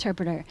Auslan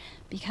interpreter,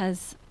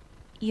 because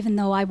even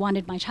though I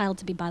wanted my child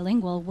to be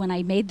bilingual, when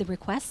I made the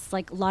requests,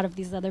 like a lot of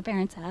these other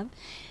parents have,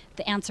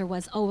 the answer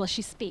was, oh, well,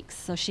 she speaks,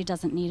 so she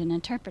doesn't need an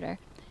interpreter.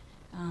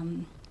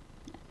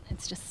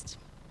 It's just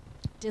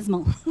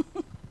dismal.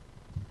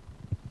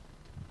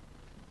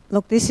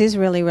 Look, this is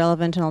really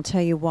relevant, and I'll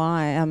tell you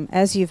why.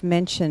 As you've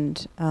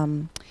mentioned,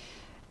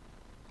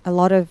 a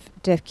lot of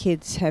deaf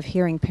kids have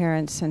hearing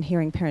parents and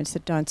hearing parents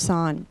that don't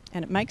sign,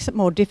 and it makes it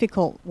more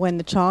difficult when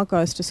the child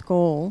goes to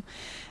school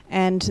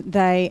and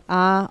they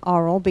are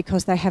oral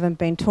because they haven't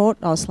been taught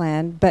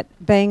Auslan, but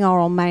being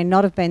oral may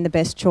not have been the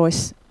best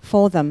choice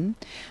for them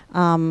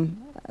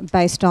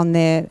based on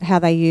how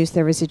they use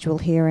their residual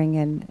hearing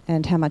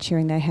and how much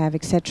hearing they have,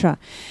 etc.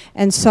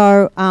 And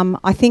so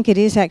I think it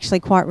is actually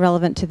quite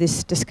relevant to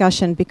this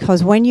discussion,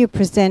 because when you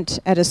present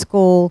at a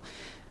school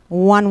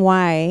one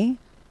way,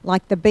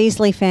 like the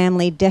Beasley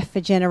family, deaf for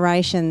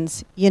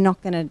generations, you're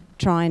not going to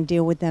try and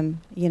deal with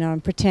them,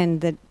 and pretend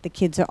that the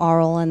kids are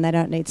oral and they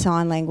don't need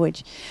sign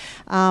language.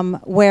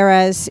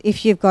 Whereas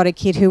if you've got a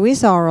kid who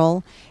is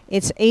oral,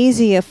 it's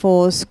easier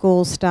for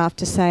school staff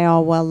to say,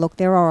 oh, well, look,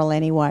 they're oral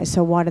anyway,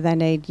 so why do they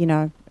need,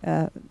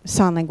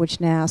 sign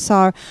language now?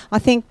 So I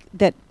think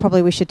that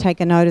probably we should take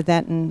a note of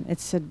that, and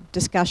it's a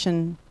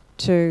discussion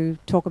to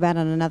talk about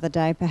on another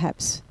day,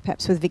 perhaps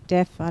with Vic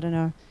Deaf. I don't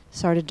know.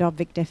 Sorry to dob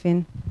Vic Deaf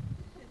in.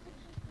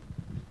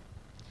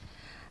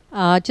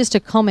 Just a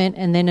comment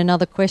and then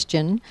another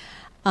question.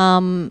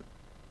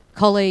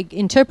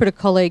 Interpreter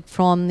colleague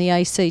from the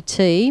ACT,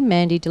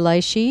 Mandy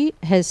DeLacy,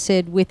 has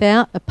said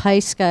without a pay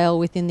scale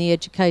within the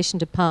education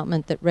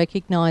department that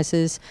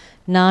recognises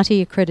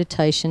NAATI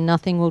accreditation,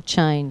 nothing will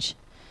change.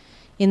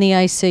 In the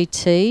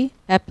ACT,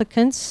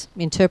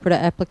 interpreter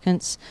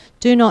applicants,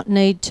 do not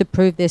need to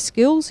prove their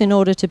skills in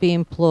order to be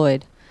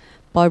employed.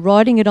 By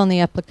writing it on the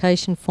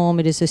application form,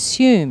 it is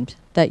assumed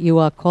that you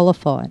are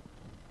qualified.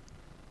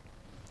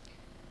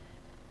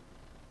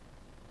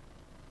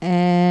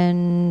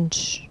 And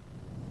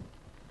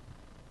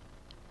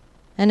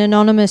an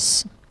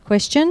anonymous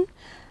question.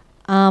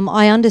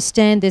 I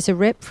understand there's a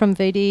rep from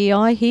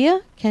VDEI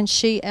here. Can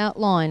she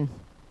outline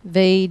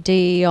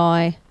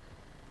VDEI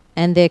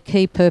and their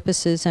key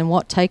purposes, and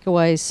what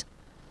takeaways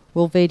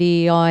will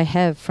VDEI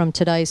have from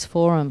today's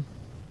forum?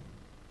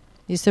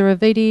 Is there a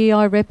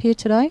VDEI rep here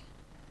today?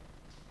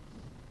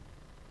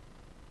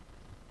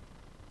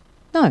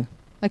 No.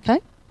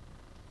 Okay.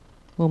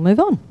 We'll move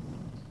on.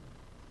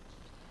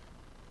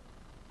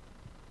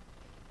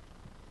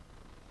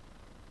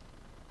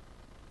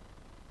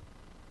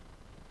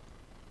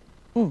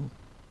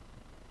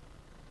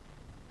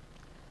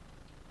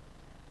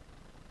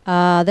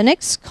 The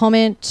next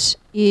comment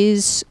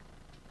is,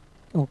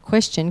 or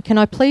question, can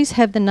I please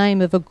have the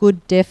name of a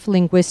good deaf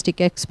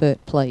linguistic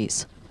expert,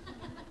 please?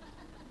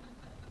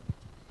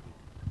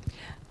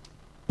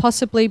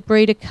 Possibly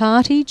Breda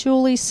Carty,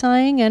 Julie's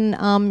saying,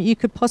 and you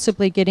could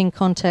possibly get in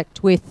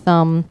contact with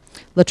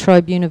La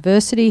Trobe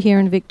University here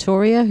in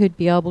Victoria, who'd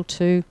be able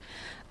to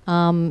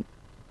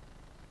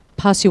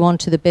pass you on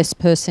to the best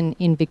person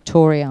in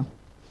Victoria.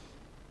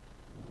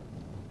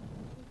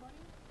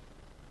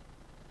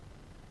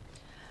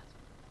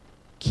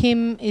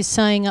 Kim is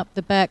saying up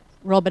the back,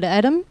 Robert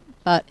Adam,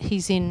 but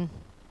he's in...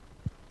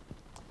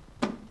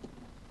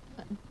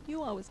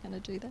 Knew I was going to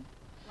do that.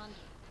 London.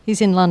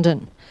 He's in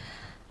London.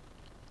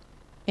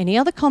 Any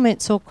other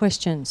comments or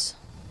questions?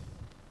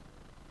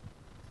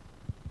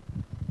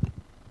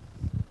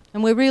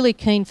 And we're really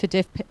keen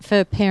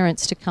for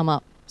parents to come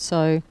up,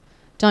 so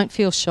don't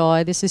feel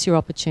shy. This is your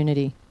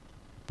opportunity.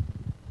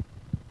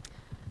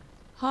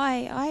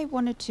 Hi, I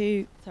wanted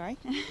to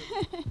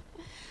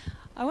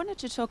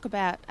talk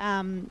about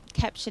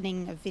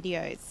captioning of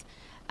videos.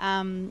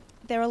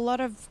 There are a lot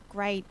of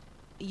great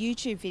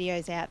YouTube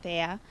videos out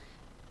there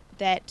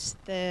that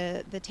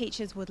the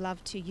teachers would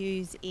love to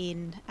use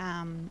in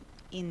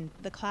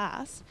the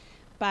class,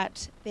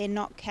 but they're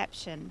not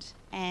captioned.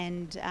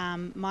 And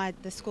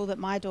the school that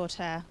my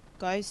daughter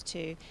goes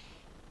to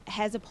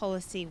has a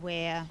policy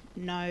where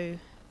no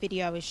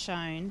video is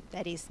shown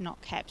that is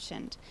not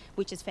captioned,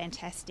 which is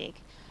fantastic.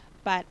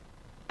 But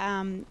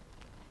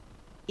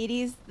it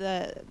is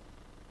the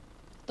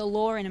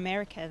law in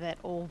America that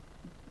all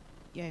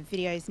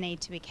videos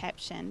need to be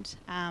captioned.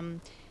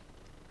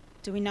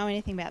 Do we know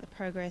anything about the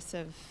progress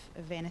of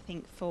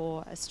anything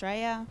for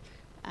Australia?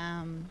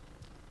 I'm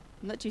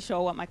not too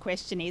sure what my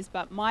question is,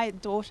 but my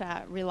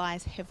daughter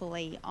relies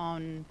heavily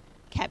on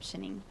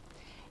captioning,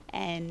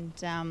 and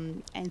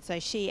so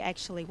she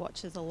actually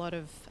watches a lot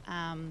of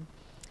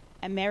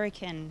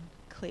American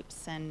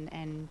clips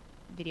and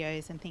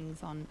videos and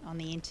things on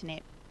the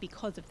internet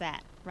because of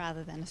that,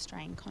 rather than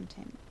Australian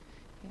content.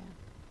 Yeah.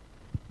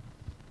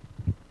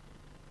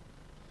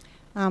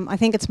 I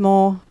think it's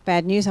more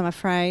bad news, I'm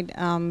afraid,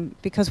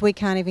 because we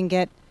can't even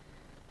get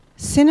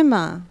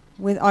cinema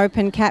with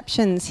open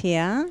captions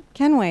here,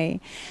 can we?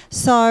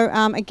 So,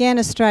 again,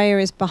 Australia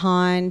is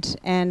behind,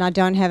 and I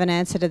don't have an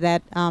answer to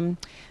that.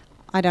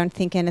 I don't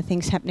think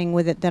anything's happening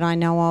with it that I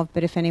know of,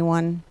 but if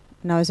anyone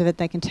knows of it,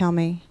 they can tell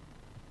me.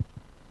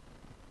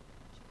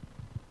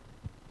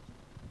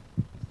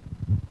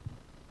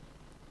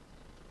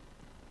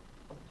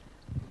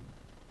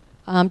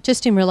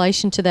 Just in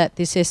relation to that,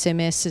 this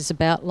SMS is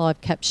about live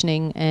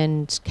captioning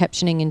and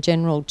captioning in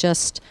general.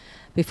 Just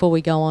before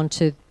we go on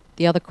to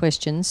the other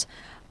questions,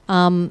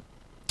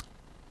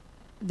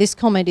 this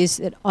comment is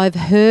that I've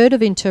heard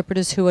of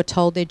interpreters who are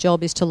told their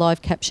job is to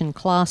live caption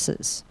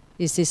classes.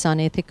 Is this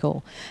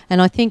unethical? And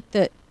I think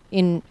that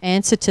in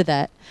answer to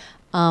that,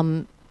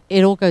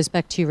 it all goes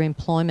back to your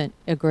employment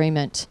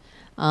agreement.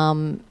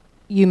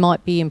 You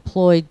might be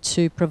employed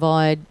to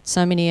provide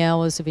so many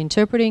hours of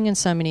interpreting and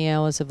so many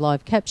hours of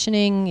live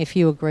captioning. If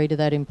you agree to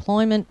that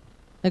employment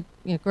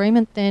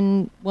agreement,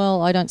 then,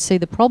 well, I don't see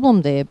the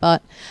problem there.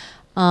 But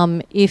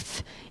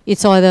if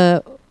it's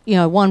either,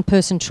 one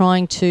person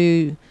trying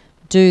to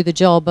do the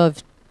job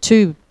of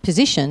two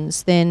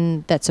positions,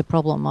 then that's a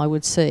problem I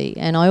would see.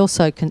 And I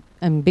also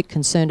am a bit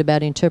concerned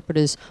about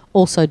interpreters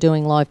also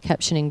doing live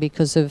captioning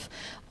because of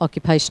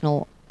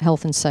occupational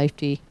health and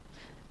safety,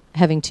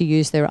 having to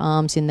use their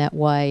arms in that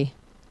way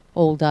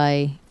all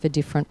day for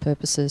different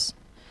purposes.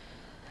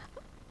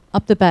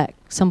 Up the back,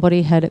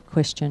 somebody had a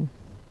question.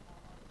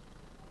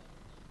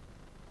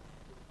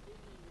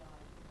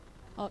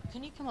 Oh,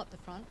 can you come up the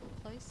front,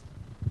 please?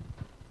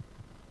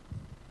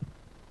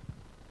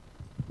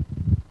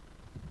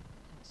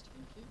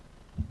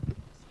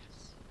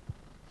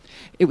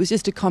 It was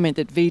just a comment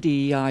that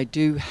VDEI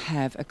do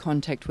have a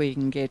contact where you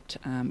can get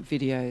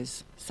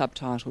videos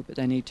subtitled, but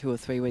they need 2 or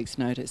 3 weeks'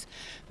 notice.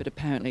 But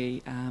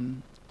apparently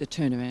the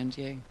turnaround,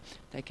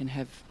 they can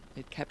have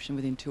it captioned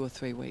within 2 or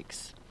 3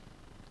 weeks.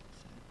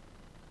 So,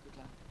 good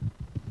luck.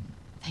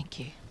 Thank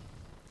you.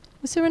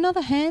 Was there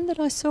another hand that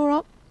I saw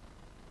up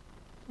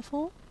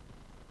before?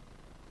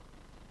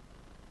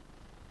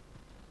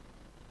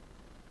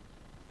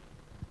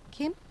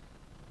 Kim?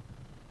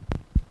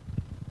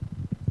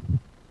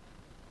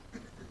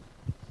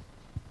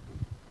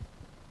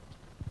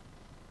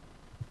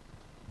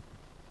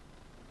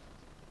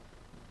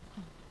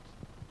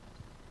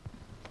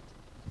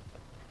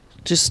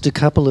 Just a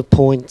couple of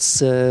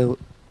points in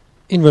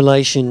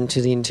relation to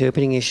the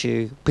interpreting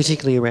issue,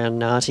 particularly around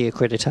NAATI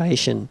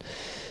accreditation.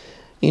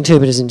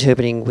 Interpreters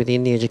interpreting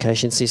within the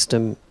education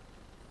system,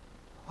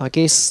 I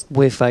guess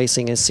we're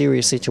facing a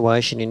serious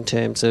situation in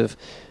terms of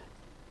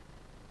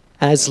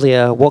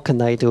ASLIA, what can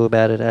they do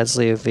about it,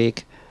 ASLIA,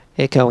 Vic,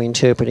 Echo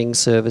Interpreting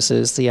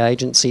Services, the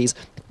agencies.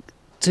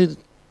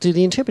 Do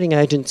the interpreting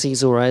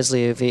agencies or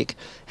ASLIA, Vic,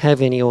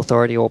 have any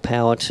authority or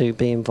power to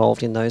be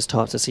involved in those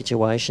types of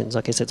situations?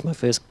 I guess that's my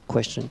first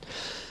question.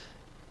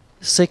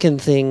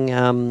 Second thing,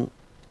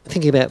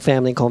 thinking about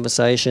family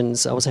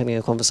conversations, I was having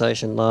a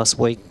conversation last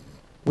week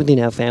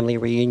within our family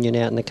reunion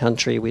out in the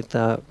country with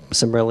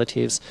some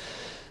relatives,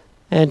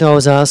 and I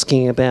was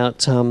asking about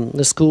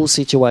the school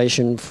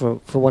situation for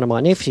one of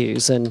my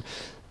nephews, and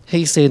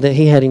he said that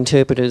he had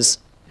interpreters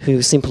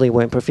who simply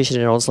weren't proficient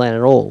in Auslan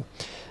at all.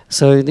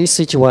 So this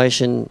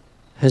situation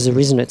has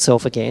arisen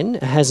itself again.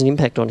 It has an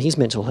impact on his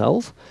mental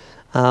health.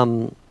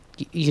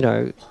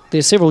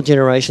 There's several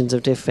generations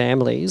of deaf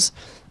families,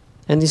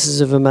 and this is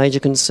of a major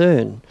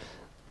concern.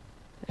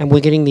 And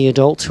we're getting the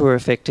adults who are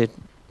affected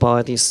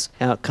by this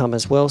outcome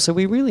as well. So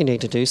we really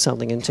need to do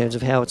something in terms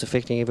of how it's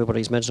affecting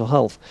everybody's mental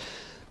health.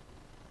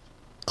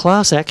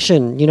 Class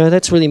action,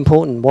 that's really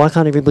important. Why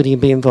can't everybody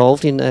be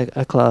involved in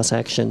a class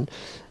action?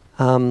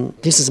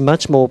 This is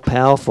much more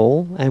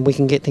powerful and we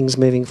can get things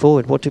moving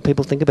forward. What do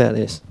people think about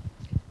this?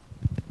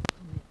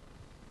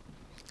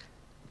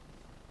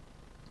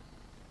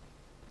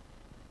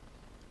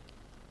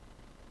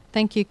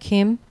 Thank you,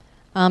 Kim.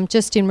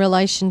 Just in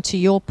relation to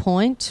your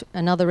point,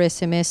 another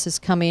SMS has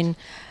come in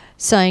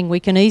saying we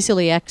can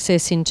easily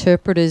access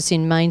interpreters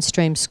in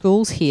mainstream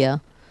schools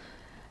here.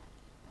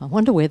 I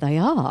wonder where they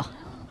are.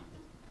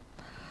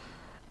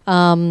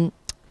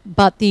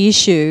 But the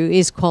issue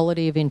is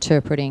quality of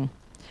interpreting.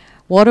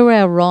 What are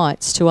our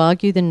rights to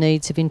argue the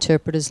needs of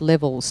interpreters'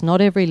 levels? Not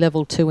every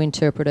level 2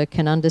 interpreter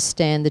can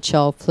understand the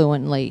child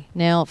fluently.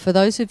 Now, for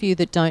those of you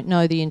that don't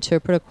know the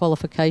interpreter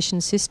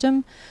qualification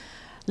system,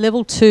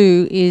 level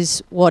 2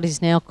 is what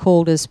is now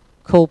called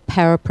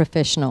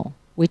paraprofessional,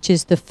 which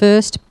is the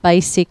first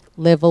basic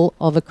level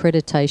of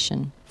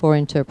accreditation for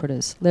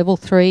interpreters. Level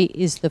 3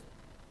 is the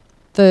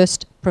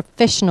first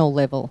professional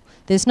level.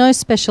 There's no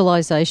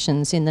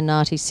specialisations in the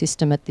NAATI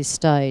system at this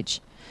stage.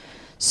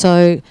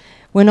 So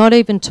we're not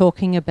even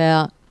talking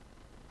about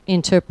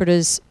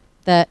interpreters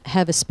that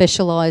have a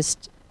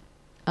specialised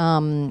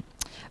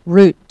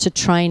route to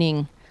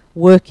training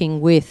working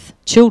with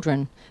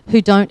children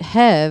who don't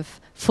have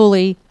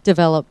fully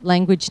developed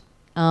language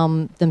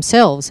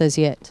themselves as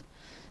yet.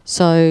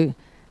 So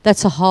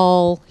that's a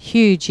whole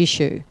huge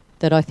issue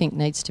that I think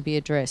needs to be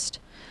addressed.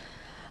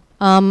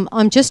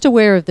 I'm just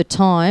aware of the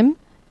time,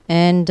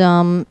 and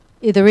are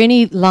there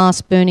any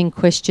last burning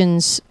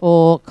questions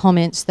or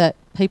comments that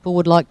people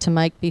would like to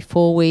make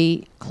before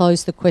we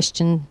close the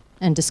question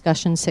and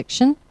discussion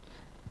section?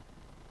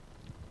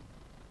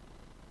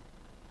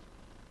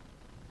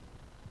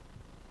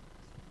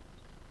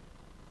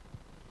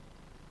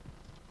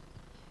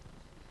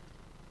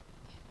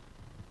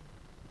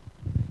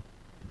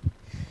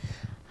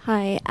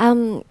 Hi.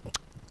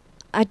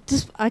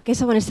 I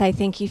guess I want to say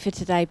thank you for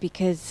today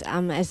because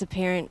as a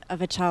parent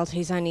of a child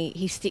he's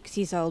 6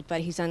 years old,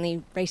 but he's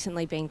only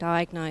recently been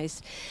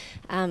diagnosed.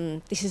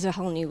 This is a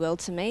whole new world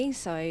to me,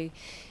 so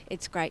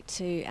it's great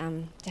to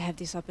have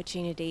this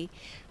opportunity.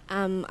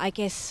 I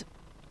guess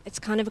it's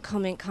kind of a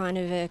comment, kind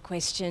of a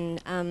question.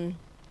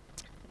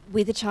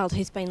 With a child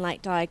who's been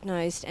late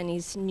diagnosed and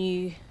is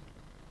new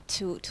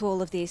to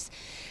all of this,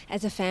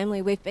 as a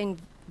family, we've been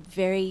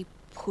very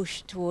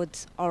pushed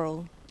towards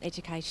oral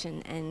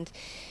education, and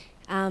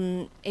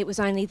it was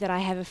only that I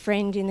have a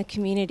friend in the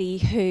community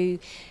who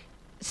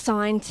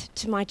signed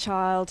to my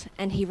child,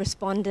 and he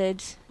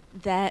responded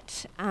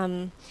that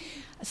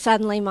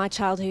suddenly my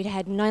child, who'd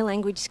had no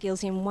language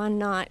skills in one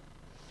night,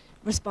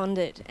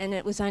 responded. And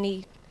it was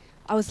only,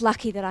 I was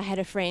lucky that I had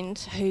a friend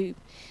who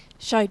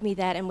showed me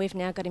that, and we've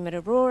now got him at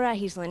Aurora.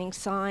 He's learning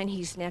sign,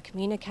 he's now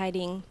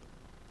communicating.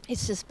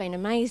 It's just been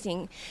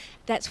amazing.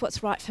 That's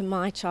what's right for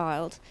my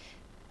child.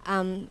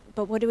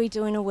 But what do we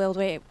do in a world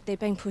where they're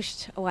being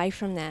pushed away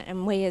from that,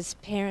 and we as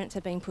parents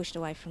are being pushed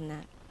away from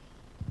that?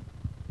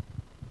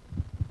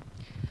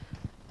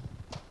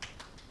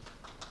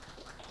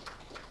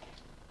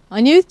 I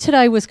knew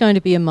today was going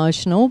to be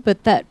emotional,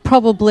 but that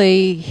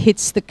probably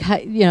hits the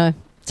cake,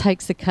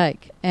 takes the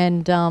cake.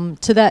 And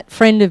to that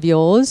friend of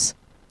yours,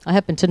 I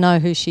happen to know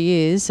who she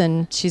is,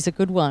 and she's a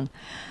good one.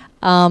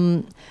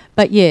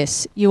 But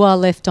yes, you are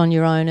left on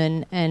your own,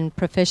 and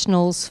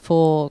professionals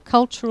for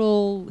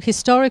cultural,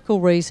 historical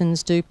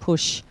reasons do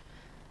push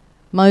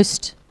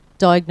most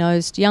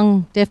diagnosed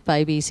young deaf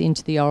babies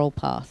into the oral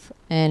path.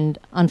 And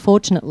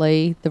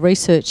unfortunately, the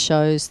research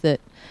shows that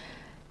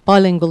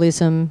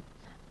bilingualism,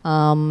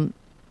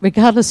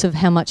 regardless of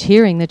how much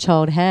hearing the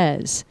child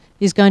has,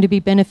 is going to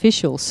be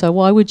beneficial. So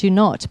why would you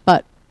not?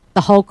 But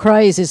the whole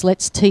craze is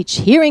let's teach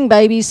hearing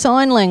babies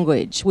sign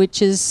language,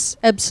 which is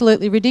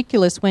absolutely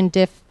ridiculous when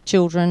deaf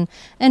children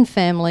and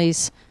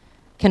families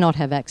cannot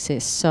have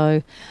access.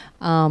 So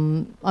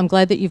I'm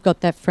glad that you've got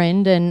that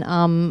friend,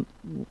 and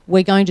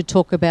we're going to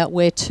talk about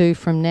where to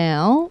from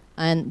now,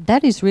 and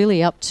that is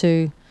really up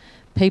to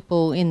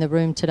people in the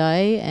room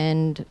today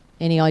and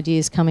any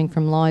ideas coming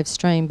from live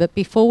stream. But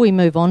before we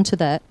move on to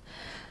that,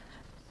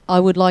 I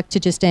would like to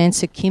just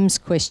answer Kim's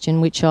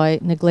question, which I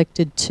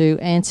neglected to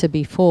answer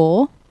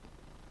before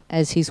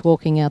as he's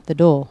walking out the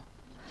door.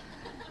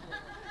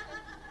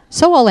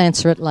 So I'll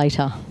answer it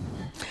later.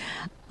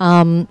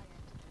 And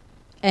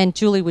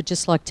Julie would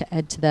just like to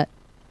add to that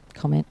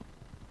comment.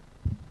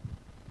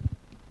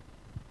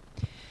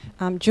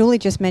 Julie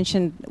just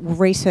mentioned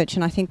research,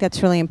 and I think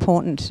that's really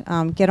important.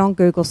 Get on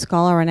Google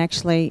Scholar and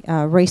actually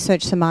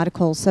research some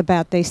articles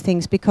about these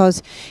things,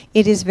 because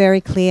it is very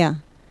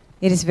clear.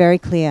 It is very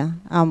clear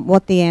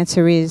what the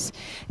answer is.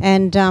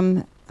 And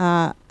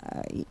I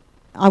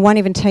won't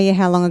even tell you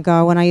how long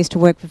ago when I used to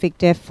work for Vic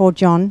Deaf for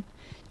John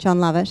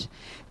Lovett.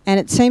 And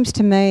it seems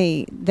to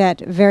me that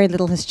very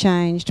little has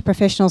changed.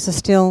 Professionals are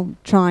still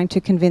trying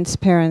to convince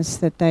parents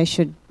that they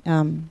should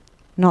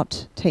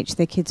not teach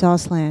their kids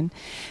Auslan.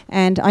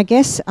 And I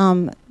guess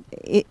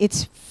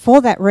it's for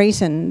that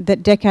reason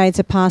that decades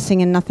are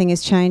passing and nothing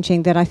is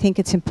changing, that I think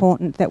it's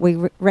important that we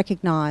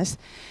recognise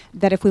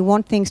that if we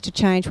want things to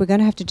change, we're going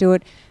to have to do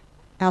it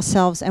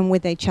ourselves and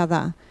with each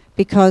other.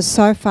 Because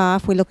so far,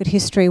 if we look at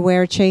history,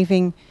 we're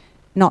achieving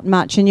not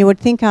much. And you would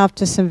think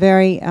after some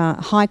very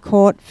high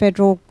court,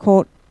 federal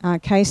court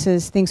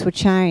cases, things would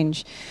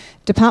change.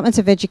 Departments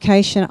of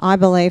Education, I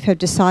believe, have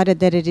decided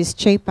that it is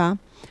cheaper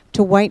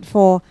to wait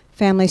for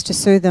families to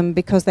sue them,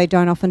 because they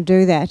don't often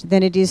do that,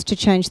 than it is to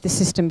change the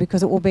system,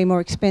 because it will be more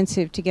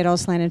expensive to get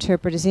Auslan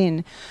interpreters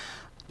in.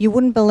 you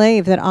wouldn't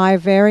believe that I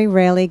very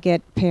rarely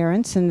get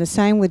parents, and the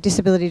same with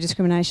Disability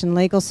Discrimination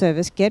Legal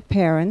Service, get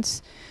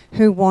parents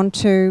who want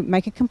to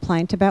make a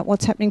complaint about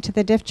what's happening to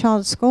their deaf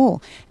child at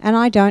school. And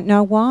I don't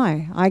know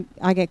why.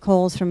 I get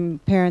calls from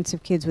parents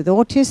of kids with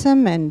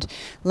autism and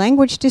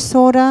language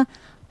disorder.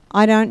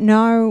 I don't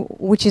know,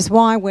 which is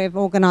why we've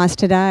organised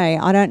today.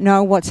 I don't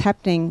know what's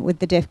happening with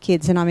the deaf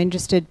kids, and I'm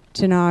interested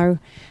to know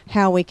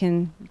how we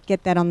can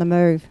get that on the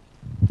move.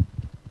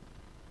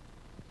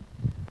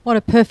 What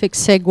a perfect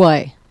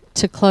segue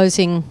to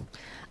closing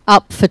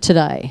up for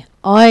today.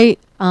 I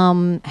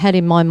had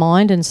in my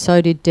mind, and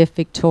so did Deaf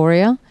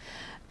Victoria,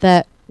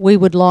 that we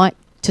would like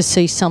to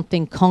see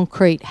something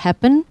concrete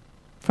happen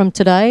from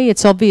today.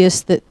 It's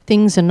obvious that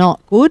things are not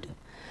good.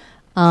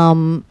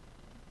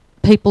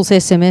 People's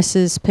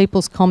SMSs,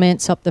 people's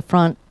comments up the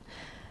front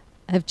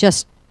have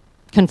just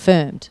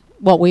confirmed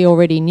what we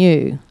already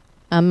knew,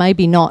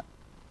 maybe not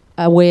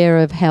aware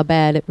of how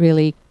bad it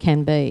really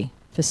can be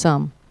for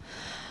some.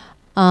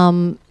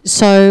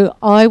 So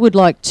I would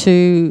like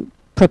to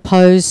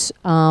propose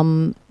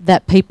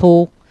that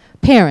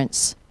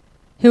parents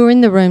who are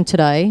in the room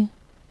today,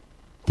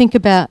 think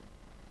about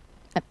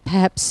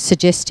perhaps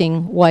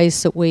suggesting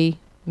ways that we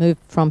move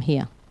from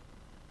here.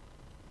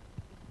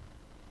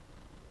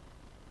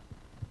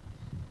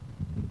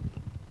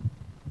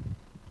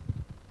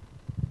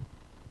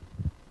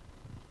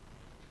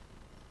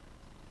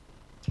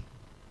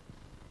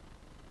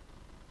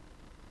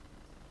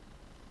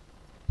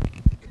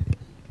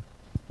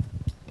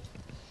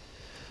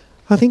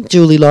 I think,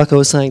 Julie, like I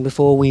was saying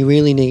before, we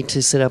really need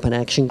to set up an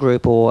action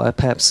group or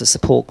perhaps a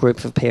support group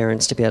for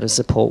parents to be able to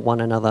support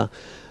one another.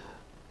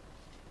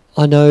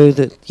 I know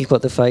that you've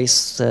got the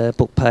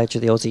Facebook page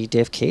of the Aussie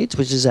Deaf Kids,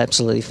 which is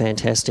absolutely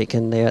fantastic,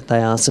 and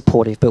they are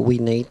supportive, but we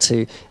need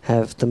to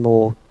have the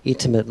more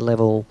intimate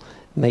level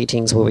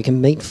meetings where we can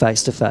meet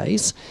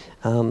face-to-face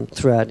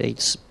throughout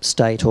each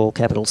state or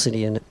capital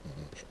city in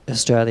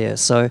Australia.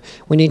 So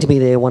we need to be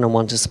there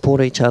one-on-one to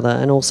support each other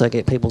and also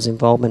get people's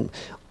involvement,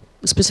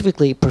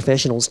 specifically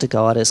professionals to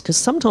guide us, because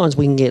sometimes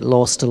we can get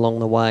lost along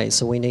the way,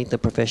 so we need the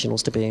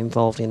professionals to be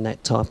involved in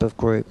that type of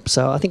group.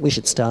 So I think we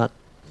should start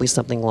with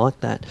something like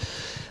that.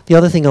 The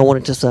other thing I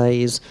wanted to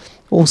say is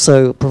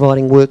also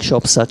providing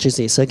workshops such as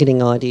this, so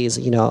getting ideas.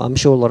 You know, I'm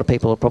sure a lot of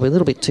people are probably a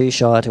little bit too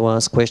shy to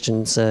ask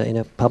questions in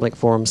a public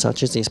forum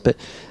such as this, but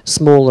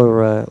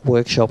smaller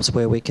workshops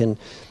where we can,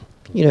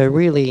 you know,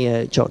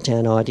 really jot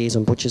down ideas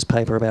on butcher's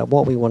paper about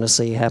what we want to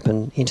see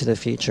happen into the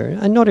future.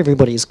 And not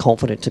everybody is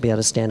confident to be able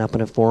to stand up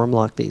in a forum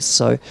like this,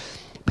 so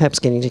perhaps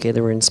getting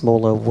together in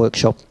smaller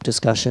workshop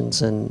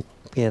discussions, and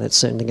yeah, that's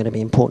certainly going to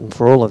be important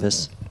for all of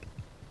us.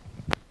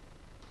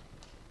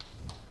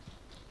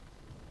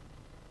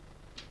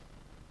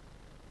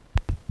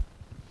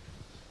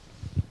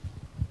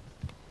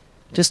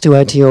 Just to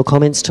add to your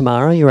comments,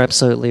 Tamara, you're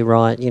absolutely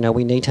right. You know,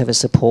 we need to have a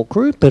support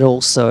group, but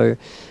also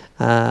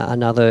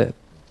another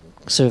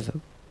sort of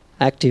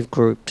active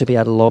group to be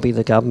able to lobby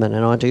the government.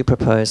 And I do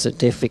propose that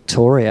Deaf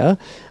Victoria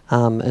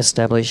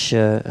establish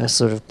a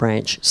sort of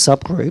branch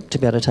subgroup to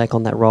be able to take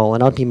on that role.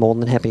 And I'd be more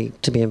than happy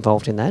to be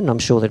involved in that. And I'm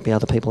sure there'd be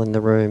other people in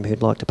the room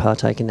who'd like to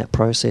partake in that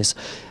process.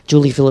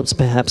 Julie Phillips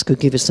perhaps could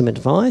give us some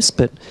advice,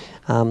 but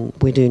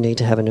we do need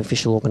to have an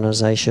official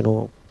organisation,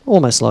 or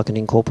almost like an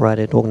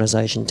incorporated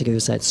organisation, to give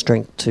us that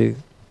strength to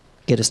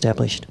get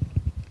established.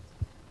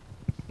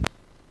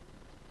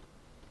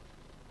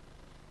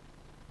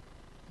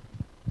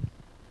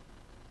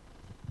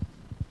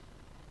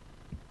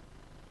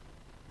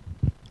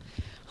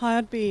 Hi,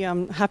 I'd be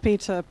happy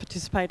to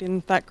participate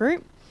in that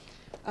group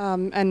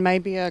and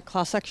maybe a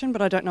class action,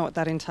 but I don't know what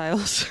that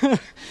entails.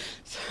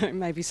 So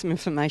maybe some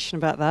information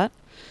about that.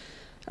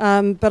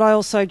 But I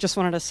also just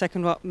wanted to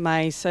second what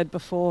May said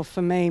before.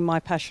 For me, my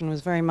passion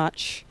was very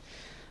much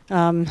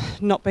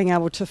not being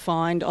able to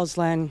find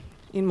Auslan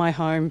in my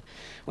home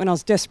when I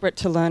was desperate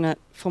to learn it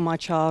for my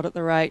child at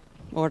the rate,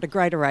 or at a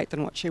greater rate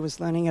than what she was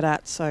learning it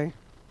at. So,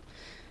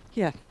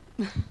 yeah.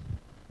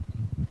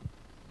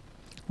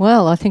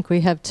 Well, I think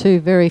we have two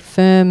very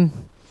firm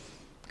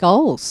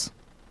goals.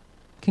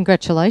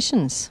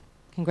 Congratulations.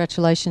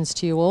 Congratulations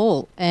to you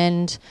all.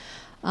 And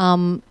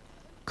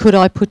could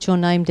I put your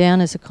name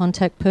down as a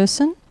contact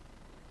person?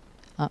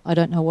 I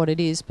don't know what it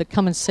is, but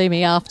come and see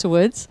me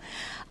afterwards.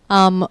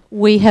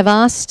 We have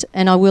asked,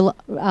 and I will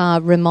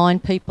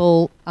remind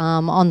people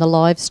on the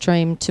live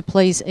stream to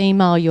please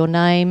email your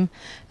name,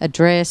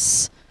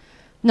 address,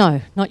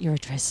 no, not your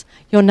address,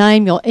 your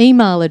name, your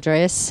email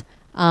address,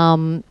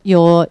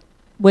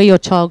 where your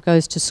child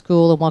goes to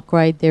school and what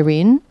grade they're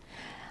in.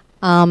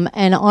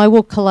 And I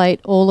will collate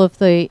all of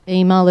the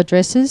email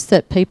addresses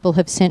that people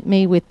have sent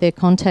me with their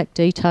contact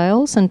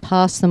details and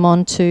pass them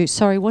on to,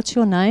 sorry, what's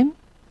your name?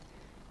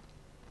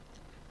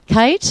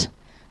 Kate?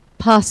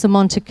 Pass them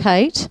on to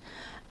Kate.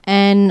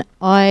 And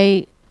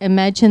I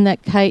imagine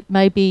that Kate,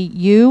 maybe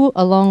you,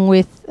 along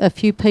with a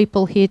few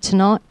people here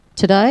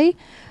today,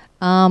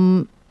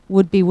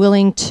 would be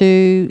willing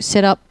to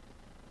set up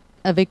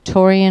a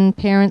Victorian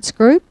parents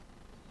group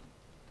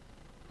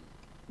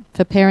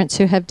for parents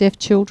who have deaf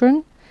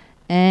children,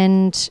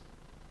 and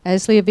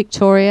ASLEA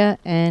Victoria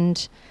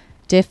and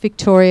Deaf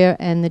Victoria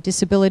and the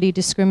Disability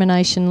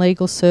Discrimination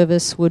Legal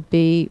Service would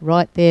be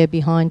right there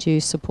behind you,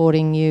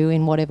 supporting you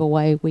in whatever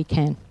way we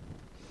can.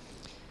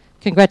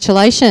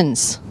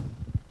 Congratulations.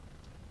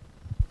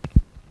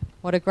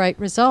 What a great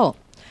result.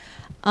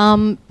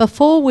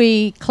 Before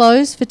we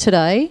close for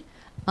today,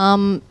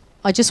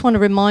 I just want to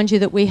remind you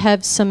that we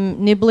have some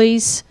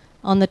nibblies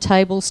on the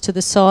tables to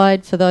the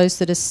side for those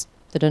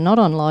that are not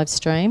on live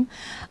stream.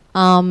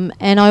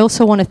 And I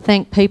also want to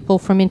thank people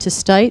from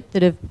interstate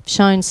that have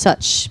shown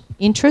such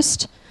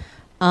interest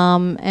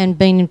and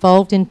been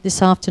involved in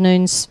this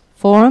afternoon's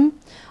forum.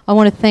 I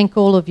want to thank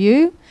all of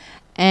you,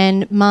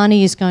 and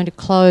Marnie is going to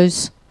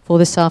close for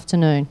this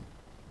afternoon.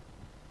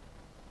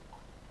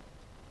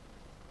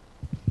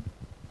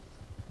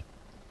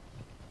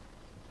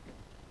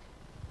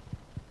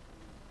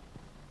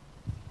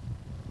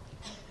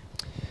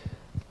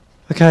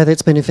 Okay,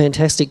 that's been a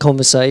fantastic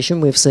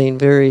conversation. We've seen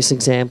various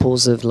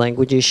examples of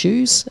language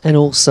issues and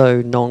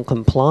also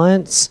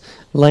non-compliance.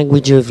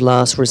 Language of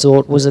last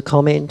resort was a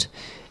comment.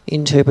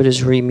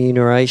 Interpreters'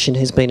 remuneration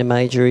has been a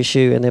major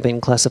issue, and they've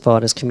been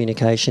classified as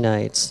communication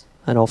aids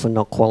and often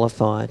not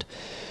qualified.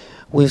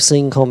 We've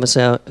seen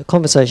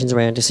conversations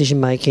around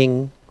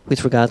decision-making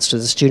with regards to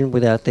the student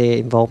without their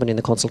involvement in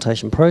the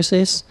consultation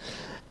process,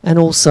 and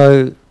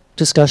also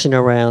discussion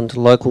around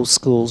local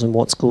schools and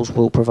what schools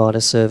will provide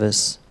a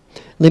service.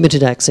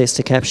 Limited access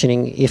to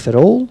captioning, if at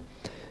all,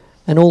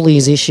 and all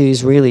these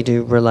issues really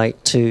do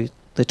relate to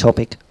the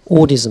topic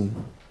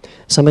autism.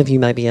 Some of you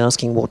may be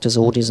asking, what does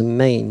autism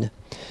mean?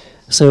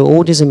 So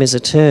autism is a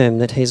term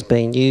that has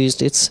been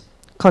used, it's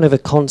kind of a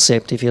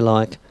concept, if you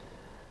like.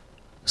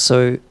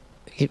 So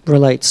it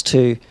relates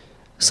to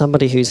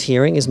somebody whose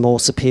hearing is more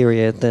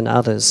superior than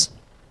others.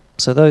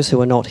 So those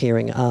who are not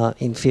hearing are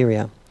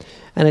inferior.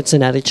 And it's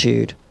an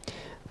attitude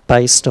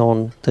based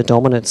on the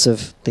dominance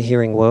of the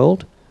hearing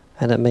world,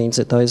 and it means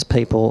that those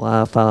people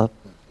are far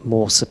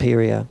more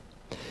superior.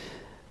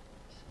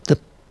 The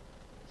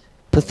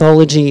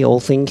pathology or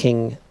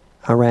thinking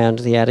around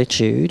the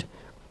attitude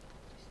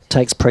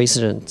takes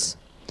precedence,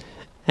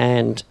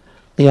 and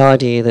the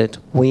idea that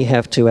we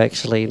have to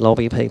actually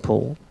lobby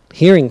people,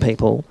 hearing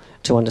people,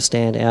 to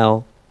understand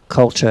our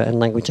culture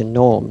and language and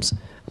norms,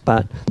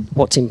 but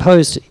what's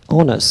imposed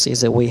on us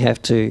is that we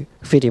have to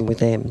fit in with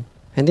them.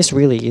 And this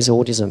really is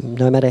autism,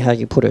 no matter how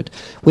you put it.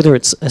 Whether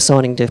it's a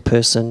signing deaf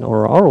person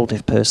or an oral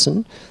deaf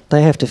person,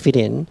 they have to fit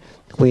in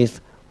with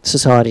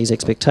society's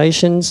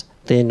expectations,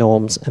 their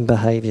norms and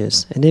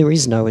behaviours. And there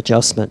is no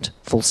adjustment,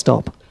 full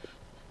stop.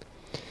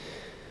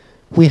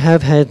 We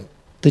have had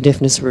the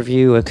deafness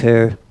review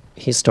occur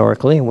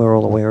historically, and we're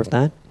all aware of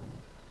that.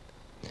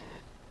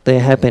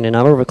 There have been a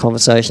number of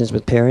conversations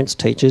with parents,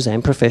 teachers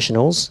and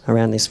professionals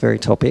around this very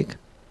topic.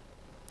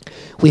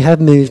 We have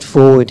moved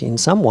forward in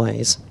some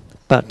ways,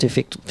 but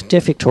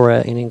Deaf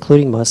Victoria, and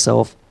including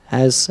myself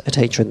as a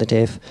teacher of the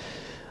deaf,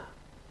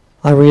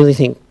 I really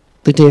think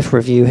the deaf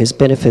review has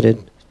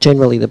benefited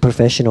generally the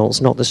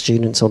professionals, not the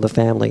students or the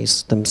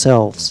families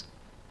themselves.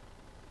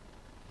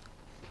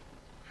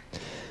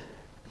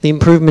 The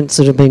improvements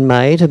that have been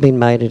made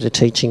at a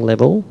teaching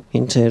level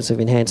in terms of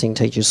enhancing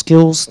teachers'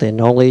 skills, their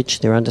knowledge,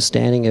 their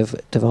understanding of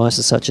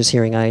devices such as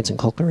hearing aids and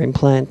cochlear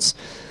implants,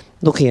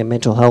 looking at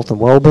mental health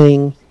and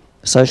wellbeing,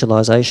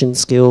 socialisation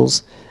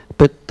skills.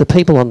 But the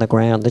people on the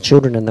ground, the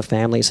children and the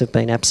families, have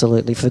been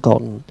absolutely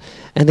forgotten,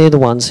 and they're the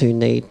ones who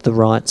need the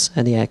rights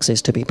and the access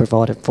to be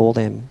provided for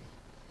them.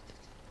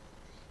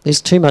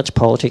 There's too much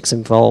politics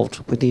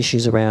involved with the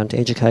issues around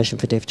education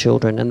for deaf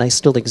children, and they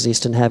still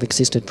exist and have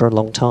existed for a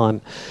long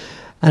time.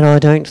 And I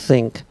don't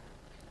think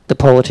the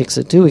politics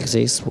that do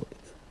exist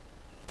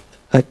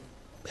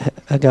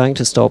are going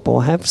to stop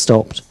or have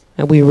stopped.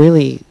 And we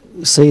really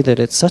see that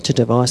it's such a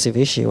divisive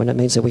issue, and it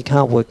means that we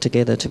can't work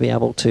together to be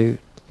able to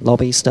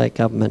lobby state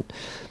government,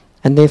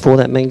 and therefore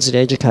that means that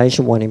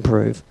education won't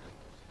improve.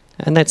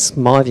 And that's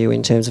my view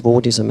in terms of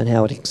autism and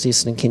how it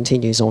exists and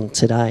continues on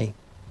today.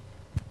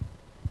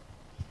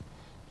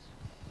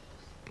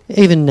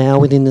 Even now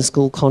within the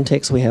school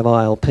context we have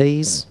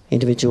ILPs,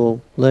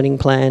 individual learning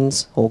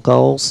plans or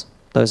goals.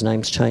 Those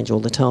names change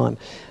all the time.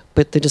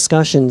 But the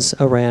discussions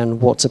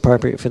around what's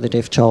appropriate for the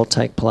deaf child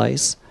take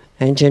place,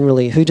 and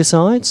generally who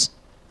decides?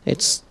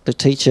 It's the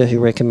teacher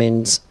who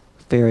recommends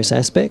various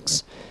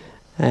aspects,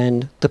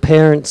 and the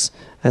parents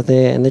are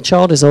there, and the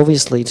child is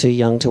obviously too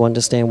young to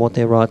understand what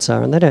their rights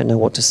are, and they don't know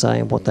what to say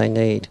and what they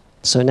need.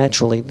 So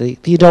naturally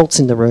the adults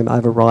in the room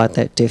override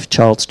that deaf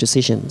child's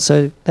decision.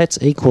 So that's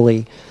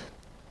equally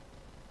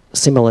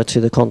similar to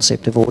the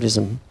concept of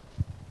autism.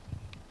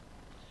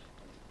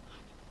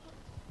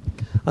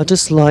 I'd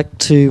just like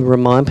to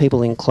remind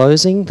people in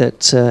closing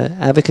that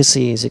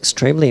advocacy is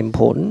extremely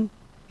important.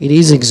 It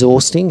is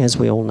exhausting, as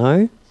we all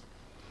know.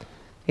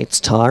 It's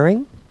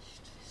tiring.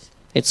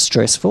 It's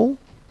stressful.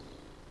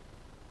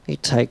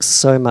 It takes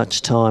so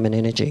much time and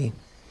energy.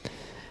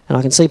 And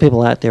I can see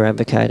people out there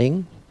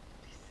advocating,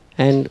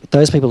 and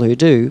those people who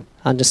do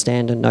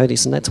understand and know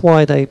this, and that's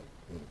why they,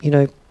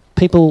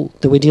 people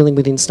that we're dealing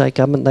with in state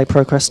government, they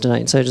procrastinate,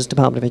 and so does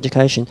Department of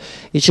Education.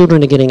 Your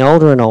children are getting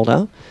older and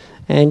older,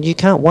 and you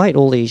can't wait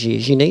all these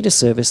years. You need a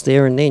service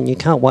there and then. You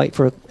can't wait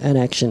for an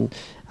action,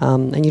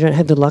 and you don't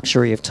have the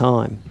luxury of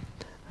time.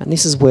 And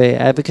this is where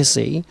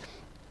advocacy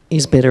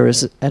is better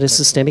at a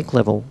systemic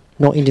level,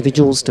 not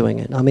individuals doing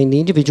it. I mean, the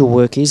individual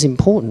work is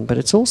important, but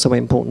it's also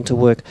important to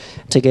work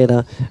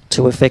together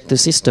to affect the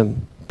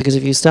system. Because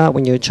if you start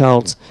when your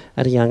child's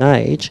at a young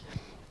age,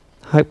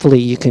 hopefully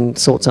you can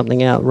sort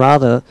something out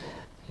rather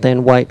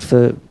than wait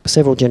for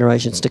several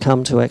generations to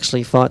come to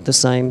actually fight the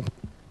same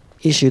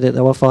issue that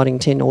they were fighting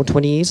 10 or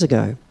 20 years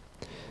ago.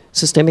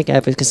 Systemic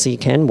advocacy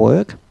can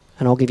work,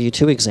 and I'll give you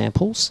 2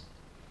 examples.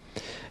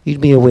 You'd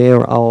be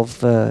aware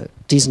of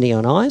Disney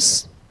on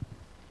Ice.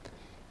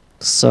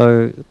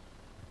 So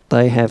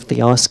they have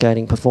the ice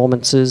skating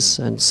performances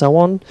and so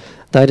on.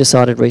 They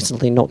decided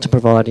recently not to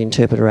provide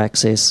interpreter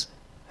access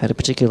at a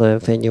particular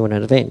venue and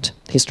an event.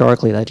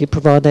 Historically they did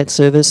provide that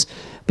service,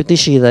 but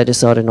this year they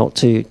decided not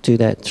to do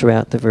that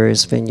throughout the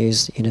various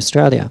venues in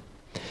Australia.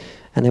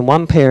 And then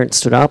one parent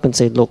stood up and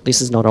said, look,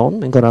 this is not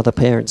on, and got other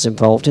parents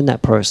involved in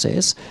that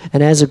process.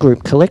 And as a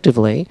group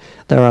collectively,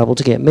 they were able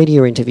to get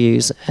media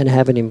interviews and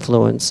have an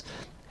influence.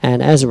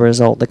 And as a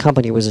result, the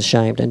company was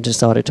ashamed and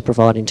decided to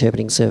provide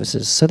interpreting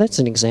services. So that's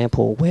an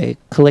example where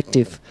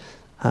collective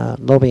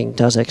lobbying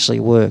does actually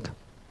work.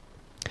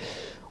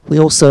 We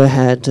also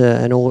had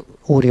an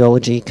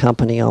audiology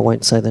company, I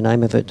won't say the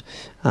name of it,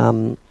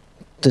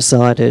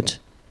 decided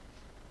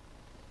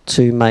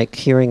to make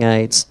hearing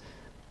aids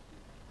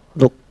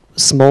look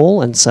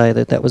small and say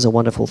that that was a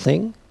wonderful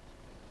thing.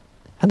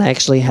 And they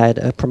actually had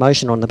a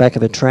promotion on the back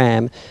of a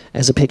tram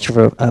as a picture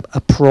of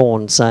a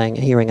prawn saying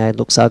a hearing aid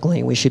looks ugly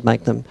and we should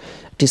make them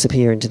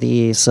disappear into the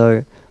ear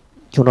so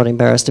you're not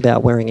embarrassed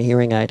about wearing a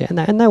hearing aid.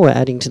 And they were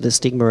adding to the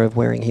stigma of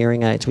wearing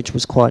hearing aids, which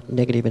was quite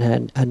negative and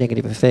had a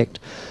negative effect.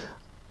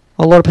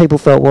 A lot of people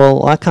felt,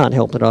 well, I can't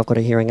help that I've got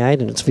a hearing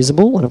aid and it's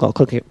visible, and I've got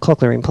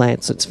cochlear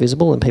implants that's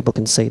visible and people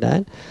can see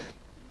that.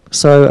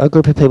 So a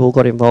group of people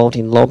got involved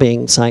in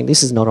lobbying, saying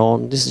this is not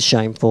on, this is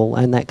shameful,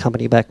 and that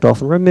company backed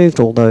off and removed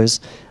all those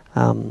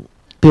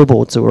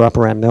billboards that were up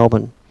around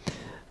Melbourne.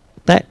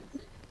 That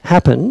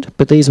happened,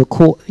 but these were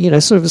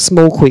sort of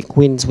small, quick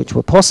wins which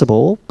were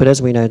possible, but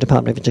as we know,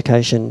 Department of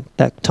Education,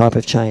 that type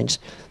of change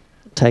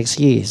takes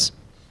years.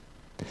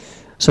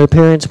 So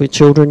parents with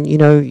children,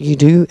 you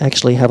do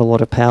actually have a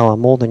lot of power,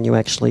 more than you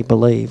actually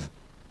believe.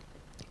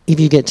 If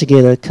you get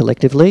together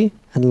collectively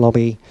and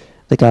lobby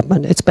the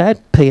government, it's bad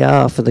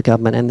PR for the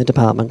government and the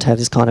department to have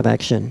this kind of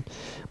action,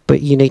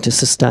 but you need to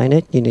sustain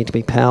it, you need to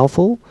be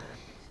powerful,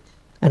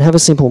 and have a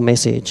simple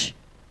message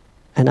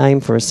and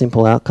aim for a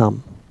simple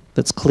outcome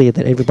that's clear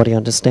that everybody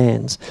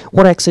understands.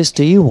 What access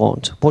do you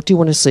want? What do you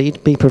want to see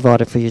be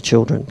provided for your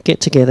children? Get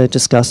together,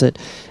 discuss it,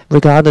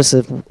 regardless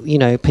of,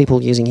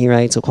 people using hearing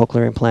aids or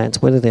cochlear implants,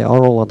 whether they're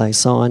oral or they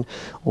sign,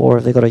 or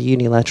if they've got a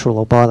unilateral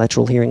or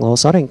bilateral hearing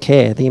loss. I don't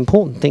care. The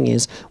important thing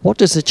is, what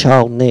does the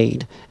child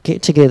need?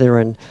 Get together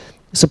and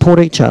support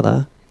each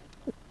other.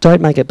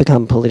 Don't make it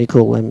become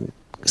political and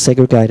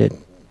segregated.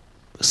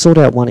 Sort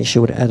out one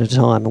issue at a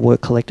time and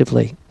work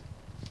collectively.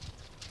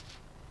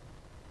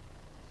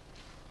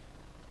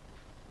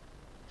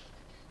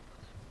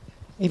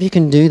 If you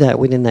can do that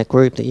within that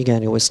group that you're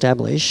going to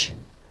establish,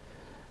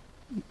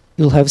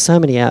 you'll have so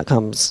many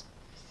outcomes,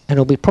 and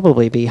it'll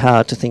probably be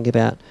hard to think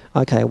about,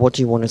 okay, what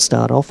do you want to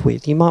start off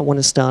with? You might want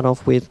to start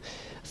off with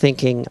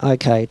thinking,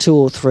 okay, 2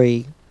 or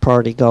 3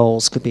 priority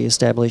goals could be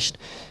established.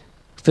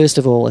 First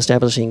of all,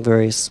 establishing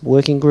various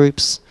working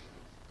groups,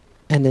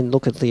 and then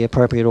look at the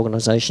appropriate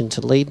organisation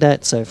to lead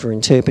that. So for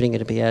interpreting,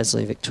 it'd be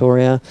ASLE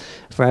Victoria.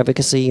 For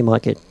advocacy, you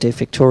might get Deaf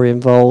Victoria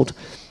involved.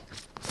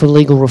 For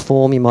legal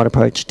reform, you might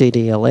approach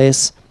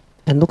DDLS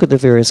and look at the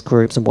various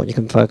groups and what you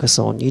can focus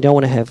on. You don't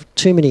want to have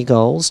too many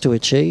goals to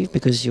achieve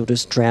because you'll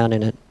just drown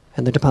in it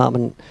and the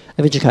Department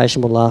of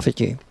Education will laugh at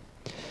you.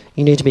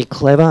 You need to be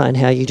clever in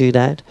how you do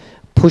that,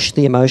 push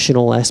the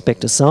emotional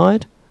aspect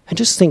aside, and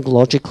just think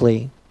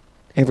logically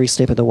every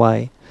step of the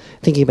way,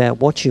 thinking about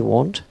what you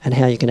want and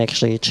how you can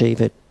actually achieve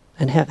it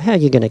and how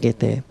you're going to get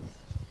there.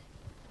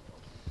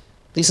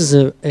 This is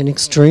an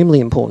extremely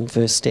important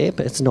first step.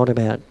 It's not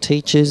about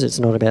teachers, it's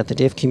not about the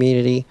deaf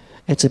community,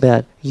 it's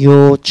about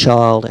your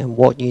child and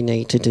what you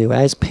need to do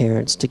as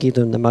parents to give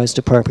them the most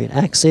appropriate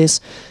access,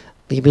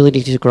 the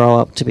ability to grow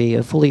up to be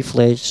a fully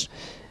fledged,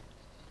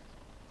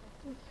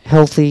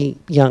 healthy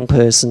young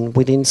person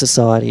within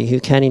society who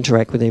can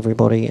interact with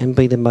everybody and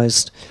be the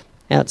most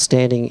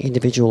outstanding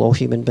individual or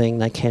human being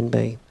they can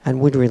be.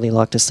 And we'd really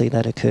like to see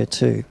that occur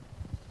too.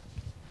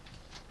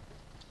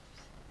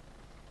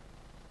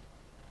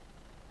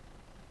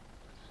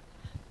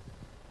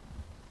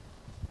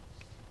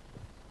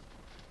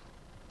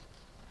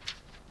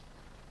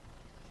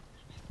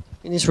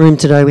 In this room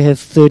today we have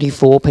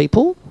 34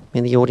 people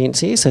in the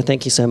audience here, so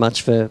thank you so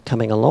much for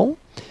coming along.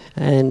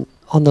 And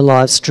on the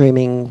live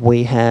streaming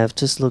we have,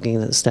 just looking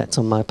at the stats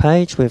on my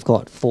page, we've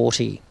got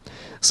 40.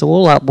 So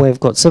all up we've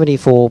got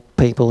 74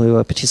 people who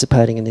are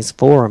participating in this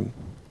forum.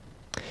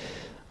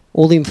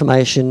 All the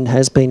information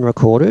has been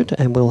recorded,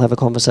 and we'll have a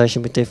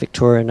conversation with Deaf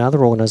Victoria and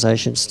other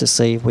organisations to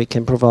see if we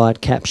can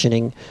provide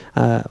captioning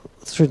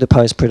through the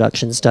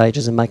post-production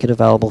stages and make it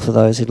available for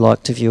those who'd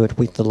like to view it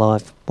with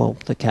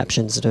the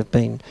captions that have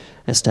been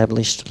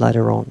established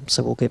later on.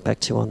 So we'll get back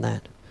to you on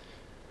that.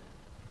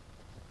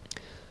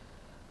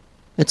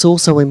 It's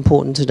also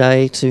important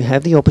today to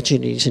have the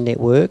opportunity to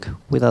network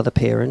with other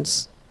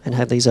parents and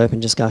have these open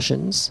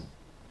discussions.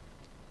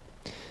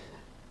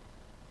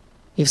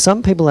 If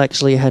some people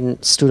actually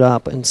hadn't stood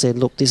up and said,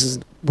 look,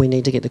 we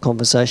need to get the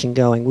conversation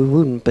going, we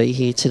wouldn't be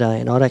here today.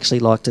 And I'd actually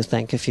like to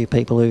thank a few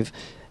people who've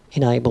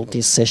enabled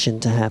this session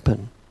to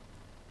happen.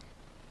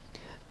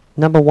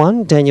 Number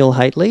one, Daniel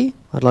Haitley.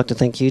 I'd like to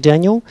thank you,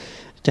 Daniel.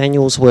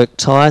 Daniel's worked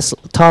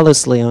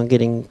tirelessly on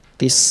getting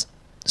this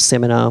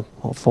seminar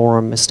or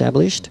forum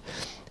established.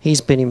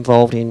 He's been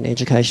involved in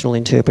educational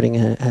interpreting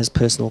and has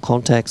personal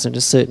contacts and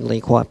is certainly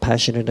quite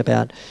passionate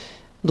about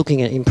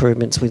looking at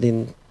improvements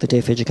within the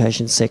deaf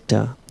education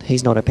sector.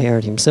 He's not a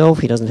parent himself,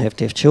 he doesn't have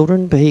deaf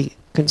children, but he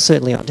can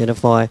certainly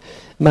identify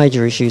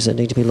major issues that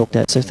need to be looked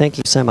at. So thank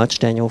you so much,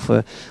 Daniel,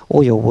 for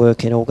all your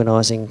work in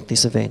organising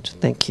this event.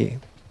 Thank you.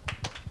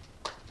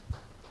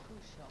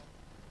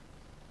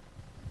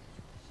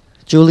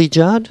 Julie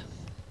Judd,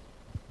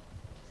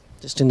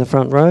 just in the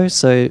front row,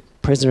 so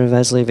President of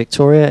ASLEA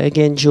Victoria.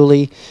 Again,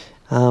 Julie,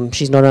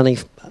 she's not only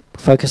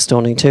focused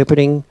on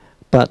interpreting,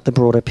 but the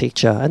broader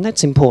picture, and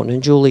that's important.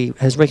 And Julie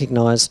has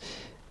recognised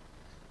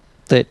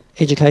that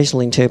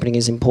educational interpreting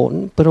is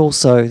important, but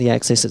also the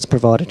access that's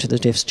provided to the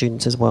deaf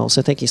students as well.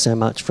 So thank you so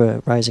much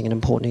for raising an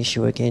important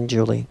issue again,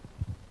 Julie.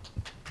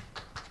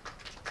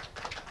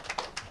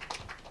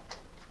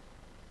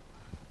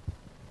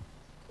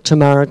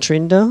 Tamara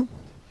Trinder,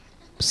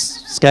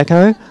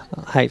 Scacco.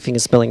 I hate finger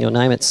spelling your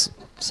name. It's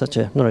such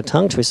a, not a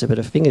tongue twister, but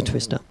a finger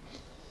twister.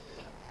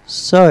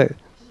 So,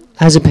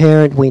 as a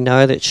parent, we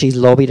know that she's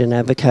lobbied and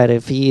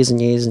advocated for years and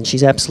years, and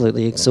she's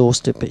absolutely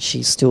exhausted, but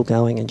she's still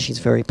going and she's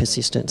very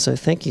persistent. So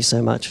thank you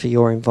so much for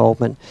your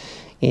involvement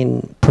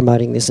in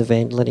promoting this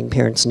event, letting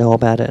parents know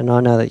about it, and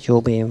I know that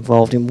you'll be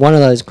involved in one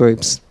of those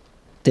groups,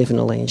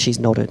 definitely, and she's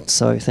nodded,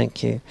 so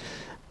thank you.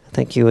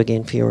 Thank you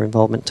again for your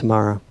involvement,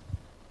 Tamara.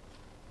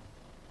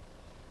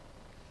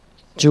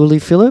 Julie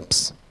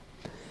Phillips.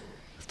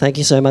 Thank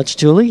you so much,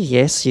 Julie.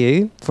 Yes,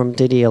 you, from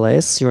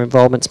DDLS. Your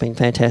involvement's been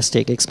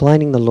fantastic,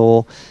 explaining the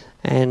law.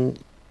 And,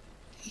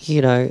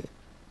 you know,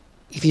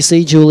 if you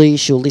see Julie,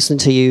 she'll listen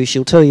to you,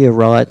 she'll tell you your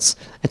rights.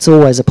 It's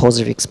always a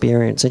positive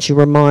experience. And she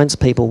reminds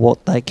people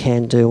what they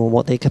can do and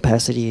what their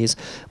capacity is.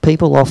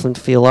 People often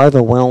feel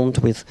overwhelmed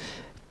with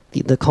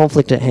the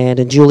conflict at hand,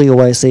 and Julie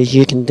always says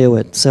you can do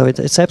it. So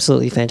it's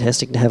absolutely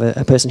fantastic to have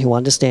a person who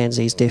understands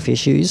these deaf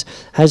issues,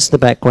 has the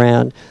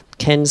background,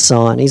 can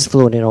sign, is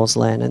fluent in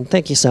Auslan, and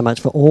thank you so much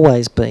for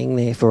always being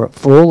there for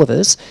all of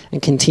us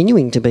and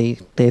continuing to be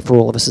there for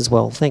all of us as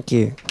well. Thank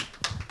you.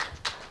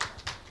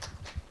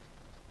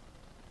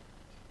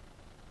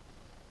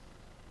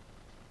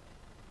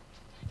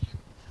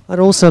 I'd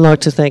also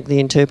like to thank the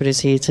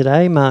interpreters here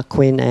today, Mark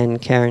Quinn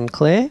and Karen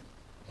Clare.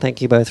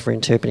 Thank you both for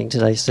interpreting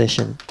today's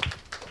session.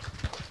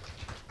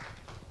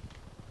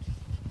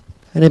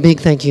 And a big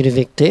thank you to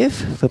Vic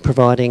Deaf for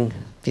providing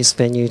this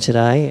venue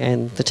today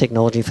and the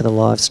technology for the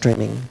live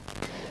streaming.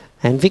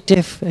 And Vic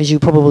Deaf, as you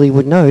probably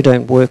would know,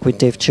 don't work with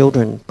deaf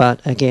children,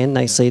 but again,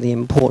 they see the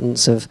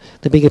importance of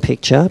the bigger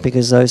picture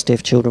because those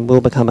deaf children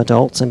will become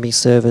adults and be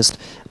serviced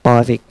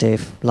by Vic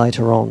Deaf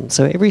later on.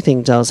 So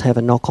everything does have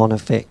a knock-on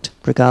effect,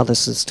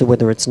 regardless as to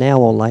whether it's now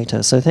or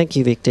later. So thank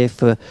you, Vic Deaf,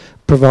 for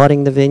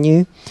providing the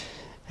venue.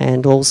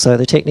 And also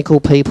the technical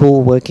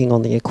people working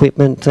on the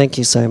equipment. Thank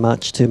you so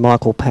much to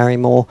Michael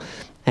Parrymore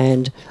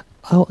and,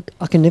 oh,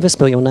 I can never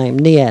spell your name,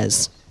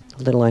 Niaz,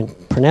 let alone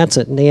pronounce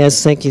it.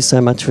 Niaz, thank you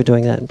so much for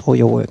doing that and all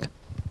your work.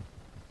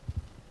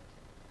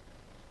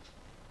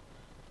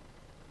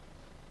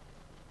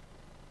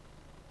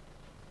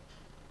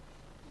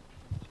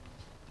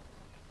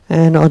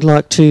 And I'd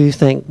like to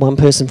thank one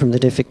person from the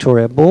Deaf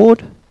Victoria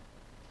Board,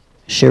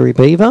 Sherry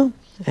Beaver,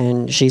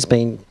 and she's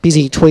been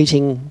busy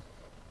tweeting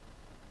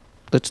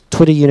the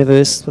Twitter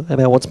universe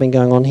about what's been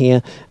going on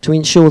here to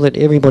ensure that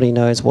everybody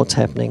knows what's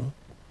happening.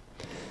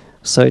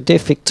 So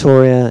Deaf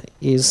Victoria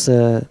is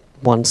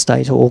one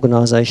state or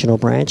organisation or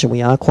branch, and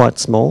we are quite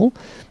small.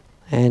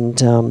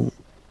 And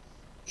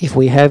if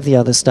we have the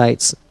other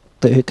states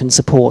who can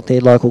support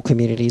their local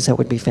communities, that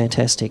would be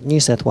fantastic. New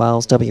South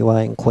Wales, WA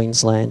and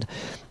Queensland,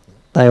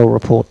 they all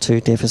report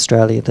to Deaf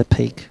Australia, the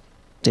peak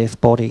deaf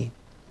body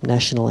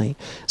nationally.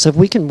 So if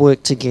we can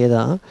work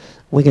together,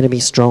 we're going to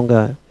be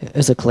stronger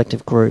as a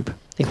collective group.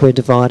 If we're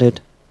divided,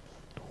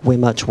 we're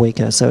much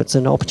weaker. So it's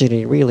an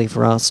opportunity really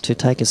for us to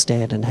take a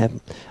stand and have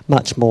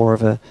much more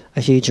of a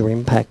huger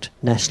impact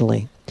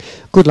nationally.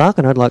 Good luck,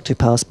 and I'd like to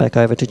pass back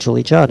over to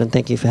Julie Judd, and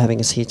thank you for having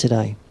us here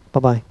today.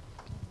 Bye-bye.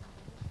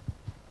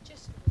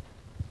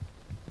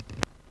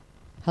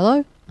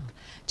 Hello?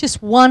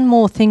 Just one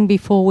more thing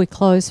before we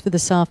close for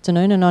this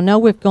afternoon, and I know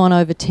we've gone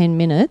over 10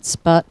 minutes,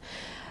 but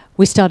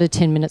we started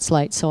 10 minutes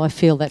late, so I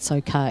feel that's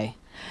okay.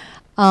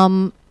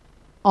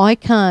 I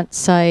can't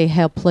say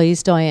how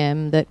pleased I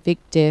am that Vic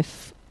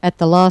Deaf, at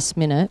the last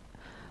minute,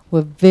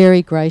 were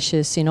very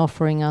gracious in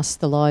offering us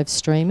the live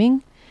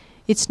streaming.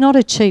 It's not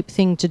a cheap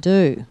thing to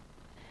do.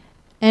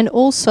 And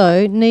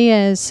also,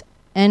 Niaz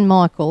and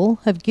Michael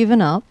have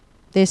given up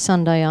their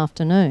Sunday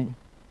afternoon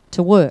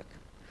to work.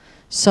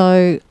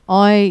 So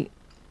I,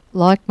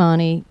 like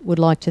Marnie, would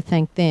like to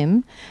thank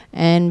them.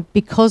 And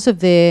because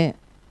of their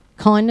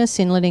kindness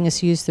in letting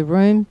us use the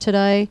room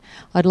today,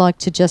 I'd like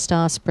to just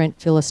ask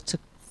Brent Phillips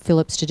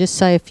to just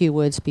say a few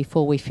words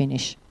before we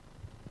finish.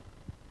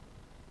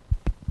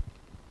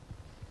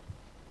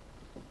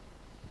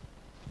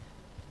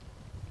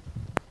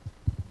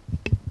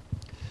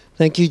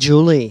 Thank you,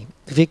 Julie.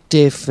 Vic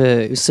Deaf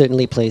is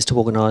certainly pleased to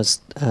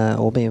organise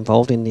or be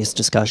involved in this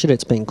discussion.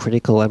 It's been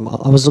critical. And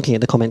I was looking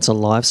at the comments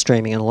on live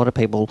streaming, and a lot of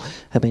people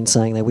have been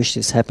saying they wish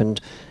this happened,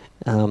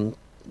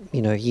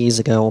 years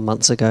ago or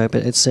months ago.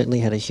 But it's certainly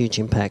had a huge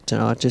impact.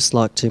 And I'd just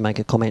like to make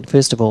a comment.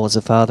 First of all, as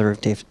a father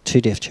of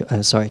two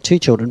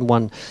children,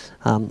 one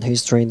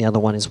who's 3 and the other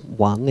one is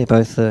 1. They're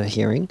both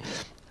hearing.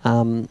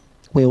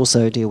 We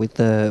also deal with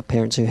the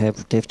parents who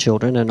have deaf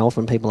children, and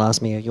often people ask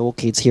me, are your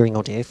kids hearing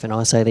or deaf? And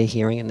I say they're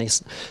hearing, and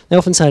they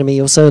often say to me,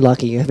 you're so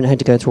lucky you haven't had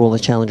to go through all the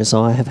challenges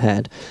I have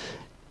had.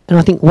 And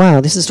I think, wow,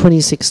 this is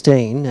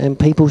 2016, and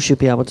people should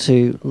be able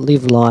to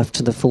live life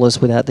to the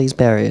fullest without these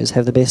barriers,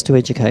 have the best to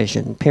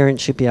education.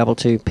 Parents should be able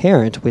to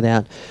parent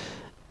without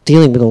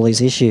dealing with all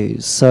these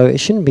issues. So it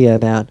shouldn't be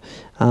about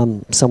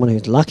someone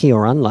who's lucky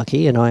or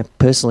unlucky, and I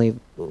personally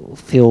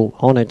feel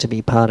honoured to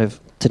be part of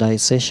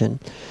today's session.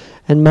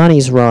 And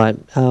Marnie's right.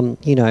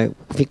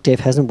 Vic Deaf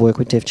hasn't worked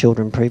with deaf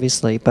children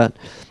previously, but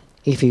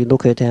if you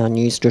look at our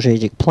new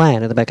strategic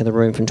plan at the back of the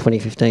room from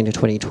 2015 to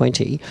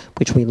 2020,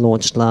 which we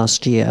launched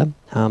last year,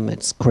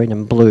 it's green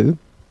and blue,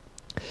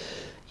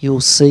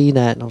 you'll see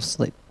that, and I'll just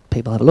let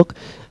people have a look,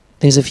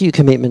 there's a few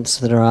commitments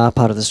that are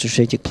part of the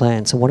strategic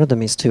plan. So one of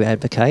them is to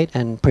advocate,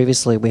 and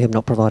previously we have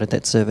not provided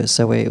that service.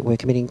 So we're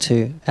committing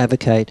to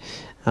advocate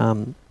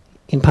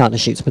in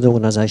partnerships with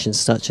organisations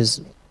such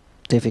as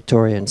Deaf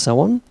Victoria and so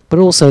on, but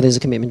also there's a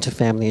commitment to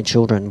family and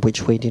children,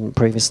 which we didn't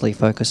previously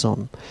focus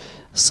on.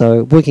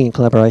 So working in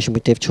collaboration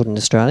with Deaf Children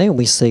Australia,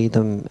 we see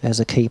them as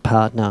a key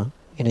partner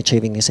in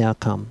achieving this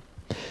outcome.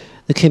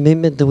 The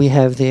commitment that we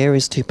have there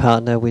is to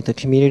partner with the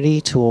community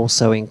to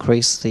also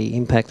increase the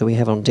impact that we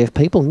have on deaf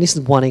people, and this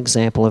is one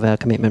example of our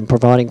commitment,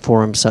 providing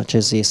forums such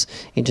as this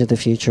into the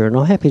future. And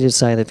I'm happy to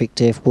say that Vic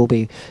Deaf will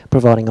be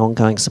providing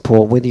ongoing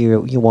support, whether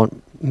you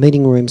want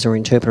meeting rooms or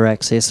interpreter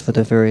access for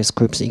the various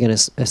groups that you're going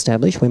to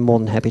establish. We're more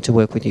than happy to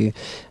work with you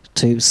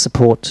to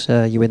support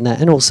you in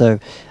that, and also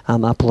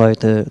upload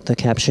the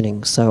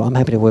captioning. So I'm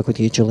happy to work with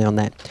you, Julie, on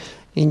that.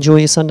 Enjoy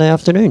your Sunday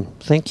afternoon.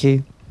 Thank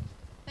you.